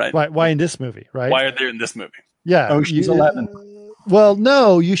 Right. Why in this movie? Right. Why are they in this movie? Yeah. Ocean's 11. Well,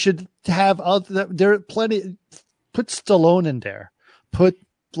 no, you should have there are plenty. Put Stallone in there. Put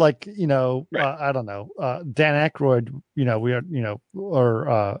I don't know, Dan Aykroyd.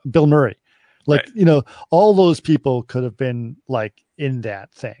 Or Bill Murray. All those people could have been in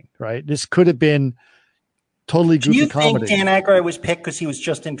that thing, right? This could have been totally goofy comedy. Do you think Dan Aykroyd was picked because he was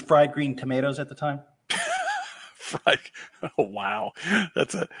just in Fried Green Tomatoes at the time? Oh, wow,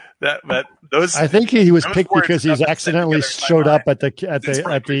 those. I think he was picked because he accidentally showed up at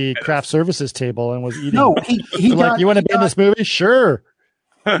the craft services table and was eating. No, he you want to be in this movie? Sure.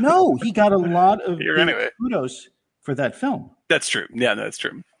 No, he got a lot of kudos for that film. That's true. Yeah, that's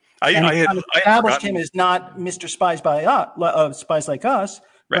true. I established him as not Mr. Spies Spies Like Us,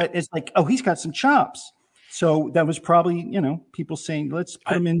 right. But it's like, he's got some chops. So that was probably, people saying, let's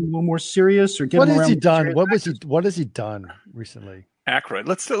put him in a little more serious or get him around. What has he done? What has he done recently? Aykroyd.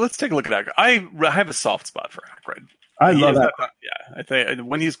 Let's take a look at Aykroyd. I have a soft spot for Aykroyd. I love that. Yeah, I think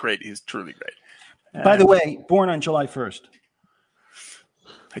when he's great, he's truly great. By the way, born on July 1st.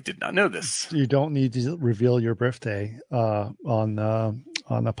 I did not know this. You don't need to reveal your birthday on a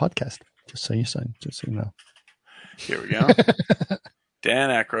podcast. Just so you know. Here we go. Dan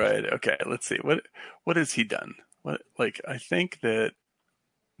Aykroyd. Okay, let's see. What has he done? I think that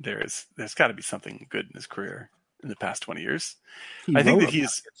there's got to be something good in his career in the past 20 years. I think that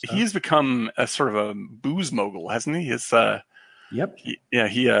he's become a sort of a booze mogul, hasn't he? Yep.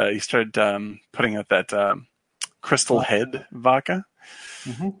 He started putting out that Crystal Head vodka.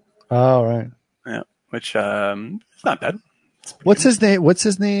 Mm-hmm. Oh, right. Yeah, which it's not bad. What's his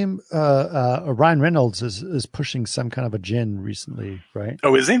name? Ryan Reynolds is pushing some kind of a gin recently, right?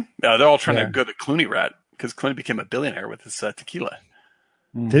 Oh, is he? They're all trying to go the Clooney route because Clooney became a billionaire with his tequila.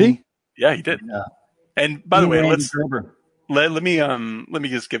 Mm-hmm. Did he? Yeah, he did. Yeah. And by the way, let me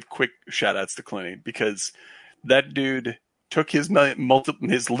just give quick shout outs to Clooney because that dude took his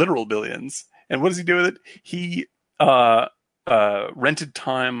literal billions and what does he do with it? He rented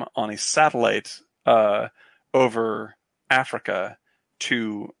time on a satellite over Africa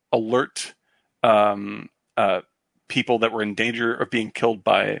to alert people that were in danger of being killed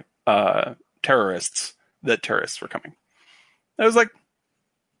by terrorists that terrorists were coming. I was like,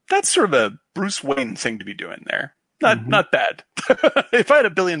 that's sort of a Bruce Wayne thing to be doing there. Not bad. If I had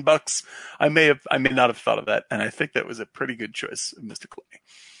 $1 billion, I may not have thought of that, and I think that was a pretty good choice of Mr. Clooney.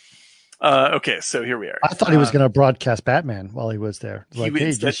 Okay, so here we are. I thought he was going to broadcast Batman while he was there. Like,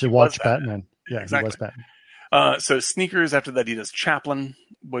 hey, you should watch Batman. Yeah, exactly. He was Batman. So Sneakers, after that he does Chaplin,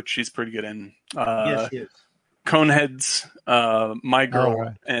 which he's pretty good in. Yes, he is. Coneheads, My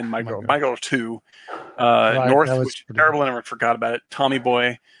Girl, and My Girl 2. North, which is terrible, and everyone forgot about it. Tommy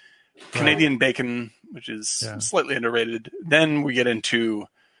Boy, Canadian Bacon, which is slightly underrated. Then we get into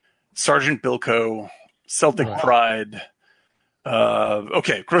Sergeant Bilko, Celtic Pride.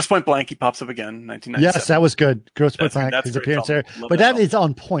 Grosse Pointe Blank, he pops up again, 1997. Yes, that was good. Grosse Pointe Blank, his appearance there. But that is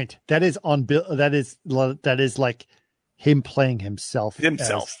on point. That is like him playing himself.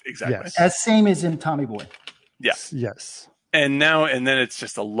 Exactly. Yes. As same as in Tommy Boy. Yeah. Yes. And then it's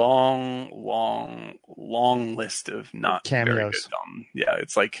just a long list of not cameos. Very good,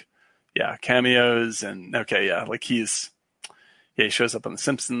 it's like, cameos and like he shows up on The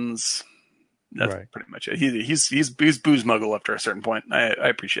Simpsons. That's pretty much it. He's booze muggle after a certain point. I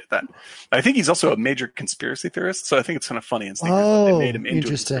appreciate that. I think he's also a major conspiracy theorist, so I think it's kind of funny and they made him into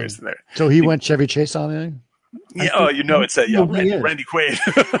a conspiracy theorist. So he went Chevy Chase on it? Yeah, it's Randy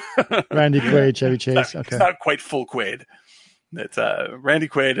Quaid. Randy Quaid, Chevy Chase. It's not quite full Quaid. It's Randy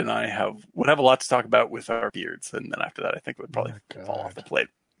Quaid and I would have a lot to talk about with our beards, and then after that, I think it would probably fall off the plate.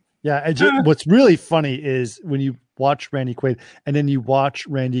 Yeah, what's really funny is when you watch Randy Quaid and then you watch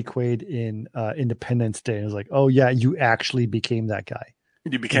Randy Quaid in Independence Day, and it's like, oh yeah, you actually became that guy.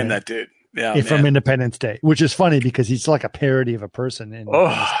 You became that dude. from Independence Day, which is funny because he's like a parody of a person in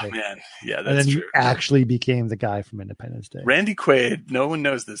Independence Day. Man, yeah, that's and then true. He actually became the guy from Independence Day. Randy Quaid. No one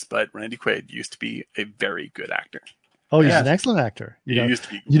knows this, but Randy Quaid used to be a very good actor. Oh, he's an excellent actor. He used to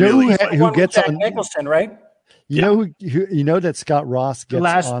be. You know who gets Jack on Nicholson, right? You know you know that Scott Ross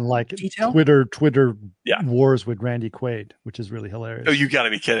gets on like Twitter wars with Randy Quaid, which is really hilarious. Oh, you got to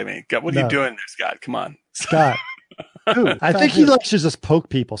be kidding me! God, what are you doing there, Scott? Come on, Scott. I think he likes to just poke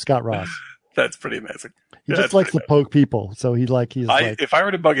people. Scott Ross. That's pretty amazing. He just likes to poke people. So he's like, if I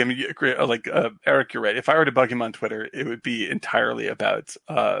were to bug him, like Eric, you're right. If I were to bug him on Twitter, it would be entirely about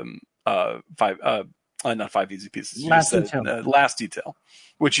not 5 Easy Pieces. Last Detail,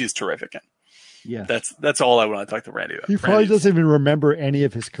 which he's terrific in. Yeah, that's all I want to talk to Randy about. He probably doesn't even remember any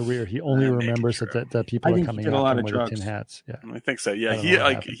of his career. He only remembers that people are coming out with tin hats. Yeah, I think so. Yeah,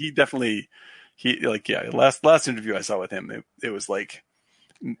 he definitely last interview I saw with him, it was like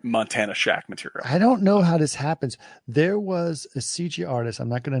Montana Shack material. I don't know how this happens. There was a CG artist. I'm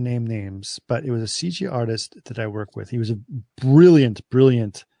not going to name names, but it was a CG artist that I work with. He was a brilliant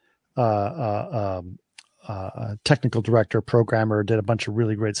technical director, programmer, did a bunch of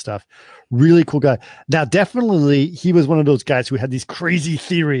really great stuff. Really cool guy. Now, definitely, he was one of those guys who had these crazy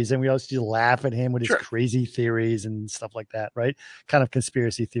theories, and we always used to laugh at him with his crazy theories and stuff like that, right? Kind of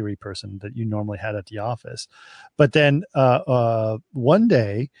conspiracy theory person that you normally had at the office. But then one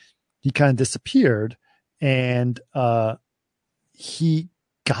day, he kind of disappeared, and he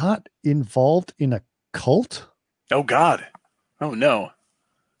got involved in a cult. Oh, God. Oh, no.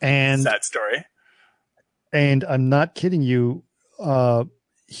 And sad story. And I'm not kidding you.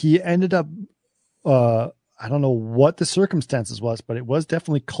 He ended up, I don't know what the circumstances was, but it was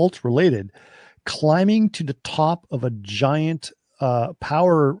definitely cult related, climbing to the top of a giant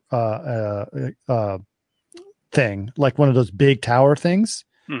power thing, like one of those big tower things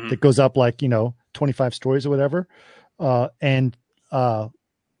that goes up like, 25 stories or whatever, and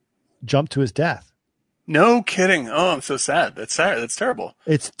jumped to his death. No kidding. Oh, I'm so sad. That's sad. That's terrible.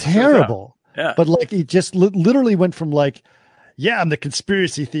 It's terrible. Yeah. But like he just literally went from like, I'm the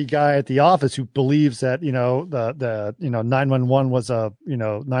conspiracy theory guy at the office who believes that, the 911 was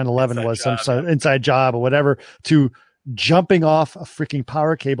 9/11 was some inside job or whatever, to jumping off a freaking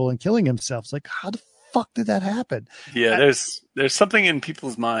power cable and killing himself. It's like, how the fuck did that happen? Yeah. There's something in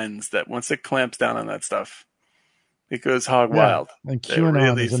people's minds that once it clamps down on that stuff, it goes hog wild. And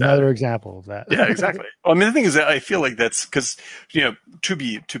QAnon is another example of that. Yeah, exactly. Well, I mean, the thing is that I feel like that's because, to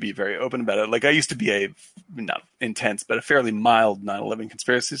be very open about it, like I used to be a, not intense, but a fairly mild 9/11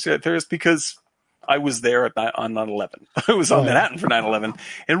 conspiracy theorist because I was there on 9/11. I was on Manhattan for 9/11.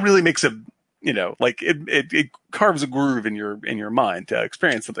 It really makes it carves a groove in your mind to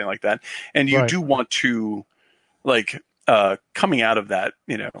experience something like that. And you do want to, like, coming out of that,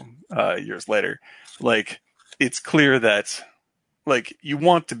 years later, like, it's clear that, like, you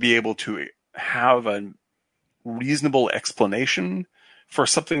want to be able to have a reasonable explanation for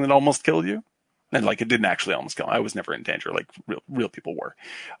something that almost killed you. And like, it didn't actually almost kill me. I was never in danger, like real people were.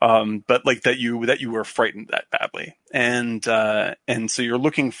 But like that you were frightened that badly. And so you're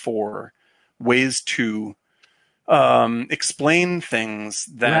looking for ways to explain things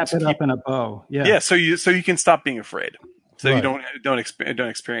that wrap it up in a bow. Yeah. Yeah. So you can stop being afraid. So you don't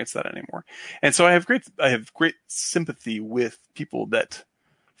experience that anymore. And so I have great sympathy with people that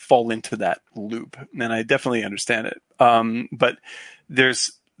fall into that loop, and I definitely understand it. But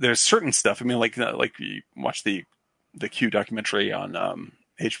there's certain stuff. I mean, like you watch the Q documentary on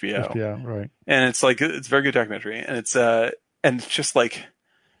HBO. Yeah, right. And it's like, it's a very good documentary, and it's just like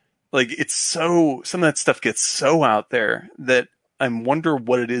it's so, some of that stuff gets so out there that I wonder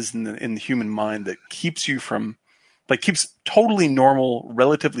what it is in the human mind that keeps you from, like, keeps totally normal,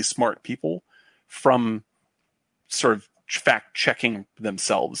 relatively smart people from sort of fact checking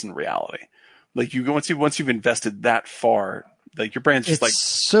themselves in reality. Like, once you've invested that far, like, your brain's just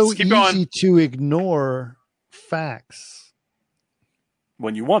so keep easy going. To ignore facts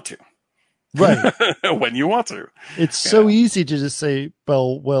when you want to. Right. When you want to. It's so easy to just say,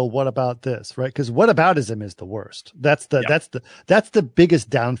 well, what about this? Right. Because whataboutism is the worst. That's the biggest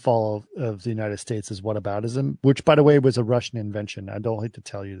downfall of the United States is whataboutism, which, by the way, was a Russian invention. I don't hate to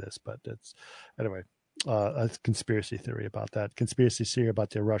tell you this, but it's anyway, a conspiracy theory about that. Conspiracy theory about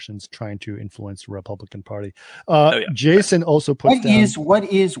the Russians trying to influence the Republican Party. Jason also puts what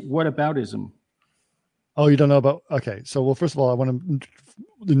is whataboutism? Oh, you don't know about? Okay. So, well, first of all, I want to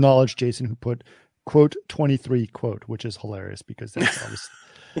acknowledge Jason, who put quote 23 quote, which is hilarious because that's obviously.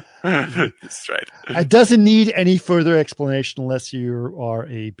 That's right. It doesn't need any further explanation unless you are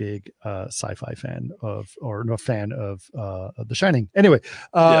a big sci-fi fan or a fan of The Shining. Anyway,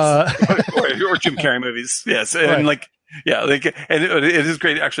 yes. or Jim Carrey movies. Yes, and right. and it is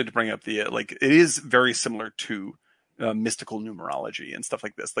great actually to bring up the it is very similar to mystical numerology and stuff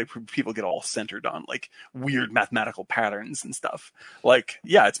like this. Like people get all centered on like weird mathematical patterns and stuff. Like,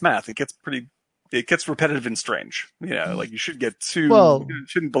 yeah, it's math. It gets repetitive and strange. Like you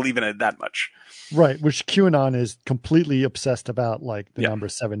shouldn't believe in it that much. Right. Which QAnon is completely obsessed about, like the number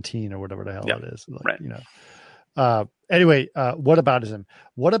 17 or whatever the hell it is. Like, right. Anyway, whataboutism.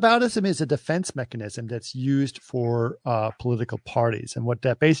 Whataboutism is a defense mechanism that's used for political parties. And what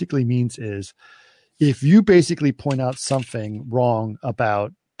that basically means is if you basically point out something wrong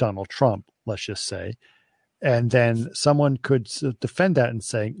about Donald Trump, let's just say, and then someone could defend that and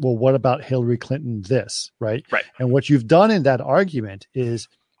say, well, what about Hillary Clinton this, right? Right. And what you've done in that argument is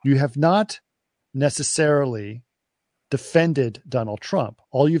you have not necessarily defended Donald Trump.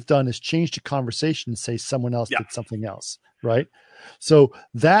 All you've done is change the conversation and say someone else did something else, right? So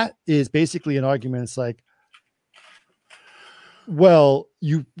that is basically an argument. It's like, well,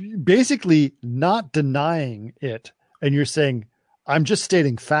 you basically not denying it, and you're saying, I'm just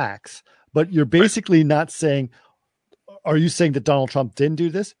stating facts. But you're basically not saying, are you saying that Donald Trump didn't do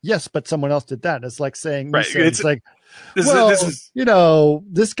this? Yes, but someone else did that. It's like saying, this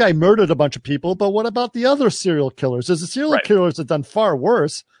guy murdered a bunch of people, but what about the other serial killers? There's serial killers that have done far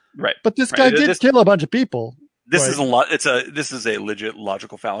worse. Right. But this guy did kill a bunch of people. This is this is a legit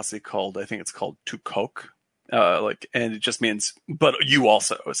logical fallacy called, I think it's called to coke. And it just means, but you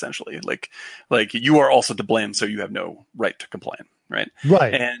also essentially like you are also to blame. So you have no right to complain. Right.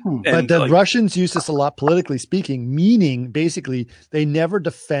 But the Russians use this a lot politically speaking, meaning basically they never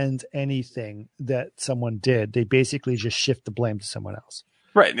defend anything that someone did. They basically just shift the blame to someone else.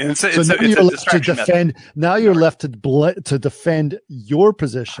 Right. And so now you're left to defend your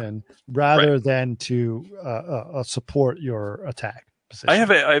position rather than to support your attack position.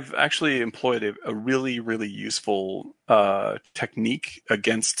 I've actually employed a really, really useful technique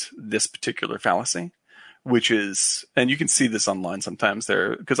against this particular fallacy. Which is, and you can see this online sometimes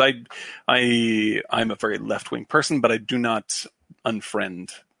there, because I'm a very left-wing person, but I do not unfriend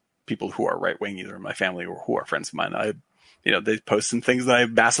people who are right-wing, either in my family or who are friends of mine. They post some things that I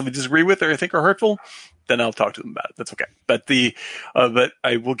massively disagree with or I think are hurtful, then I'll talk to them about it. That's okay. But but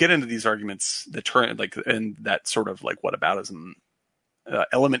I will get into these arguments that turn and that sort of like whataboutism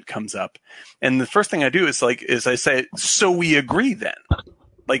element comes up. And the first thing I do is I say, so we agree then.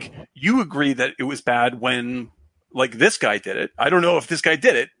 Like, you agree that it was bad when, like, this guy did it. I don't know if this guy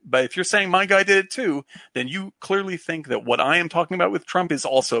did it, but if you're saying my guy did it too, then you clearly think that what I am talking about with Trump is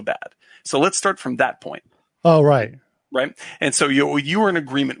also bad. So let's start from that point. Oh, right. Right. And so you were in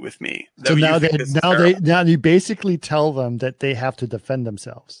agreement with me. So now you basically tell them that they have to defend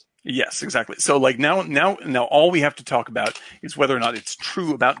themselves. Yes, exactly. So like now all we have to talk about is whether or not it's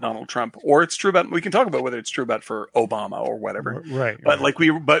true about Donald Trump, or it's true about, we can talk about whether it's true about for Obama or whatever. Right. But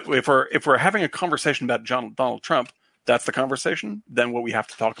if we're having a conversation about Donald Trump, that's the conversation. Then what we have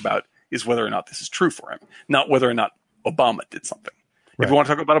to talk about is whether or not this is true for him, not whether or not Obama did something. Right. If we want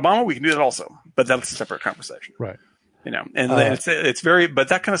to talk about Obama, we can do that also, but that's a separate conversation. Right. And it's very, but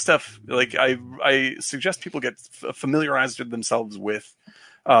that kind of stuff, like I suggest people get familiarized with themselves with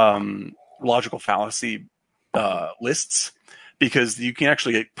logical fallacy lists, because you can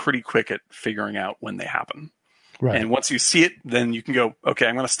actually get pretty quick at figuring out when they happen. Right. And once you see it, then you can go, okay,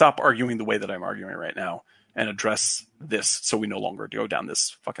 I'm going to stop arguing the way that I'm arguing right now and address this, so we no longer go down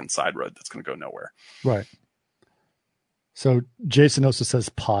this fucking side road that's going to go nowhere. Right. So Jason also says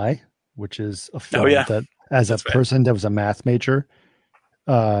Pi, which is a film that, as a person that was a math major,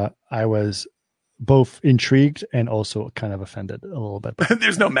 I was both intrigued and also kind of offended a little bit.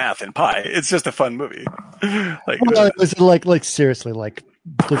 There's no math in Pi. It's just a fun movie. Seriously, like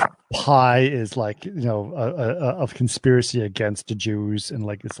Pi is like, a conspiracy against the Jews, and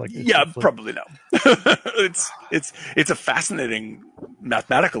like, probably no. It's a fascinating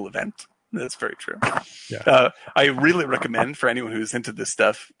mathematical event. That's very true. Yeah. I really recommend, for anyone who's into this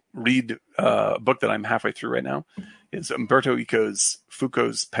stuff, read a book that I'm halfway through right now. It's Umberto Eco's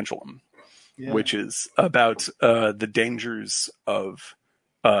Foucault's Pendulum. Yeah. Which is about the dangers of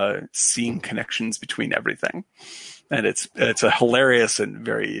seeing connections between everything, and it's a hilarious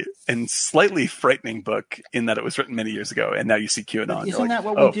and slightly frightening book in that it was written many years ago, and now you see QAnon. Isn't that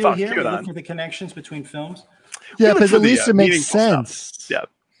what we do here? QAnon. We look for the connections between films. Yeah, but at least it makes sense. Yeah,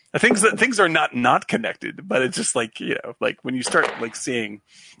 things are not connected, but it's just like, like when you start like seeing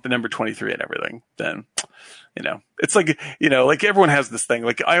the number 23 and everything, then, it's like, like everyone has this thing.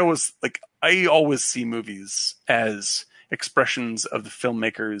 Like I always see movies as expressions of the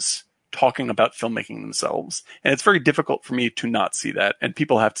filmmakers talking about filmmaking themselves. And it's very difficult for me to not see that. And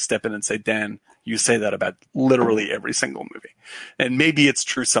people have to step in and say, Dan, you say that about literally every single movie. And maybe it's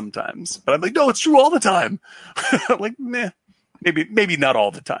true sometimes, but I'm like, no, it's true all the time. Like, meh. Maybe not all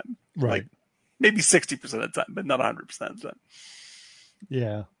the time. Right. Like maybe 60% of the time, but not 100% of the time.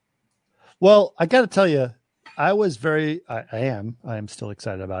 Yeah. Well, I got to tell you, I am still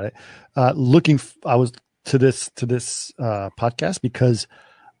excited about it. I was to this podcast because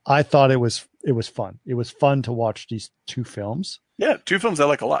I thought it was fun. It was fun to watch these two films. Yeah. Two films I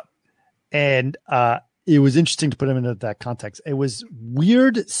like a lot. And, it was interesting to put them into that context. It was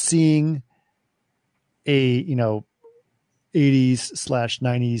weird seeing a,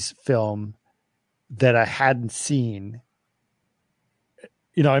 80s/90s film that I hadn't seen.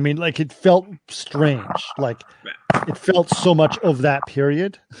 Like it felt strange. Like it felt so much of that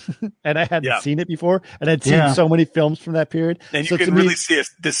period and I hadn't seen it before and I'd seen so many films from that period. And you can really see a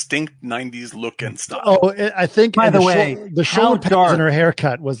distinct 90s look and style. Oh, I think by the way, the shoulder pads and her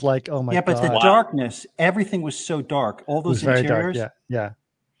haircut was like, oh my God. Yeah, but the darkness, everything was so dark. All those interiors. Very dark. Yeah.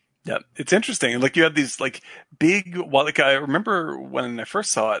 Yeah, it's interesting. Like you have these like big. Well, like I remember when I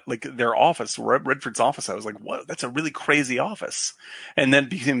first saw it, like their office, Redford's office. I was like, "What? That's a really crazy office." And then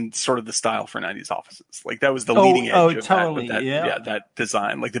it became sort of the style for '90s offices. Like that was the leading edge of totally, that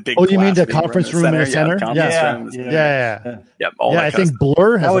design, like the big. Oh, you mean the conference room in the center? Yeah. I think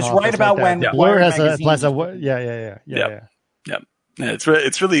Blur has. I was right about when Blur has a plaza. Yeah. Yeah,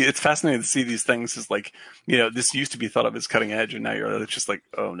 it's fascinating to see these things as like, this used to be thought of as cutting edge and now it's just like,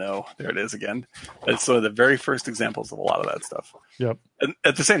 oh no, there it is again. It's sort of the very first examples of a lot of that stuff. Yep. And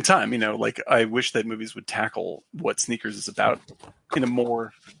at the same time, like I wish that movies would tackle what sneakers is about in a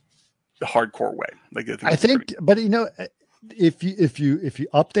more hardcore way. Like I think but if you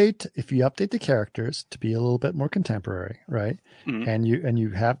update the characters to be a little bit more contemporary, right? Mm-hmm. And you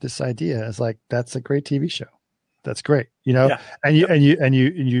have this idea as like, that's a great TV show. That's great, and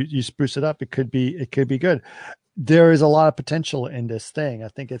you spruce it up. It could be good. There is a lot of potential in this thing. I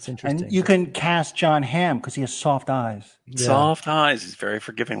think it's interesting. And you can cast John Hamm because he has soft eyes. Yeah. Soft eyes. He's very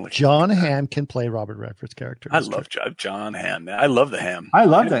forgiving. John Hamm can play Robert Redford's character. I love John Hamm. I love the Hamm. I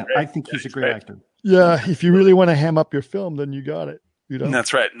love that. I think he's a great actor. Yeah, if you really want to ham up your film, then you got it.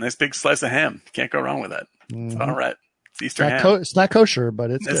 That's right. Nice big slice of ham. Can't go wrong with that. It's all right. It's Easter ham. It's not kosher,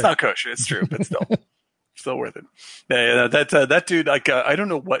 but it's not kosher. It's true, but still. Still worth it. Yeah, that dude. Like, I don't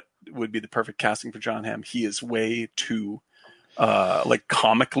know what would be the perfect casting for John Hamm. He is way too, like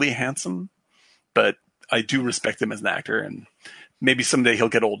comically handsome, but I do respect him as an actor, and maybe someday he'll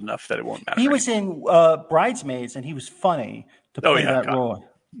get old enough that it won't matter. He was in Bridesmaids, and he was funny to play that role.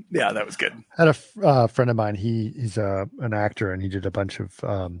 Yeah, that was good. I had a friend of mine. He's an actor, and he did a bunch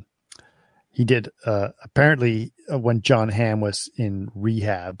of. He did apparently when John Hamm was in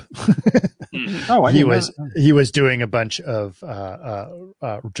rehab. He was doing a bunch of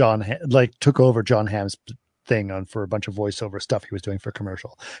took over John Hamm's thing for a bunch of voiceover stuff he was doing for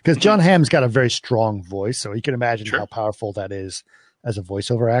commercial, because John Hamm's got a very strong voice, so you can imagine how powerful that is as a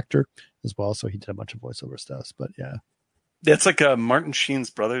voiceover actor as well. So he did a bunch of voiceover stuff, but yeah. That's like Martin Sheen's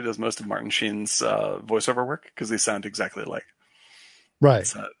brother does most of Martin Sheen's voiceover work because they sound exactly alike.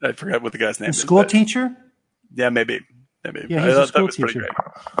 Right. I forgot what the guy's name is. School teacher? Yeah, maybe. Yeah, he's a school teacher. Pretty great.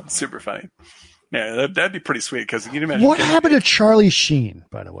 Super funny. Yeah, that'd be pretty sweet because you can imagine. What happened to Charlie Sheen,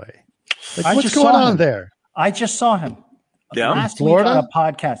 by the way? Like, what's going on there? I just saw him last Florida? week on a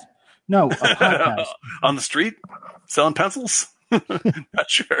podcast. No, a podcast. On the street? Selling pencils? Not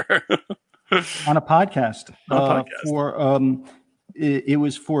sure. On a podcast. It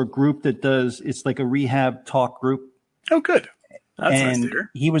was for a group that it's like a rehab talk group. Oh, good. That's nice to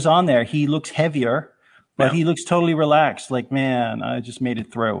hear. He was on there. He looks heavier, but he looks totally relaxed. Like, man, I just made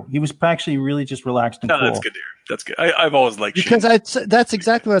it through. He was actually really just relaxed and cool. That's good to hear. That's good. I've always liked because that's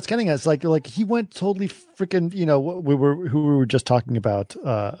exactly what I was getting at. It's like he went totally freaking. We were just talking about.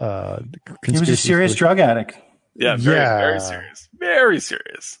 He was a serious drug addict. Yeah, very serious. Very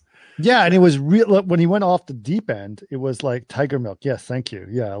serious. Yeah, and it was real when he went off the deep end. It was like Tiger Milk. Yes, thank you.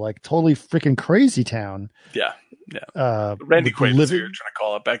 Yeah, like totally freaking crazy town. Yeah. Randy Quaid is who you're trying to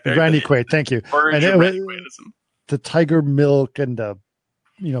call it back there. Randy Quaid, thank you. And the Tiger Milk and the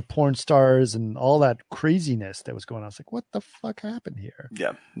porn stars and all that crazy-ness that was going on. I was like, what the fuck happened here?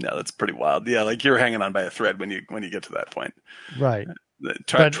 Yeah, that's pretty wild. Yeah, like you're hanging on by a thread when you get to that point. Right.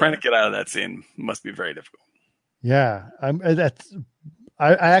 Trying to get out of that scene must be very difficult. Yeah,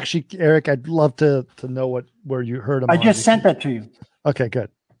 I actually, Eric, I'd love to know where you heard him. I just sent that to you. Okay, good.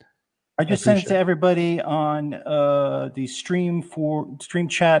 I just sent it to everybody on the stream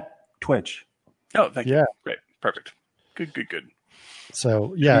chat Twitch. Oh, thank you. Great. Perfect. Good.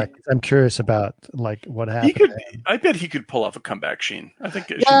 So yeah, I'm curious about like what happened. I bet he could pull off a comeback, Sheen. I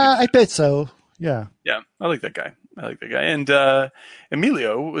think. I bet so. Yeah. Yeah, I like that guy. And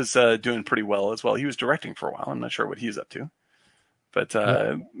Emilio was doing pretty well as well. He was directing for a while. I'm not sure what he's up to, but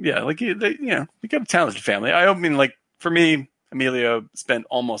like he got a talented family. I mean, like for me, Emilio spent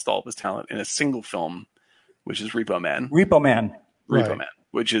almost all of his talent in a single film, which is Repo Man,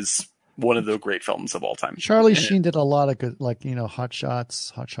 which is one of the great films of all time. Charlie Sheen did a lot of good, like Hot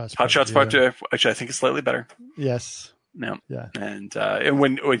Shots Part 2, which I think is slightly better. Yes. No. Yeah. And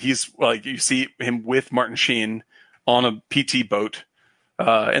when he's like, you see him with Martin Sheen on a PT boat,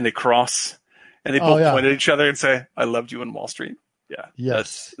 and they cross, and they both point at each other and say, "I loved you in Wall Street." Yeah.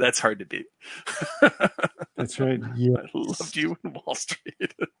 Yes. That's hard to beat. That's right. Yes. I loved you in Wall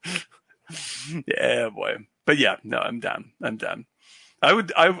Street. Yeah, boy. But yeah, no, I'm down.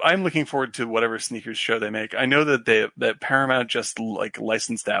 I'm looking forward to whatever sneakers show they make. I know that Paramount just like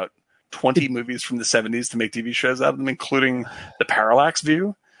licensed out 20 movies from the 70s to make TV shows out of them, including the Parallax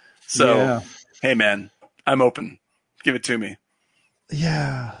View. So, Hey man, I'm open. Give it to me.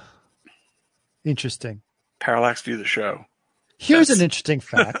 Yeah. Interesting. Parallax View, the show. Here's an interesting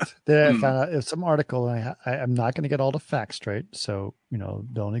fact that I found out. Some article, and I'm not going to get all the facts straight, so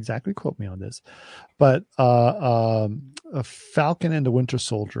don't exactly quote me on this. But a Falcon and the Winter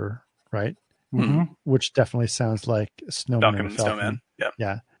Soldier, right? Mm-hmm. Which definitely sounds like Snowman and Falcon. Snowman.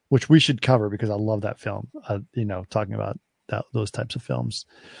 Yeah. Which we should cover because I love that film. Talking about those types of films.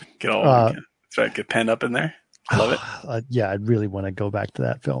 Get penned up in there. Love it. Yeah, I'd really want to go back to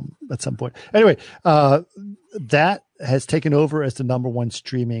that film at some point. Anyway, that has taken over as the number one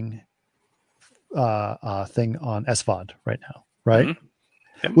streaming thing on SVOD right now, right? Mm-hmm.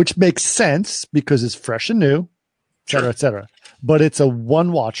 Yep. Which makes sense because it's fresh and new, et cetera, et cetera. But it's a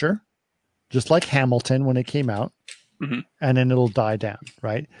one watcher, just like Hamilton when it came out, and then it'll die down,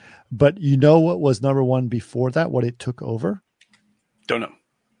 right? But you know what was number one before that, what it took over? Don't know.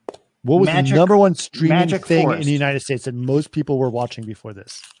 What was the number one streaming thing Forest in the United States that most people were watching before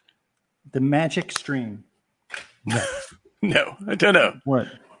this? The Magic Stream. No. No, I don't know. What?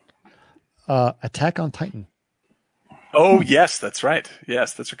 Attack on Titan. Oh, yes, that's right.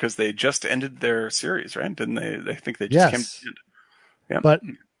 Yes, that's because they just ended their series, right? Didn't they? They think they just came to the end. Yeah. But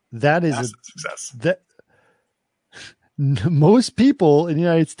that is a success. Most people in the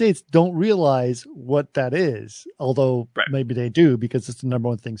United States don't realize what that is, although maybe they do because it's the number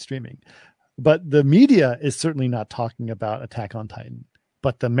one thing streaming. But the media is certainly not talking about Attack on Titan,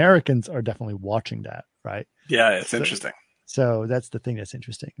 but the Americans are definitely watching that, right? Yeah, it's interesting. So that's the thing that's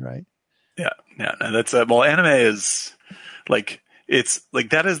interesting, right? Yeah. No, that's anime is like, it's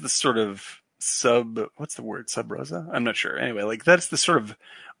like, that is the sort of what's the word? Sub rosa? I'm not sure. Anyway, like that's the sort of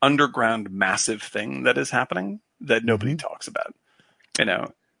underground massive thing that is happening that nobody talks about,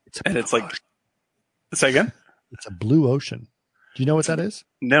 it's like, say again? It's a blue ocean. Do you know what that is?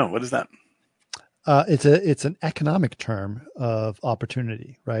 No. What is that? It's an economic term of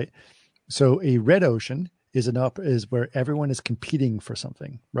opportunity, right? So a red ocean is where everyone is competing for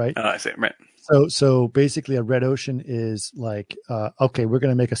something, right? I see. Right. So basically a red ocean is like, okay, we're going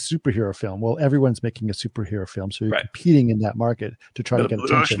to make a superhero film. Well, everyone's making a superhero film. So you're competing in that market to try to get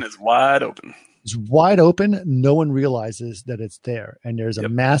attention. The ocean is wide open. It's wide open. No one realizes that it's there. And there's a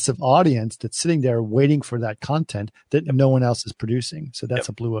massive audience that's sitting there waiting for that content that no one else is producing. So that's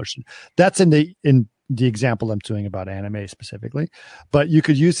a blue ocean. That's in the example I'm doing about anime specifically. But you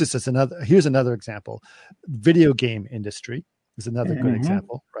could use this as here's another example. Video game industry is another good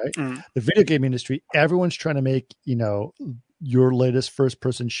example, right? The video game industry, everyone's trying to make, your latest first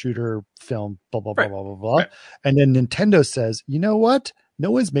person shooter film, blah, blah, blah, blah, blah, blah. And then Nintendo says, you know what? No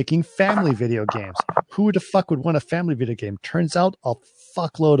one's making family video games. Who the fuck would want a family video game? Turns out a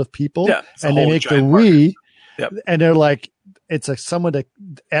fuckload of people, and they make the Wii, and they're like, it's like someone that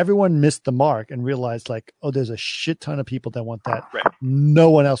everyone missed the mark and realized like, oh, there's a shit ton of people that want that.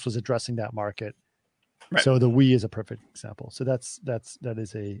 No one else was addressing that market. So the Wii is a perfect example. So that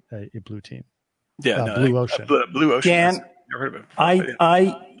is a blue team. Yeah, Blue Ocean. Blue Ocean. Dan, Never heard of it.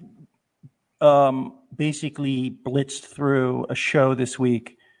 I basically blitzed through a show this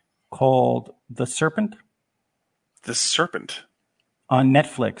week called The Serpent. The Serpent on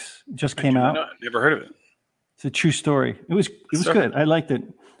Netflix. It just came out. Never heard of it. It's a true story. It was good. I liked it.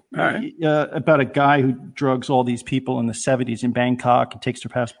 All right. About a guy who drugs all these people in the 70s in Bangkok and takes their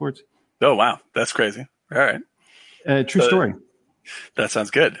passports. Oh, wow. That's crazy. All right. True story. That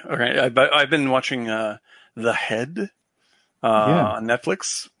sounds good. All right. I've been watching The Head on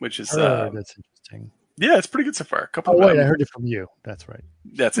Netflix, which is that's interesting. Yeah, it's pretty good so far. I heard it from you. That's right.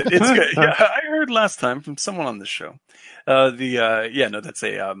 That's it. It's good. Yeah, I heard last time from someone on this show. That's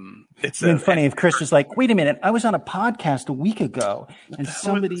a. It's been funny if Chris was like, "Wait a minute, I was on a podcast a week ago, and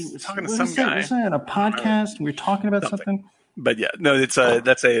somebody was talking to some guy. Was I on a podcast? We were talking about something." But yeah, no, it's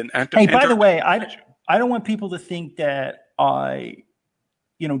that's an actor. Hey, by the way, I don't want people to think that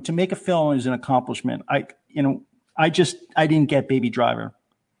to make a film is an accomplishment. I didn't get Baby Driver.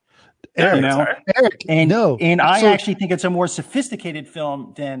 Eric, I actually think it's a more sophisticated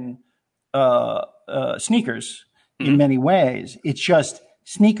film than Sneakers in many ways. It's just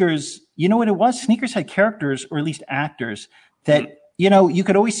Sneakers. You know what it was? Sneakers had characters, or at least actors, that you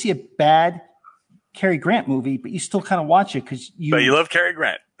could always see a bad Cary Grant movie, but you still kind of watch it because you. But you love Cary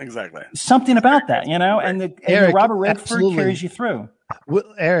Grant, exactly. Something about that, and the Robert Redford carries you through. Well,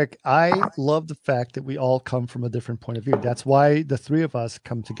 Eric, I love the fact that we all come from a different point of view. That's why the three of us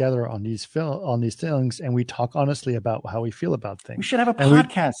come together on these things, and we talk honestly about how we feel about things. We should have a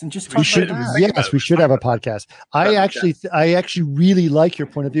podcast and just talk about that. Yes, we should have a podcast. I actually really like your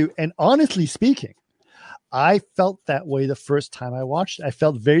point of view, and honestly speaking, I felt that way the first time I watched it. I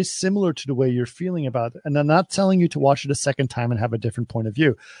felt very similar to the way you're feeling about it, and I'm not telling you to watch it a second time and have a different point of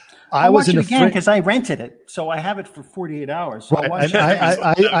view. I'll watch it again because I rented it, so I have it for 48 hours. So right.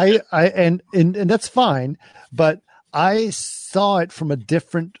 And that's fine, but I saw it from a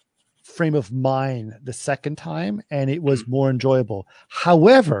different frame of mind the second time, and it was more enjoyable.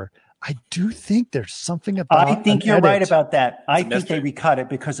 However, I do think there's something about. I think you're right about that. I think they recut it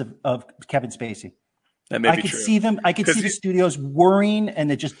because of Kevin Spacey. That may be true. I could see the studios worrying, and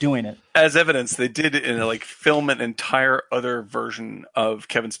they're just doing it. As evidence, they did film an entire other version of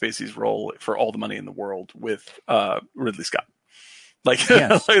Kevin Spacey's role for All the Money in the World with Ridley Scott.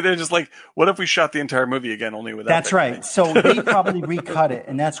 Yes. They're just like, what if we shot the entire movie again, only without? That's right. So they probably recut it,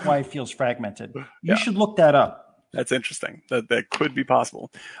 and that's why it feels fragmented. You should look that up. That's interesting. That could be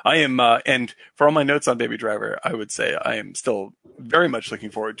possible. I am, and for all my notes on Baby Driver, I would say I am still very much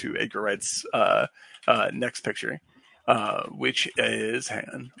looking forward to Edgar Wright's next picture, which is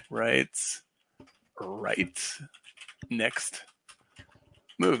right next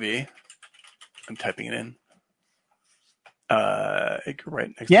movie. I'm typing it in. Edgar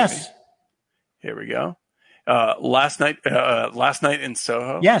Wright next movie. Here we go. Last Night in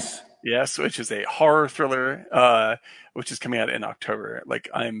Soho. Yes, which is a horror thriller, which is coming out in October.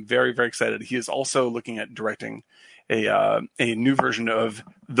 I'm very, very excited. He is also looking at directing a new version of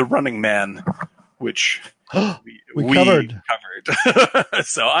The Running Man, which we covered.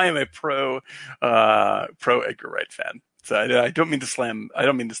 So I am a pro Edgar Wright fan. So I don't mean to slam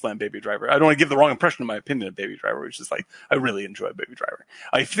Baby Driver. I don't want to give the wrong impression of my opinion of Baby Driver, which is I really enjoy Baby Driver.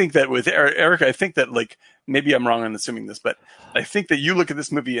 I think that with Eric, I think that maybe I'm wrong on assuming this, but I think that you look at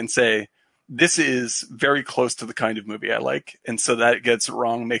this movie and say, this is very close to the kind of movie I like. And so that gets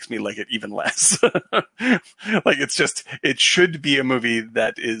wrong makes me like it even less. It should be a movie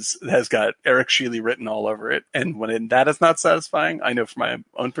that has got Eric Shealy written all over it. And when that is not satisfying, I know from my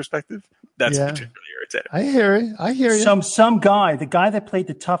own perspective, that's particularly irritating. I hear you. Some guy, the guy that played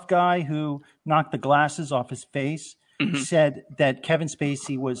the tough guy who knocked the glasses off his face, said that Kevin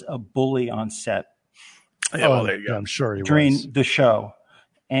Spacey was a bully on set. Yeah, well, there you go. I'm sure he during was. the show.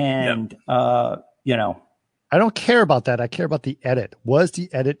 And, I don't care about that. I care about the edit. Was the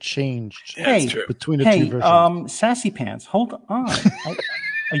edit changed between the two versions? Sassy Pants, hold on.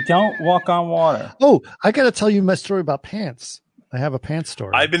 I don't walk on water. Oh, I got to tell you my story about pants. I have a pants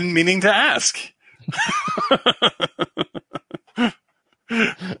story. I've been meaning to ask.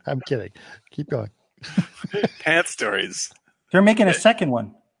 I'm kidding. Keep going. Pants stories. They're making a second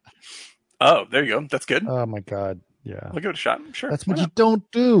one. Oh, there you go. That's good. Oh, my God. Yeah. I'll give it a shot. Sure. That's what you don't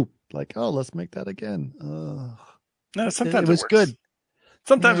do. Let's make that again. No, sometimes it was good.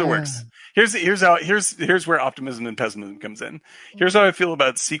 Sometimes it works. Here's where optimism and pessimism comes in. Here's how I feel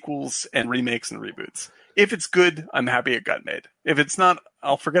about sequels and remakes and reboots. If it's good, I'm happy it got made. If it's not,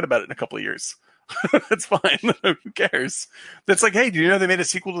 I'll forget about it in a couple of years. That's fine. Who cares? That's hey, do you know they made a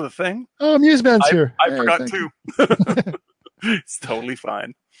sequel to The Thing? Oh, Amusement's here. I forgot too. It's totally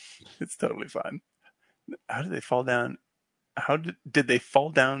fine. It's totally fine. How did they fall down? How did they fall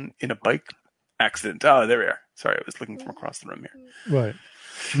down in a bike accident? Oh, there we are. Sorry, I was looking from across the room here. Right.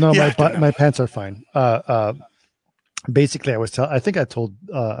 No, my pants are fine. Basically, I was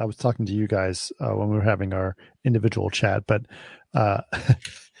talking to you guys when we were having our individual chat, but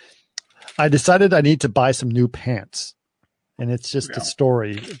I decided I need to buy some new pants. And it's just a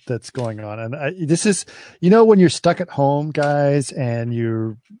story that's going on. And this is, when you're stuck at home, guys, and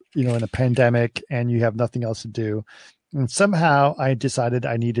you're, in a pandemic and you have nothing else to do. And somehow I decided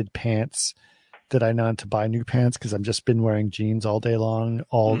I needed pants that I wanted to buy new pants because I've just been wearing jeans all day long,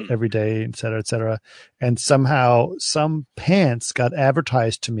 every day, et cetera, et cetera. And somehow some pants got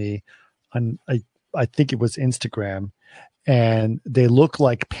advertised to me on, I think it was Instagram, and they look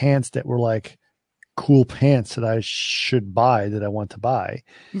like pants that were like cool pants that I should buy, that I want to buy.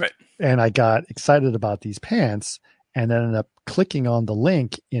 Right. And I got excited about these pants and ended up clicking on the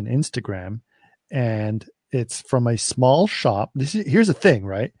link in Instagram, and it's from a small shop. Here's the thing,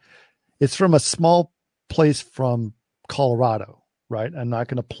 right? It's from a small place from Colorado, right? I'm not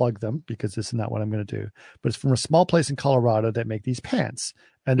going to plug them because this is not what I'm going to do, but it's from a small place in Colorado that make these pants,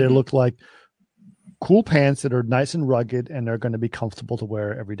 and they look like cool pants that are nice and rugged, and they're going to be comfortable to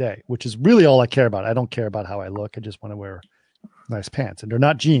wear every day, which is really all I care about. I don't care about how I look. I just want to wear nice pants, and they're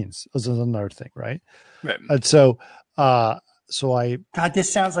not jeans. This is another thing, right? Right. And so I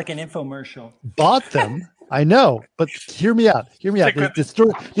this sounds like an infomercial. Bought them. I know, but hear me out.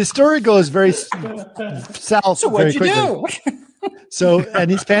 The story goes very south. So what'd you do? So,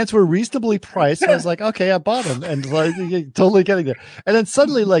 and these pants were reasonably priced. So I was like, okay, I bought them, and like totally getting there. And then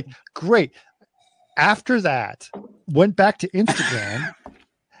suddenly, like, great. After that, went back to Instagram,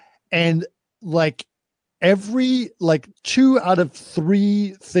 and like every 2 out of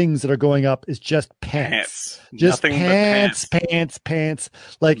 3 things that are going up is just pants. Just pants.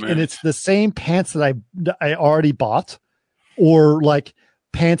 Like, man. And it's the same pants that I already bought, or like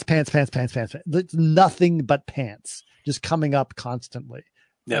pants. It's nothing but pants just coming up constantly.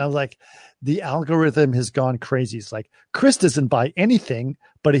 Yep. And I was like, the algorithm has gone crazy. It's like, Chris doesn't buy anything,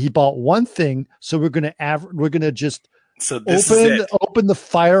 but he bought one thing. So we're going to just open the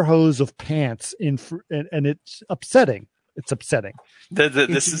fire hose of pants and it's upsetting. It's upsetting.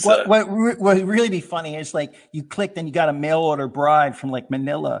 What would really be funny is like you clicked and you got a mail order bride from like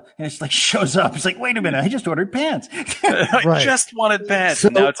Manila, and it's like shows up. It's like, wait a minute, I just ordered pants. I just wanted pants. So,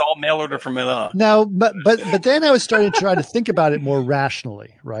 now it's all mail order from Manila. Now, but then I was starting to try to think about it more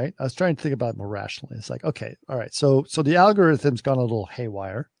rationally, right? I was trying to think about it more rationally. It's like, okay, all right. So the algorithm's gone a little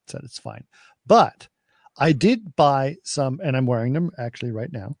haywire. Said it's fine, but I did buy some, and I'm wearing them actually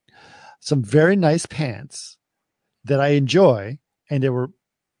right now, some very nice pants that I enjoy, and they were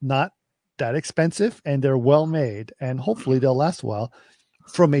not that expensive, and they're well made, and hopefully they'll last a while,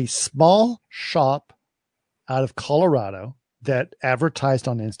 from a small shop out of Colorado that advertised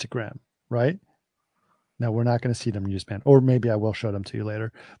on Instagram, right? Now, we're not going to see them used, man, or maybe I will show them to you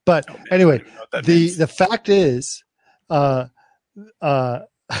later. But anyway, the fact is,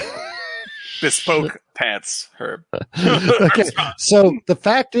 bespoke pants, Herb. Okay, so the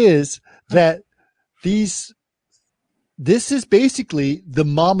fact is that this is basically the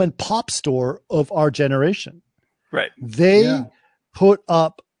mom and pop store of our generation. Right. They put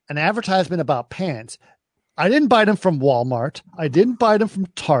up an advertisement about pants. I didn't buy them from Walmart. I didn't buy them from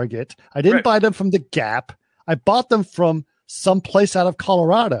Target. I didn't buy them from the Gap. I bought them from someplace out of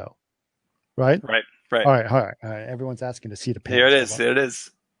Colorado. Right? Right. All right. Everyone's asking to see the pants.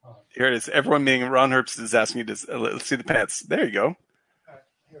 Here it is. Everyone being Ron Herbst is asking you to see the pants. There you go. All right,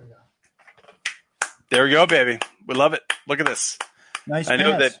 here we go. There we go, baby. We love it. Look at this. Nice. I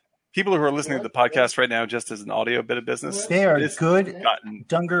know that people who are listening to the podcast right now, just as an audio bit of business, they are good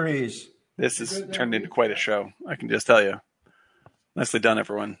dungarees. This has turned into quite a show. I can just tell you. Nicely done,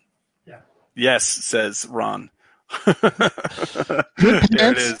 everyone. Yeah. Yes, says Ron. There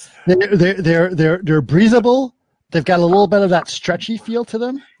it is. They're breathable. They've got a little bit of that stretchy feel to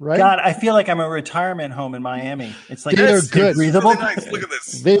them, right? God, I feel like I'm a retirement home in Miami. It's like they're good, breathable. Really nice. Look at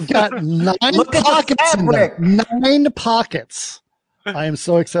this. They've got 9 pockets in them. 9 pockets. I am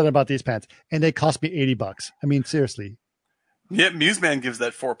so excited about these pants, and they cost me $80. I mean, seriously. Yeah, Museman gives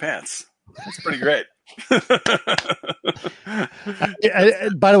that 4 pants. That's pretty great.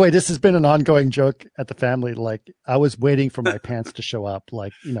 By the way, this has been an ongoing joke at the family. Like, I was waiting for my pants to show up.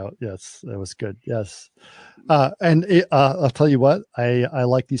 Like, yes, it was good. Yes. And I'll tell you what, I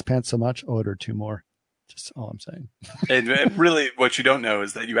like these pants so much. I ordered 2 more. Just all I'm saying. And really, what you don't know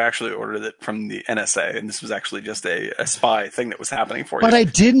is that you actually ordered it from the NSA, and this was actually just a spy thing that was happening for you. But I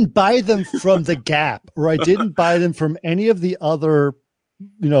didn't buy them from the Gap, or I didn't buy them from any of the other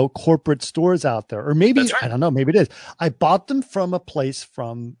corporate stores out there, or maybe, right. I don't know, maybe it is. I bought them from a place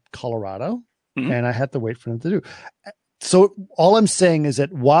from Colorado, and I had to wait for them to do. So all I'm saying is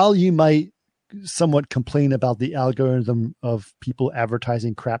that while you might somewhat complain about the algorithm of people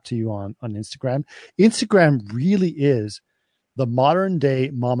advertising crap to you on Instagram really is the modern day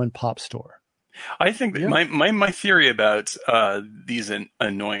mom and pop store. I think that my theory about these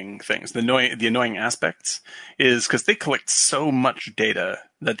annoying things, the annoying aspects, is because they collect so much data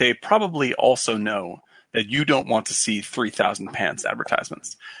that they probably also know that you don't want to see 3,000 pants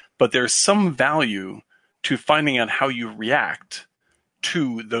advertisements. But there's some value to finding out how you react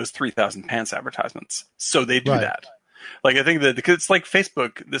to those 3,000 pants advertisements. So they do that. Like, I think that because it's like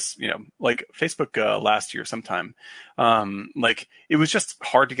Facebook, Facebook last year sometime, like it was just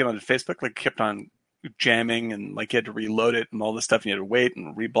hard to get onto Facebook. Like, it kept on jamming, and like you had to reload it and all this stuff, and you had to wait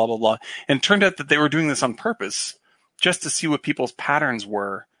and blah blah blah. And it turned out that they were doing this on purpose, just to see what people's patterns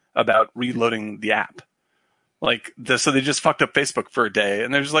were about reloading the app. So they just fucked up Facebook for a day,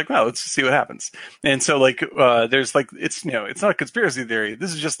 and they're just like, well, let's see what happens. And so there's it's not a conspiracy theory.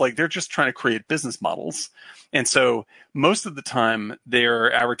 This is just they're just trying to create business models. And so most of the time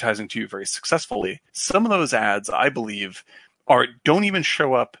they're advertising to you very successfully. Some of those ads, I believe, don't even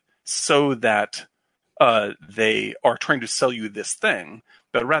show up so that they are trying to sell you this thing,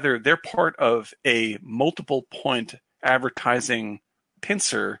 but rather they're part of a multiple point advertising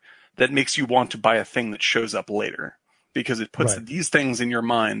pincer that makes you want to buy a thing that shows up later, because it puts these things in your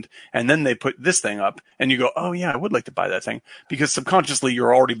mind, and then they put this thing up, and you go, oh yeah, I would like to buy that thing, because subconsciously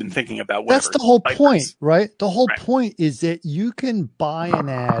you're already been thinking about whatever. That's the whole point, right? The whole point is that you can buy an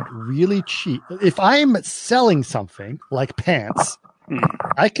ad really cheap. If I'm selling something like pants,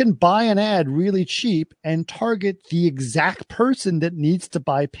 I can buy an ad really cheap and target the exact person that needs to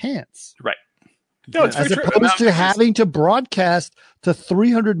buy pants. Right. No, it's as opposed to having to broadcast to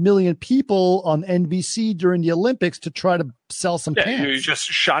 300 million people on NBC during the Olympics to try to sell some pants. You're just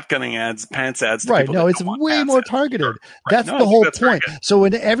shotgunning pants ads. To right. No, it's way more targeted. Right. That's the whole point. So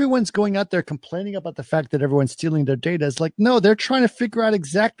when everyone's going out there complaining about the fact that everyone's stealing their data, it's like, no, they're trying to figure out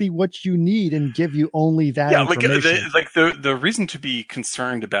exactly what you need and give you only that information. The reason to be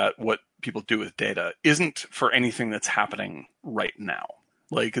concerned about what people do with data isn't for anything that's happening right now.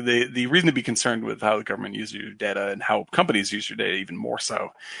 Like, the reason to be concerned with how the government uses your data and how companies use your data even more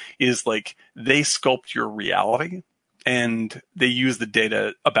so is they sculpt your reality, and they use the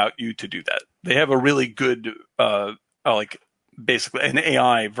data about you to do that. They have a really good, basically an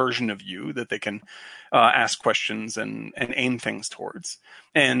AI version of you that they can ask questions and aim things towards.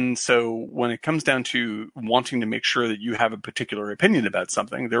 And so when it comes down to wanting to make sure that you have a particular opinion about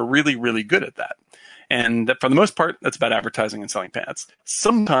something, they're really, really good at that. And for the most part, that's about advertising and selling pants.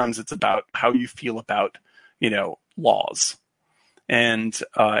 Sometimes it's about how you feel about, laws. And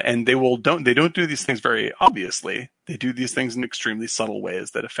they don't do these things very obviously. They do these things in extremely subtle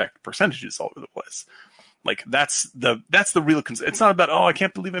ways that affect percentages all over the place. Like, that's the real concern. It's not about, oh, I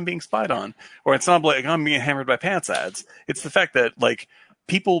can't believe I'm being spied on, or it's not like I'm being hammered by pants ads. It's the fact that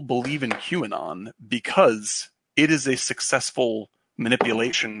people believe in QAnon because it is a successful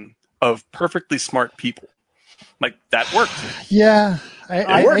manipulation of perfectly smart people. That works. Yeah,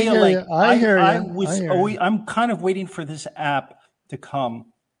 I hear you. I'm kind of waiting for this app to come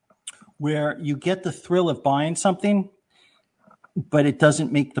where you get the thrill of buying something, but it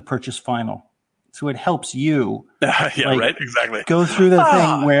doesn't make the purchase final. So it helps you. Right, exactly. Go through the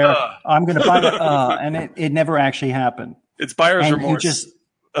thing where I'm going to buy it, and it never actually happened. It's buyer's remorse.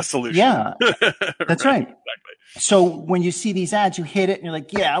 A solution. Yeah, that's right. Exactly. So when you see these ads, you hit it and you're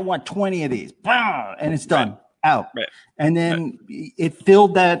like, yeah, I want 20 of these. Bah! And it's done. Out. Right. And then it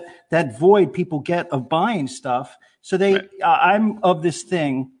filled that void people get of buying stuff. So I'm of this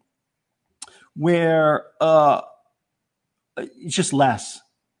thing where it's just less.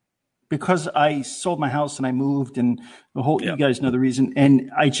 Because I sold my house and I moved, and you guys know the reason. And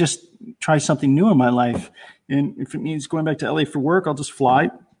I just try something new in my life. And if it means going back to LA for work, I'll just fly.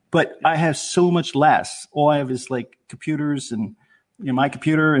 But I have so much less. All I have is computers and my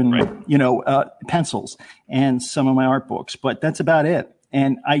computer and, pencils and some of my art books. But that's about it.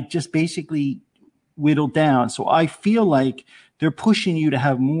 And I just basically whittled down. So I feel like they're pushing you to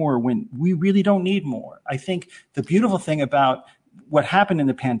have more when we really don't need more. I think the beautiful thing about what happened in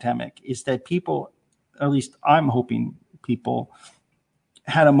the pandemic is that people, at least I'm hoping people,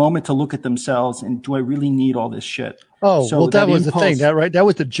 had a moment to look at themselves and, do I really need all this shit? Oh, so that was the thing, that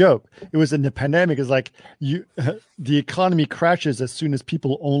was the joke. It was in the pandemic. It's like the economy crashes as soon as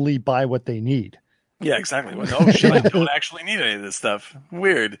people only buy what they need. Yeah, exactly. Well, oh shit, I don't actually need any of this stuff.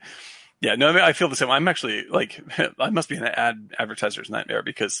 Weird. Yeah, no, I feel the same. I'm actually I must be an advertiser's nightmare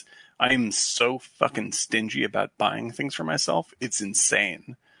because I'm so fucking stingy about buying things for myself. It's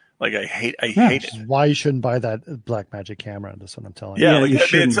insane. Like I hate it. Why you shouldn't buy that Blackmagic camera? That's what I'm telling you. Yeah,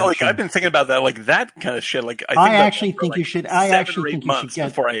 it's like I've been thinking about that, like that kind of shit. Like I actually think you should. I actually think you should get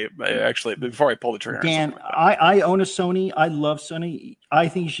before I pull the trigger. Dan, I own a Sony. I love Sony. I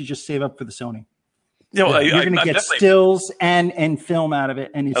think you should just save up for the Sony. You're going to get stills and film out of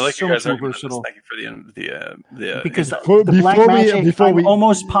it, and it's so much more versatile. Thank you for the because the Blackmagic, I'm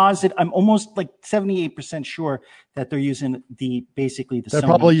almost positive. I'm almost like 78% sure that they're using basically the. They're Sony,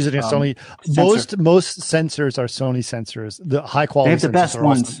 probably using a Sony. Sensor. Most sensors are Sony sensors. The high quality. They have the best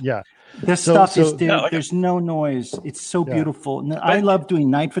ones. Yeah. This stuff is there's no noise. It's so beautiful. And I love doing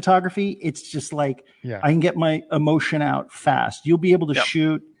night photography. It's just like I can get my emotion out fast. You'll be able to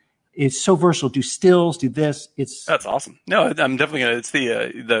shoot. It's so versatile. Do stills, do this. That's awesome. No, I'm definitely gonna. It's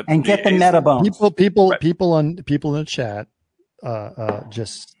the and get the Metabone. People in the chat.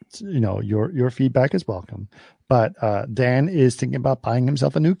 Just your feedback is welcome. But Dan is thinking about buying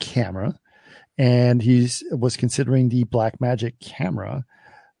himself a new camera, and was considering the Blackmagic camera.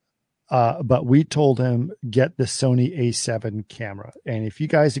 But we told him get the Sony A7 camera, and if you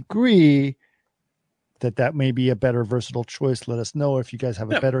guys agree that may be a better versatile choice, let us know. If you guys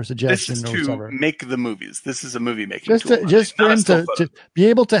have a better suggestion. This is to make the movies. This is a movie making tool. Just for him to be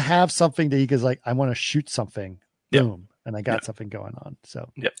able to have something that he goes like, I want to shoot something. Boom. And I got something going on. So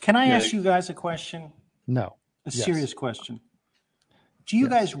can I ask you guys a question? No. A serious question. Do you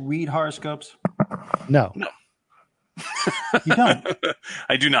guys read horoscopes? No. You don't?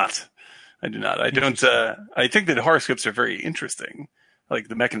 I do not. I don't. I think that horoscopes are very interesting. Like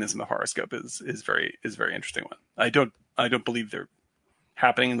the mechanism of horoscope is very interesting one. I don't believe they're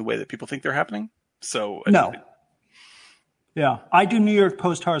happening in the way that people think they're happening. So no. Yeah, I do New York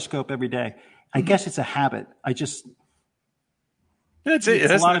Post horoscope every day. I guess it's a habit. It's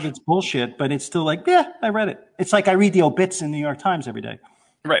a lot of it's bullshit, but it's still like, I read it. It's like I read the obits in the New York Times every day.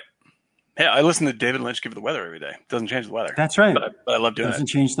 Right. Yeah, I listen to David Lynch give the weather every day. Doesn't change the weather. That's right. But I love doing it. Doesn't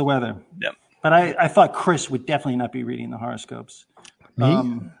change the weather. Yeah. But I thought Chris would definitely not be reading the horoscopes.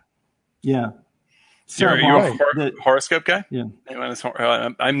 Me? Yeah. You're a horoscope guy? Yeah.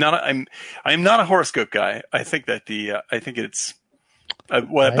 I'm not a horoscope guy. I think that it's.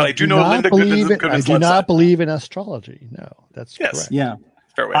 But I do know Linda Goodman's I do not believe in astrology. No, that's correct. Yeah.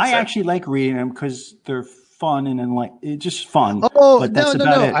 Fair way to say. actually like reading them because they're fun and it's just fun. Oh, but that's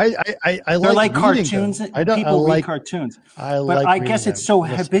about it. I like cartoons. People read cartoons. I guess it's so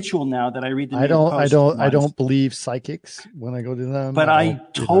habitual now that I read the I don't believe psychics when I go to them. But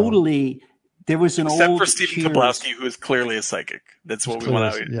there was an except old for Stephen Tobolowsky, who is clearly a psychic. That's what we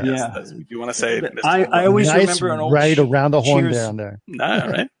want to. Yes, you want to say. I always remember an old around the horn down there.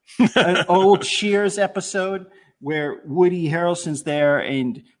 Right. An old Cheers episode where Woody Harrelson's there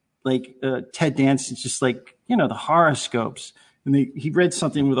and Ted Danson's just the horoscopes, and he read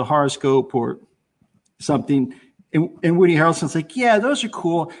something with a horoscope or something, and Woody Harrelson's like, yeah, those are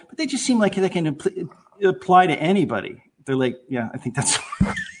cool, but they just seem like they can apply to anybody. They're like, yeah, I think that's.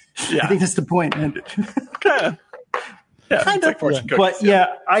 I think that's the point. Kind of. But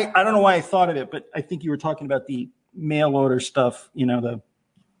I don't know why I thought of it, but I think you were talking about the mail order stuff, the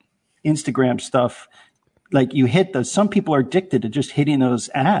Instagram stuff. Like you hit those. Some people are addicted to just hitting those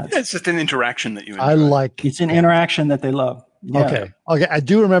ads. Yeah, it's just an interaction that you enjoy. It's an interaction that they love. Yeah. Okay. I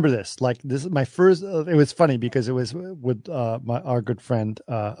do remember this. This is my first. It was funny because it was with our good friend,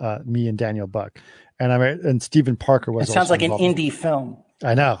 me and Daniel Buck, and Stephen Parker was. It sounds like involved. An indie film.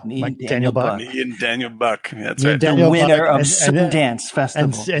 I know. Daniel Buck. Me and Daniel Buck. That's right. The winner of Sundance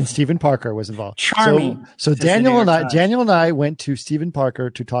Festival. And Stephen Parker was involved. Charming. So Daniel and I went to Stephen Parker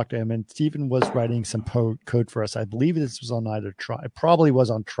to talk to him, and Stephen was writing some code for us. I believe this was on either Tron. It probably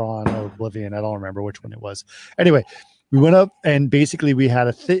was on Tron or Oblivion. I don't remember which one it was. Anyway, we went up and basically we had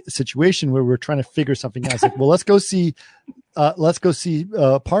a situation where we were trying to figure something out. I was like, well, let's go see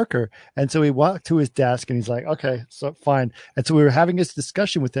Parker. And so he walked to his desk and he's like, okay, so fine. And so we were having this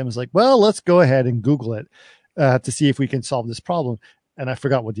discussion with him. It's like, well, let's go ahead and Google it to see if we can solve this problem. And I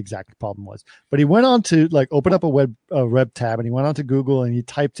forgot what the exact problem was, but he went on to open up a web tab and he went on to Google and he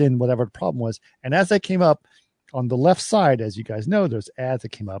typed in whatever the problem was. And as that came up on the left side, as you guys know, there's ads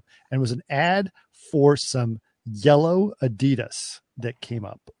that came up, and it was an ad for some yellow Adidas that came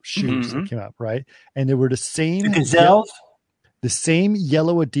up, shoes that came up, right? And they were the same Gazelles, the same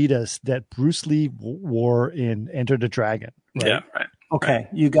yellow Adidas that Bruce Lee wore in Enter the Dragon. Right? Yeah, right. Okay, right.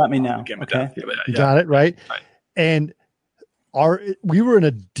 You got me now. Okay, you got it right. And we were in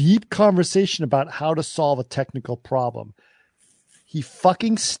a deep conversation about how to solve a technical problem. He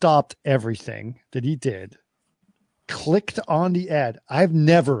fucking stopped everything that he did, clicked on the ad. I've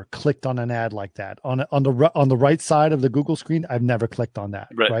never clicked on an ad like that on the right side of the Google screen. I've never clicked on that,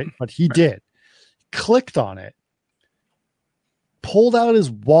 right? But he did. Clicked on it, pulled out his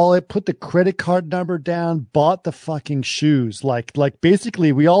wallet, put the credit card number down, bought the fucking shoes. Like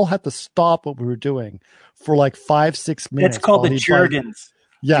basically we all had to stop what we were doing for like 5-6 minutes. It's called the Jergens.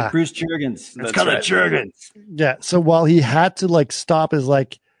 Yeah. Like Bruce Jergens. It's called the Jergens. Yeah. So while he had to like stop his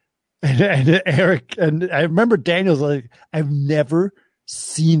like, and Eric, and I remember Daniel's like, I've never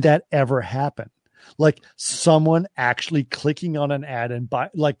seen that ever happen. Like someone actually clicking on an ad and buy,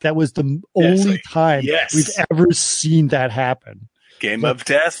 like that was the only time we've ever seen that happen. Game of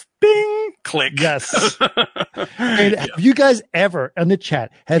death, bing, click. Yes. And have you guys ever, in the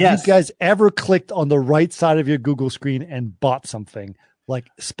chat, have you guys ever clicked on the right side of your Google screen and bought something like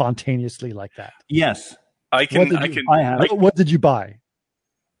spontaneously like that? Yes. I have. What did you buy?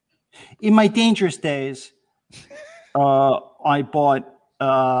 In my dangerous days, I bought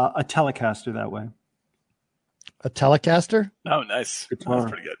a Telecaster that way. A Telecaster? Oh, nice. Guitar. That's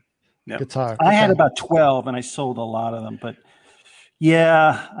pretty good. Yeah. Guitar. I had about 12 and I sold a lot of them, but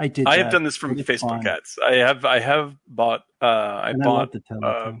yeah, I did. I have done this from Facebook ads. I have bought a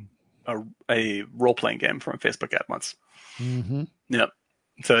role-playing game from a Facebook ad once. Mm-hmm. Yep.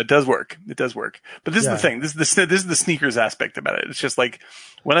 So it does work. It does work. But this is the thing. This is the sneakers aspect about it. It's just like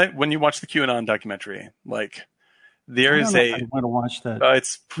when you watch the QAnon documentary, like I want to watch that.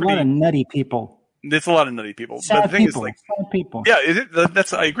 It's pretty, a lot of nutty people. It's a lot of nutty people. Sad but the thing people. is, like, sad people. Yeah,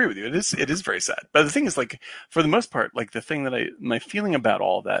 I agree with you. It is very sad. But the thing is, like, for the most part, like the thing that my feeling about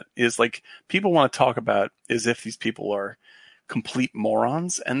all of that is like people want to talk about as if these people are complete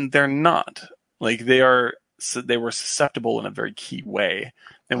morons, and they're not. Like they were susceptible in a very key way.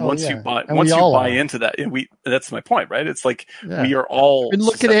 And once you buy into that, that's my point, right? It's like we are all. And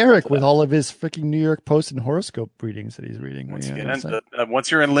look at Eric with all of his freaking New York Post and horoscope readings that he's reading. Once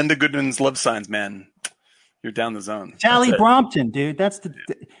you're in Linda Goodman's love signs, man, you're down the zone. Sally Brompton, dude,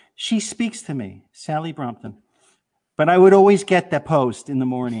 she speaks to me, Sally Brompton. But I would always get that post in the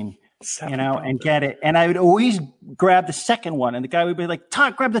morning, and get it. And I would always grab the second one, and the guy would be like,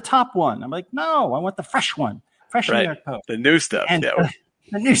 grab the top one. I'm like, no, I want the fresh one. Fresh New York Post. The new stuff. And,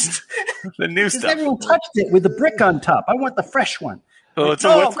 the new stuff. The new stuff. Everyone touched it with the brick on top. I want the fresh one. Well,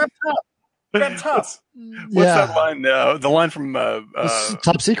 grab top. Grab top. What's that line? The line from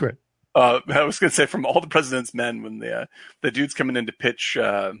Top Secret. I was going to say from All the President's Men when the dude's coming in to pitch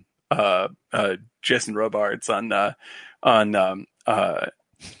Jason Robards on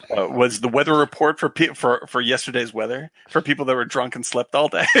was the weather report for yesterday's weather for people that were drunk and slept all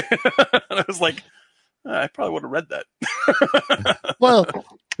day. And I was like, I probably would have read that. Well,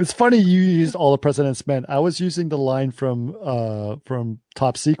 it's funny you used All the President's Men. I was using the line from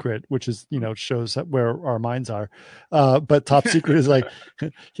Top Secret, which is, shows where our minds are. But Top Secret is like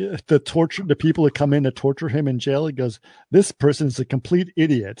the people that come in to torture him in jail. He goes, this person is a complete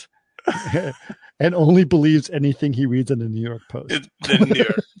idiot. And only believes anything he reads in the New York Post. The New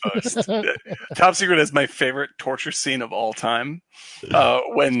York Post. Top Secret is my favorite torture scene of all time.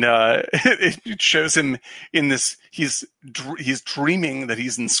 When it shows him in this, he's dreaming that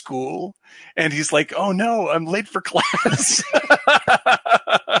he's in school, and he's like, "Oh no, I'm late for class."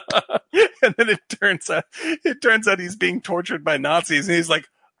 And then it turns out he's being tortured by Nazis, and he's like,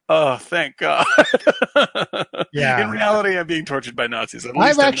 "Oh, thank God." Yeah. In reality, I'm being tortured by Nazis.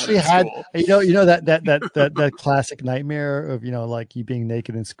 I've actually had, that classic nightmare of, like you being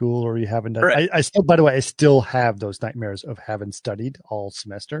naked in school or you haven't done. Right. I still, by the way, I still have those nightmares of having studied all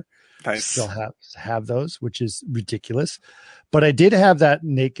semester. Nice. I still have those, which is ridiculous. But I did have that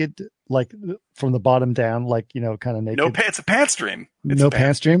naked, like from the bottom down, like, kind of naked. No pants, a pants dream. No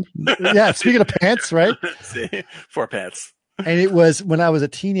pants dream. Yeah. Speaking of pants, right? See, 4 pants. And it was when I was a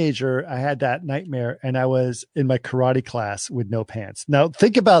teenager, I had that nightmare and I was in my karate class with no pants. Now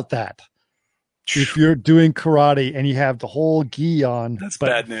think about that. If you're doing karate and you have the whole gi on, that's but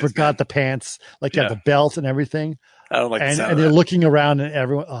bad news, forgot the pants, like you have the belt and everything. I don't like and they're looking around and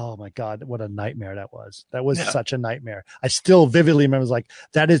everyone, oh my God, what a nightmare that was. That was such a nightmare. I still vividly remember, like,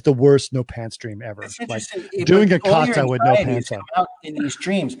 that is the worst no pants dream ever. Like doing a kata with no pants on. Out in these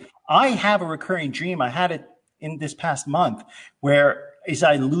dreams, I have a recurring dream. I had it in this past month where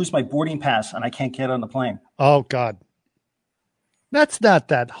I lose my boarding pass and I can't get on the plane. Oh God. That's not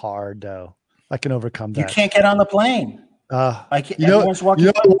that hard though. I can overcome that. You can't get on the plane. I can't, everyone's walking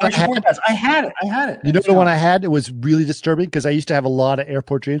I had it. You know the one I had? It was really disturbing because I used to have a lot of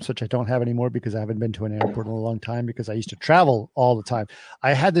airport dreams, which I don't have anymore because I haven't been to an airport in a long time because I used to travel all the time.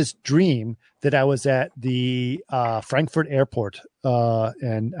 I had this dream that I was at the Frankfurt airport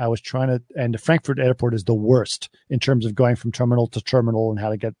and I was trying to. And the Frankfurt airport is the worst in terms of going from terminal to terminal and how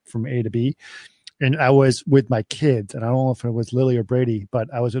to get from A to B. And I was with my kids, and I don't know if it was Lily or Brady,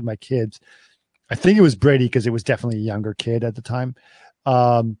 but I was with my kids. I think it was Brady because it was definitely a younger kid at the time.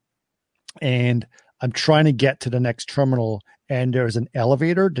 And I'm trying to get to the next terminal, and there's an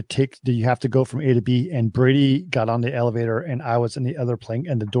elevator that you have to go from A to B. And Brady got on the elevator, and I was in the other plane,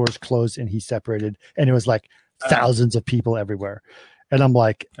 and the doors closed, and he separated, and it was like thousands of people everywhere. And I'm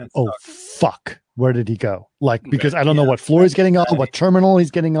like, fuck, where did he go? Like, because I don't know what floor he's getting on, what terminal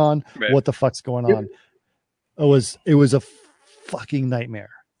he's getting on, what the fuck's going on. It was a fucking nightmare.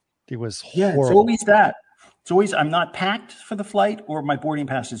 It was horrible. It's always that. It's always, I'm not packed for the flight or my boarding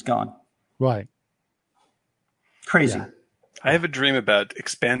pass is gone. Right. Crazy. Yeah. I have a dream about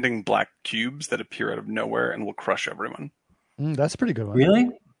expanding black cubes that appear out of nowhere and will crush everyone. That's a pretty good one. Really?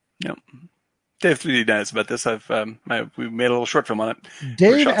 Yep. Dave 3D knows about this. We made a little short film on it.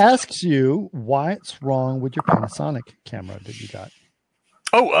 Dave asks you what's wrong with your Panasonic camera that you got.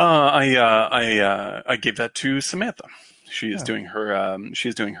 Oh, I gave that to Samantha. She is doing her own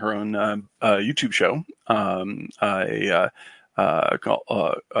YouTube show.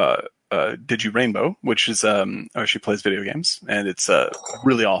 Did You Rainbow, which is she plays video games, and it's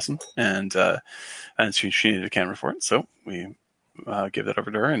really awesome. And she needed a camera for it, so we gave that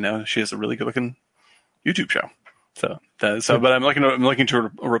over to her, and now she has a really good looking YouTube show. But I'm looking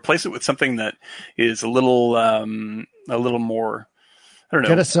to replace it with something that is a little more. I don't know.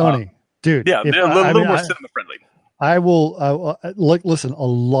 Get a Sony, dude. Yeah, a little more cinema friendly. I will listen. A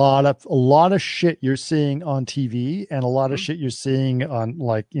lot of shit you're seeing on TV and a lot of shit you're seeing on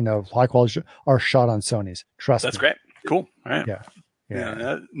high quality are shot on Sonys. Trust me. That's great. Cool. All right. Yeah.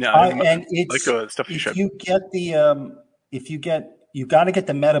 And it's like stuff you should. You got to get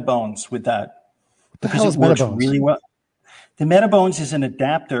the Metabones with that. What the hell is Metabones? Really well. The Metabones is an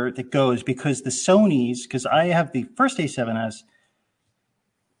adapter that goes because the Sonys, because I have the first A7S.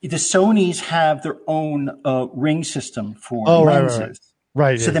 The Sonys have their own ring system for lenses.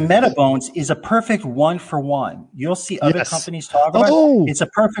 Right. So the Metabones is a perfect 1-for-1. You'll see other companies talk about it. It's a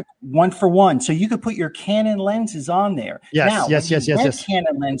perfect 1-for-1. So you could put your Canon lenses on there. Yes.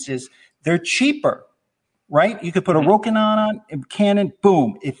 Canon lenses, they're cheaper, right? You could put a Rokinon on, Canon,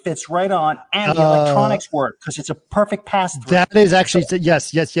 boom, it fits right on, and the electronics work because it's a perfect pass-through. That is actually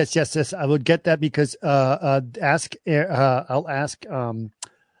yes. I would get that because I'll ask.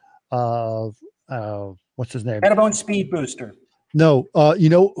 What's his name? Metabone Speed Booster. No, you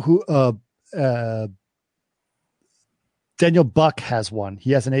know who? Daniel Buck has one.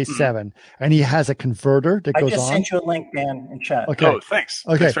 He has an A7, and he has a converter that goes on. I just sent you a link, Dan, in chat. Okay. Oh, thanks.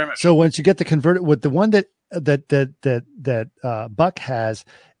 Okay. Thanks very much. So once you get the converter, with the one that Buck has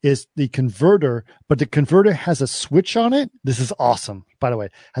is the converter, but the converter has a switch on it. This is awesome, by the way.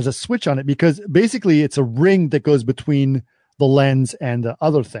 Has a switch on it because basically it's a ring that goes between the lens and the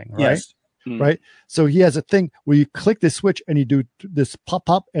other thing, right? Yes. Right. So he has a thing where you click this switch and you do this pop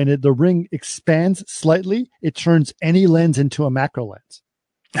up and the ring expands slightly. It turns any lens into a macro lens.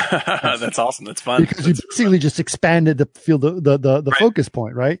 That's awesome. That's fun. Because you basically just expanded the field, the focus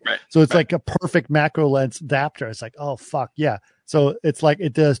point, right? So it's like a perfect macro lens adapter. It's like, oh fuck yeah. So it's like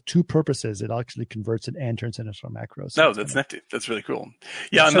it does two purposes. It actually converts it and turns it into a macro. So no, that's nifty. That's really cool.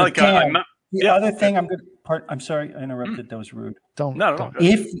 Yeah, so the other thing I'm sorry, I interrupted. That was rude. Don't.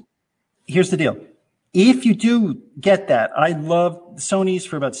 Here's the deal. If you do get that, I love Sony's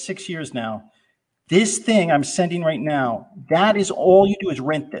for about 6 years now. This thing I'm sending right now, that is all you do is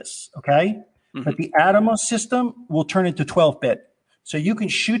rent this, okay? Mm-hmm. But the Atomos system will turn into 12-bit. So you can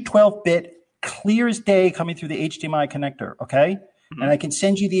shoot 12-bit clear as day coming through the HDMI connector, okay? Mm-hmm. And I can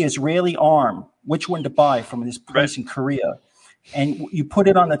send you the Israeli ARM, which one to buy from this place in Korea. And you put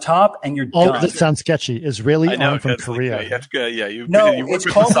it on the top, and you're done. Oh, that sounds sketchy. Israeli arm from Korea. Like, you have to go, you it's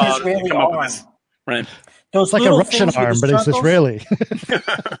called the Israeli arm. Right. It's like a Russian arm, but it's Israeli. They're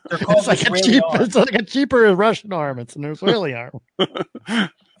called it's like a cheaper Russian arm. It's an Israeli arm.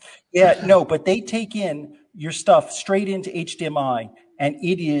 But they take in your stuff straight into HDMI, and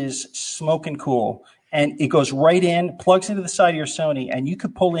it is smoking cool. And it goes right in, plugs into the side of your Sony, and you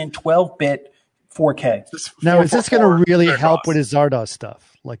could pull in 12-bit 4K. Now, is this going to really help with his Zardoz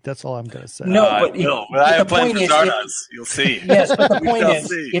stuff? Like, that's all I'm going to say. No, but I have plans for Zardoz. You'll see. Yes, but the point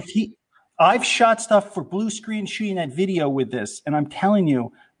is, I've shot stuff for blue screen shooting that video with this, and I'm telling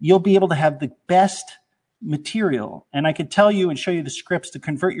you, you'll be able to have the best material. And I could tell you and show you the scripts to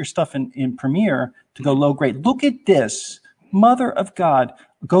convert your stuff in Premiere to go low grade. Look at this. Mother of God.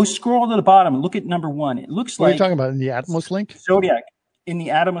 Go scroll to the bottom and look at number 1. It looks what are you talking about in the Atomos link? Zodiac. In the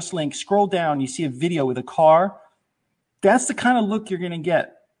Atomos link, scroll down, you see a video with a car, That's the kind of look you're going to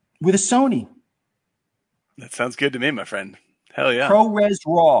get with a Sony. That sounds good to me, my friend. Hell yeah. ProRes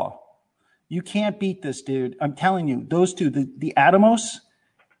RAW. You can't beat this, dude. I'm telling you, those two, the Atomos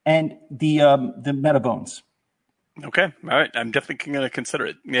and the Metabones. Okay, all right. I'm definitely going to consider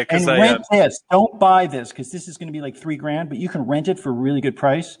it. Yeah, and rent this. Don't buy this because this is going to be like $3,000, but you can rent it for a really good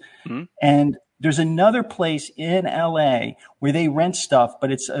price. Mm-hmm. And there's another place in LA where they rent stuff,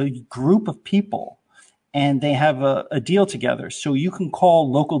 but it's a group of people, and they have a deal together. So you can call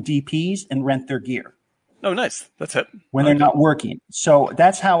local DPs and rent their gear. Oh, nice. That's it. When they're not working. So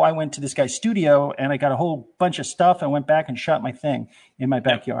that's how I went to this guy's studio, and I got a whole bunch of stuff. I went back and shot my thing in my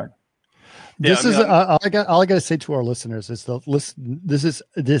backyard. This is all I got to say to our listeners is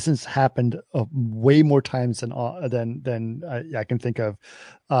this has happened way more times than I can think of,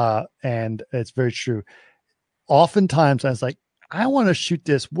 and it's very true. Oftentimes I was like, I want to shoot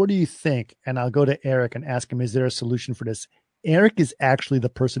this. What do you think? And I'll go to Eric and ask him, is there a solution for this? Eric is actually the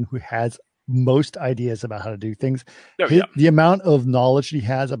person who has most ideas about how to do things. The amount of knowledge he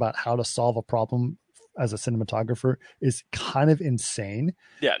has about how to solve a problem as a cinematographer is kind of insane.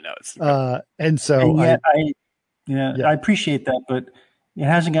 Yeah, no, it's I appreciate that, but it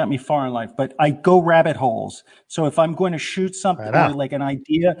hasn't got me far in life. But I go rabbit holes. So if I'm going to shoot something or like an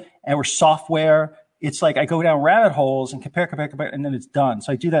idea or software, it's like I go down rabbit holes and compare, and then it's done.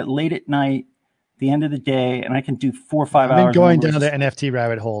 So I do that late at night, the end of the day, and I can do 4 or 5 hours. I've been going down the NFT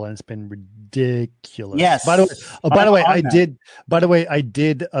rabbit hole, and it's been ridiculous. Yes. By the way, I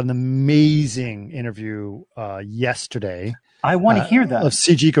did an amazing interview yesterday. I want to hear that of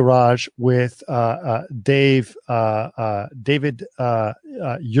CG Garage with David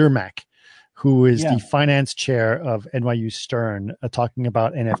Yermak, who is the finance chair of NYU Stern, talking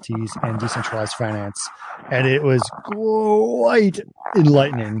about NFTs and decentralized finance, and it was quite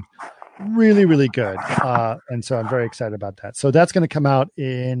enlightening. Really, really good. And so I'm very excited about that. So that's going to come out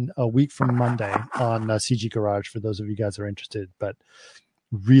in a week from Monday on CG Garage for those of you guys who are interested, but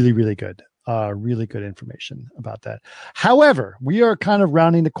really, really good. Really good information about that. However, we are kind of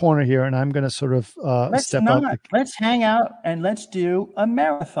rounding the corner here, and I'm going to sort of step up. Let's hang out and let's do a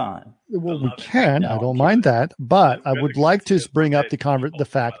marathon. Well, we can. I don't mind that, but I would like to bring up the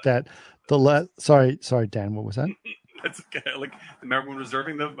fact that sorry, Dan, what was that? It's okay. Like, I'm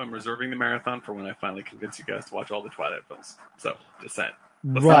reserving the marathon for when I finally convince you guys to watch all the Twilight films. So, just saying.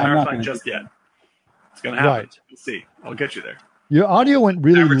 Let's not marathon just yet. It's going to happen. Right. We'll see. I'll get you there. Your audio went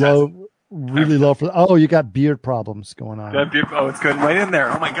really low. Really low for. Oh, you got beard problems going on. It's good right in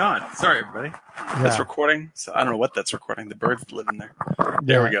there. Oh my God! Sorry, everybody. Yeah. That's recording. So I don't know what that's recording. The birds live in there.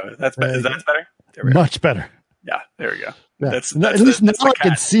 There we go. That's better. Is that better? There we go. Much better. Yeah, there we go. Yeah. At least now I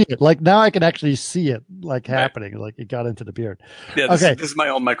can see it. Like now I can actually see it like happening. Like it got into the beard. Yeah. This is my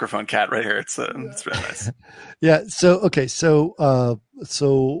old microphone cat right here. It's really nice. Yeah. So okay. So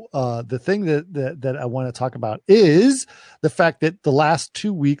the thing that I want to talk about is the fact that the last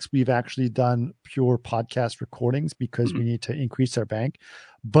 2 weeks we've actually done pure podcast recordings because we need to increase our bank,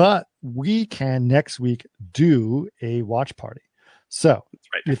 but we can next week do a watch party. So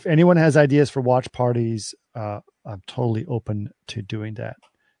if anyone has ideas for watch parties, I'm totally open to doing that.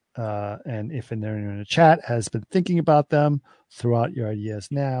 And if anyone in the chat has been thinking about them, throw out your ideas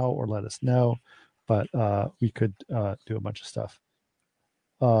now or let us know. But we could do a bunch of stuff.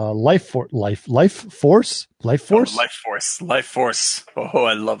 Life Force. Oh,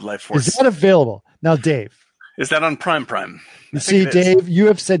 I love Life Force. Is that available now, Dave? Is that on Prime? You see, Dave, you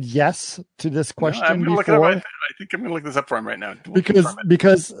have said yes to this question before. I think I'm going to look this up for him right now.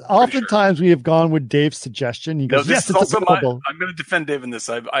 Because oftentimes we have gone with Dave's suggestion. He goes, yes, it's available. I'm going to defend Dave in this.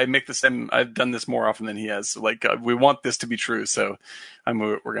 I make the same. I've done this more often than he has. So we want this to be true. So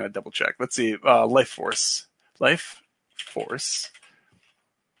we're going to double check. Let's see. Life Force.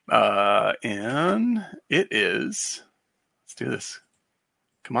 And it is. Let's do this.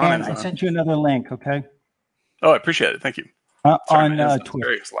 Come on. And I sent you another link. Okay. Oh, I appreciate it. Thank you. On Twitter.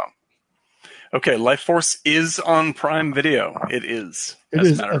 Very slow. Okay, Life Force is on Prime Video. It is. It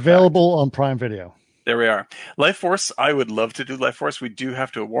is available on Prime Video. There we are. Life Force, I would love to do Life Force. We do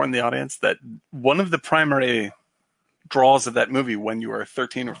have to warn the audience that one of the primary draws of that movie when you are a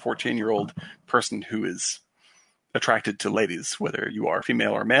 13 or 14-year-old person who is attracted to ladies, whether you are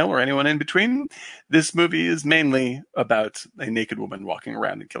female or male or anyone in between, this movie is mainly about a naked woman walking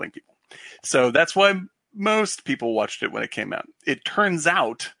around and killing people. So that's why most people watched it when it came out. It turns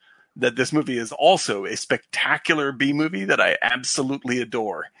out that this movie is also a spectacular B movie that I absolutely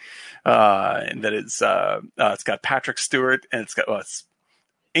adore. And that it's got Patrick Stewart, and it's got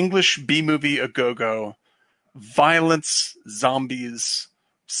English B movie a go-go, violence, zombies,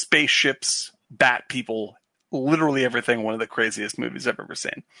 spaceships, bat people, literally everything one of the craziest movies I've ever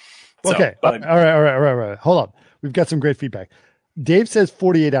seen. So, okay. All right. Hold on. We've got some great feedback. Dave says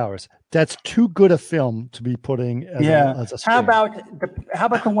 48 hours. That's too good a film to be putting as a stream. How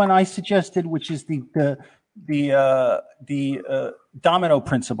about the one I suggested, which is the Domino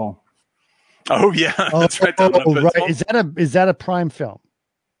Principle? Oh yeah, that's right. Right. Is that a Prime film?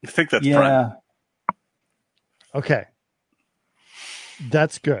 I think that's Prime. Okay.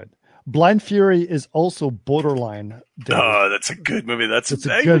 That's good. Blind Fury is also borderline. Oh, that's a good movie. We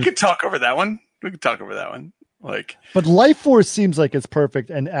could talk over that one. But Life Force seems like it's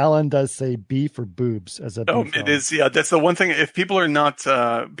perfect, and Alan does say B for boobs as a. Oh, it is. Yeah, that's the one thing. If people are not,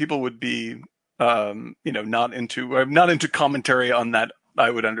 people would be, not into commentary on that.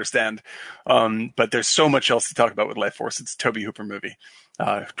 I would understand. But there's so much else to talk about with Life Force. It's a Tobe Hooper movie.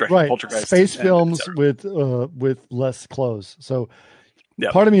 Right. Poltergeist, space films with less clothes. So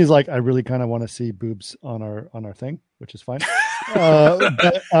part of me is like, I really kind of want to see boobs on our thing, which is fine. There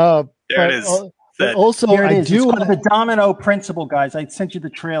it is. But also, it's called the Domino Principle, guys. I sent you the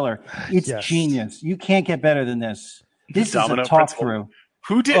trailer. It's genius. You can't get better than this. This is a talk through.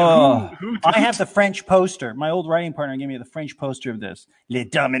 Who did? Who I have the French poster. My old writing partner gave me the French poster of this. Le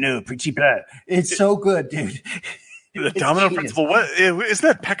Domino Principle. It's so good, dude. The Domino Principle. What isn't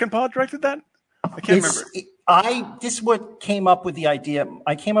that Peckinpah directed that? I can't remember. This is what came up with the idea.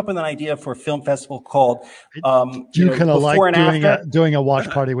 I came up with an idea for a film festival called you kind of like doing a watch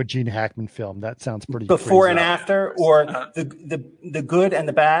party with Gene Hackman film. That sounds pretty before and after, or the good and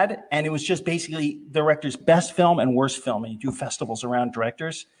the bad. And it was just basically director's best film and worst film. And you do festivals around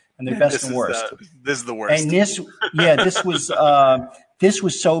directors and their best and worst. This is the worst. And this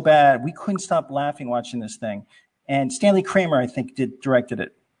was so bad. We couldn't stop laughing watching this thing. And Stanley Kramer, I think, directed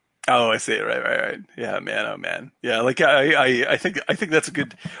it. Oh, I see. Right. Yeah, man. Oh, man. Yeah. Like I think that's a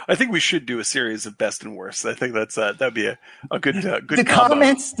good. I think we should do a series of best and worst. I think that'd be a good.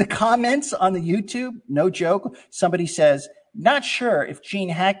 The comments on the YouTube, no joke. Somebody says, "Not sure if Gene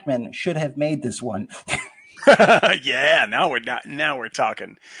Hackman should have made this one." Yeah, now we're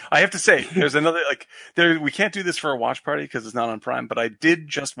talking. I have to say, there's another we can't do this for a watch party because it's not on Prime, but I did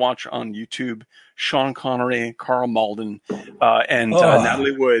just watch on YouTube Sean Connery, Carl Malden, and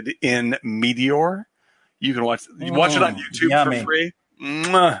Natalie Wood in Meteor. You can watch it on YouTube for free.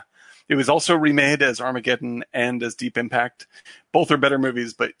 Mwah. It was also remade as Armageddon and as Deep Impact. Both are better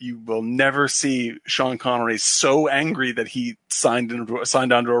movies, but you will never see Sean Connery so angry that he signed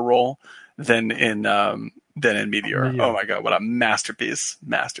onto a role than in Meteor. Oh my God, what a masterpiece!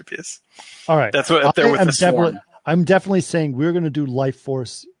 All right, that's what up there with the Swarm. I'm definitely saying we're going to do Life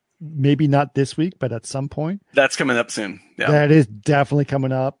Force. Maybe not this week, but at some point. That's coming up soon. Yeah, that is definitely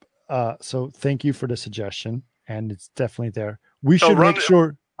coming up. So thank you for the suggestion, and it's definitely there. We should make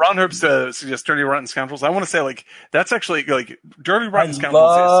sure. Ron Herbst suggests Dirty Rotten Scoundrels. I want to say that's actually Dirty Rotten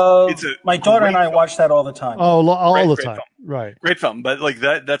Scoundrels. My daughter and I watch that all the time. Oh, all the time. Film. Right. Great film. But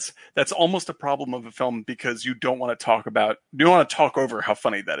that's almost a problem of a film because you don't want to talk over how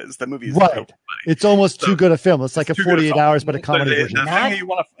funny that is. The movie is right. So funny. It's almost too good a film. It's like a 48 hours, but a comedy version. The thing that you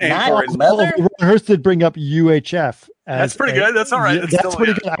want to aim for is Ron Herbst did bring up UHF. That's pretty good. That's all right. That's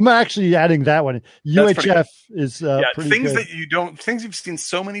pretty good. I'm actually adding that one. UHF is pretty things good. Things you've seen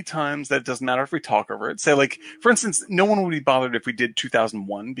so many times that it doesn't matter if we talk over it. Say for instance, no one would be bothered if we did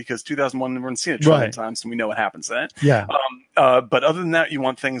 2001 because 2001 everyone's seen it 12 times and we know what happens in it. Yeah. But other than that, you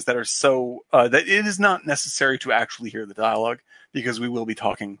want things that are so that it is not necessary to actually hear the dialogue because we will be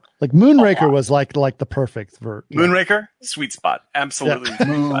talking. Like Moonraker was like the perfect Moonraker, sweet spot, absolutely. Yeah.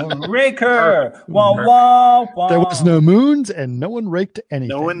 Moonraker, wah. There was no moons and no one raked anything.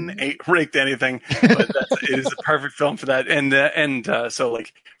 No one raked anything, but it is a perfect film for that. And so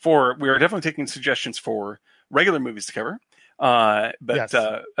we are definitely taking suggestions for regular movies to cover.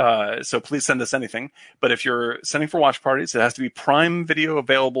 So please send us anything. But if you're sending for watch parties, it has to be Prime Video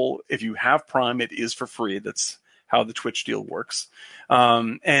available. If you have Prime, it is for free. That's how the Twitch deal works.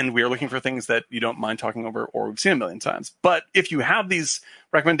 And we are looking for things that you don't mind talking over or we've seen a million times. But if you have these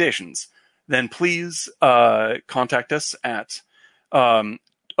recommendations, then please contact us at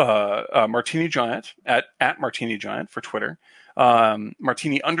Martini Giant at Martini Giant for Twitter,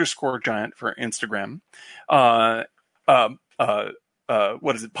 Martini_Giant for Instagram. What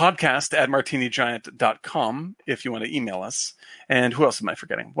is it? Podcast at martinigiant.com if you want to email us. And who else am I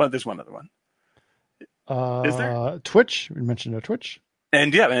forgetting? Well, there's one other one. Is there? Twitch. We mentioned Twitch.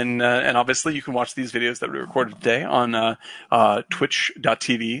 And and obviously you can watch these videos that we recorded today on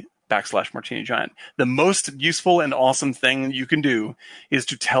twitch.tv/Martini Giant. The most useful and awesome thing you can do is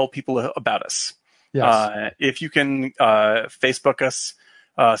to tell people about us. Yes. If you can Facebook us,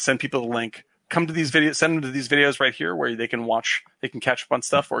 send people the link, come to these videos, send them to these videos right here where they can catch up on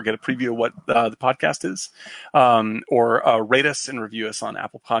stuff or get a preview of what the podcast is, or rate us and review us on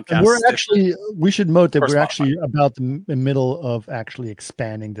Apple Podcasts. We should note that we're actually about the middle of actually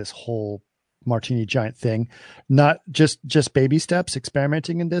expanding this whole Martini Giant thing, not just baby steps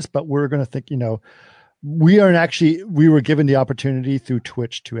experimenting in this, but we're going to think, we were given the opportunity through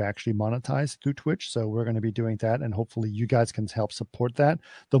Twitch to actually monetize through Twitch. So we're going to be doing that. And hopefully you guys can help support that.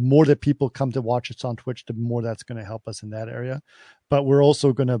 The more that people come to watch us on Twitch, the more that's going to help us in that area. But we're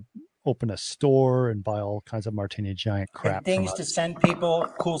also going to open a store and buy all kinds of Martini Giant crap. And things to send people,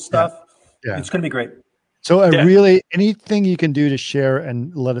 cool stuff. Yeah. It's going to be great. So really, anything you can do to share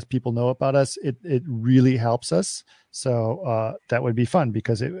and let people know about us, it really helps us. So that would be fun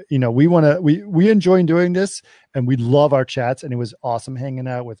because we enjoy doing this and we love our chats, and it was awesome hanging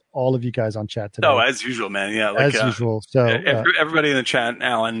out with all of you guys on chat today. Oh, as usual, man. Yeah, as usual. So everybody in the chat,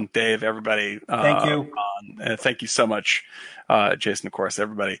 Alan, Dave, everybody. Thank you. Thank you so much, Jason, of course,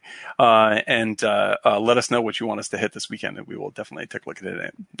 everybody. And let us know what you want us to hit this weekend, and we will definitely take a look at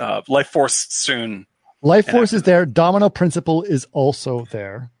it. Life Force soon. Life Force is there. Domino Principle is also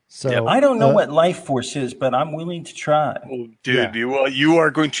there. So I don't know what Life Force is, but I'm willing to try. Oh, dude, you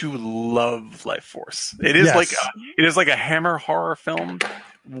are going to love Life Force. It is like a Hammer horror film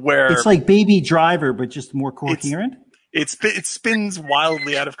where it's like Baby Driver, but just more coherent. It spins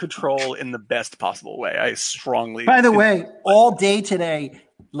wildly out of control in the best possible way. I strongly. By the way, all day today,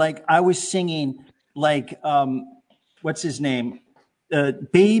 like I was singing, like what's his name?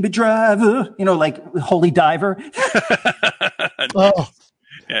 Baby Driver, like Holy Diver. Oh,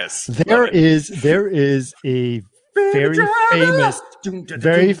 yes. There is a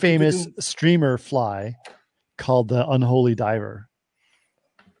very famous streamer fly called the Unholy Diver.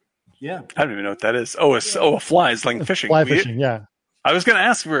 Yeah, I don't even know what that is. Oh, a fly is like fishing. Fly fishing, yeah. I was going to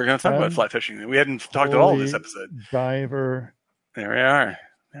ask if we were going to talk about fly fishing. We hadn't talked at all in this episode. Diver. There we are.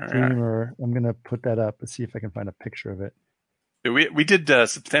 Streamer. I'm going to put that up and see if I can find a picture of it. We did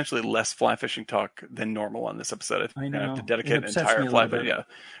substantially less fly fishing talk than normal on this episode. I know. I have to dedicate an entire fly fishing. Yeah,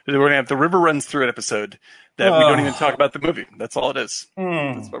 we're going to have the river runs through an episode that we don't even talk about the movie. That's all it is.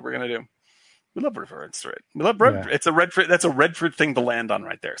 That's what we're going to do. We love river runs through it. We love Redford. It's a Redford. That's a Redford thing to land on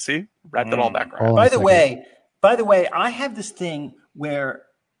right there. See, wrapped it all back around. By the way, I have this thing where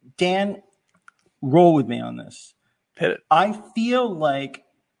Dan, roll with me on this. Hit it. I feel like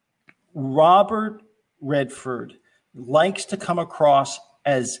Robert Redford likes to come across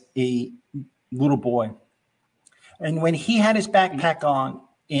as a little boy. And when he had his backpack on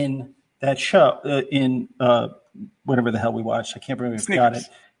in that show, in whatever the hell we watched, I can't remember if I got it.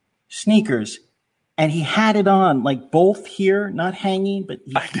 Sneakers. And he had it on, like both here, not hanging, but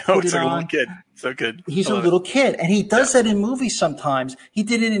he put it on. A little kid. So good. He's a little kid. And he does that in movies sometimes. He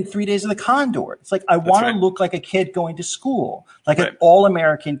did it in 3 Days of the Condor. It's like, I want to look like a kid going to school, like an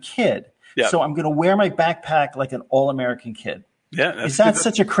all-American kid. Yeah. So I'm going to wear my backpack like an all-American kid. Yeah, is that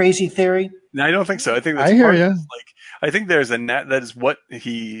such a crazy theory? No, I don't think so. I think that's hear you. Like, I think there's that is what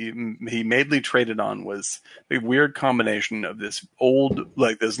he madly traded on, was a weird combination of this old,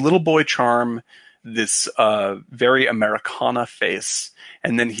 like this little boy charm, this very Americana face,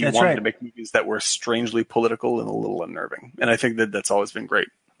 and then he wanted to make movies that were strangely political and a little unnerving. And I think that's always been great.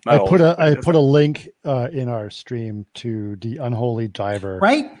 I put a link in our stream to the Unholy Diver.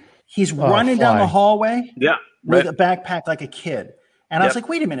 Right. He's running down the hallway with a backpack like a kid. And I was like,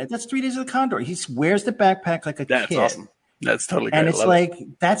 wait a minute, that's 3 Days of the Condor. He wears the backpack like a kid. That's awesome. That's totally great. And it's like,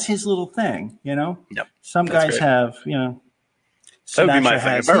 that's his little thing, Yep. Some guys have, That would be my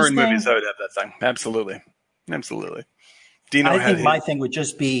thing. If I were in movies, I would have that thing. Absolutely. Dino, I think my thing would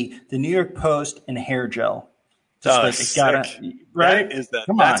just be the New York Post and hair gel. Just right?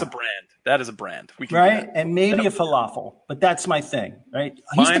 That's a brand. That is a brand. We can right? And maybe a falafel, but that's my thing, right?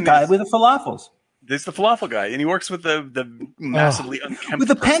 He's the guy with the falafels. This is the falafel guy, and he works with the massively unkempt with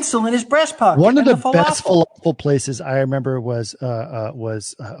a pencil in his breast pocket. One of the best falafel places I remember was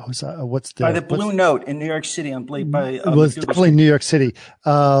what's by the Blue Note in New York City on Blake by it was definitely New York City.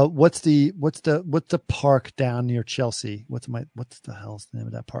 What's the park down near Chelsea? What's the hell's the name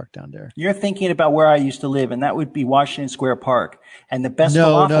of that park down there? You're thinking about where I used to live, and that would be Washington Square Park. And the best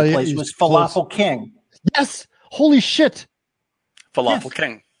falafel place was Falafel King. Yes, holy shit, Falafel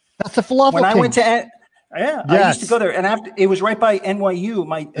King. That's the falafel. When I went to, I used to go there, and after it was right by NYU.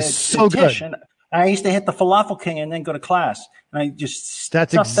 My so good. And I used to hit the Falafel King and then go to class, and I just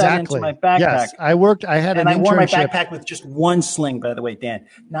stuffed that into my backpack. Yes, I had an internship. I wore my backpack with just one sling. By the way, Dan,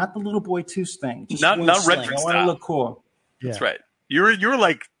 not the little boy two thing. Just not sling. Redford I style. want to look cool. Yeah. That's right. You were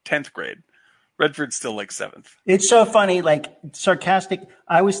like 10th grade. Redford's still like 7th. It's so funny, like sarcastic.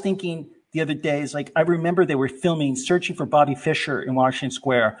 I was thinking the other day is like, I remember they were filming Searching for Bobby Fischer in Washington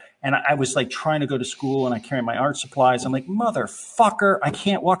Square. And I was like trying to go to school and I carried my art supplies. I'm like, motherfucker, I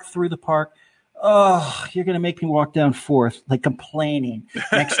can't walk through the park. Oh, you're going to make me walk down 4th, like complaining.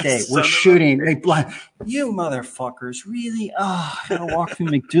 Next day, we're shooting. You motherfuckers, really? Oh, I got to walk through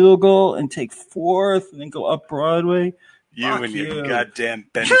McDougal and take 4th and then go up Broadway. Your goddamn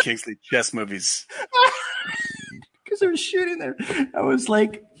Ben Kingsley chess movies. Because they were shooting there. I was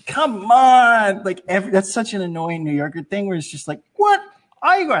like, come on. Like, that's such an annoying New Yorker thing where it's just like, what?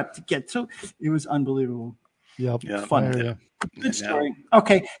 I got to get to. It was unbelievable. Yep. Yeah. Fun. Good story.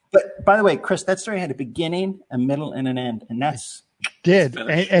 Okay. But by the way, Chris, that story had a beginning, a middle, and an end. And that's did.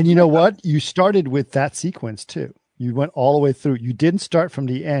 And you know what? You started with that sequence too. You went all the way through. You didn't start from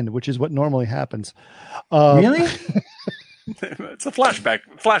the end, which is what normally happens. Really? It's a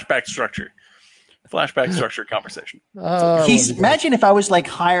flashback structure. Flashback structure conversation. Imagine if I was like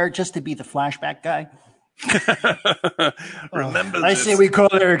hired just to be the flashback guy. Remember I say we call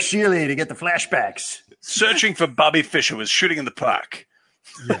Eric Shealy to get the flashbacks. Searching for Bobby Fischer was shooting in the park.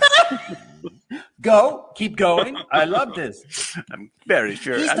 Keep going. I love this. I'm very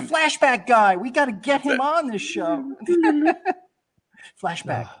sure. He's the flashback guy. We got to get him on this show.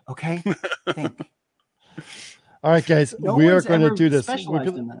 Flashback, okay? Think. All right, guys, we are going to do this.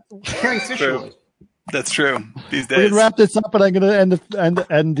 Carrie Fisher was. That's true. These days. We're going to wrap this up, and I'm going to end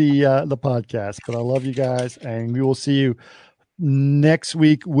the podcast. But I love you guys, and we will see you next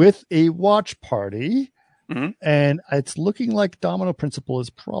week with a watch party. Mm-hmm. And it's looking like Domino Principle is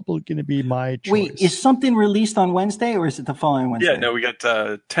probably going to be my choice. Wait, is something released on Wednesday, or is it the following Wednesday? Yeah, no, we got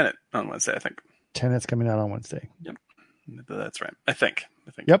Tenet on Wednesday, I think. Tenet's coming out on Wednesday. Yep, that's right. I think.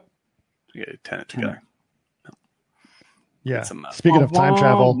 Yep. We got Tenet together. Yeah. Speaking of time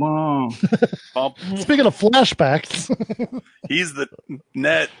travel. Speaking of flashbacks. He's the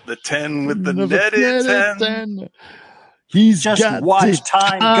 10 with the netted 10. He's just got watch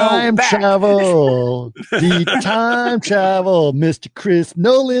time go travel. The time travel. Mr. Chris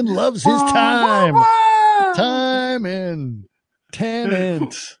Nolan loves his time. Time and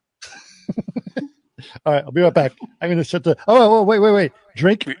Tenant. All right, I'll be right back. I'm going to shut the. Oh, wait.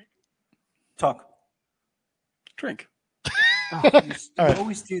 Drink. Talk. Drink. Oh, you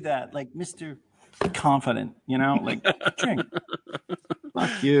always do that, like Mr. Confident, like drink.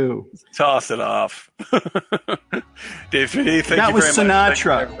 Fuck you. Toss it off. Dave, thank you very That was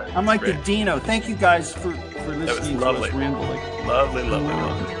Sinatra. Much. I'm like the Dino. Thank you guys for listening to us ramble. Lovely.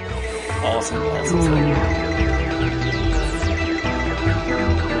 Awesome.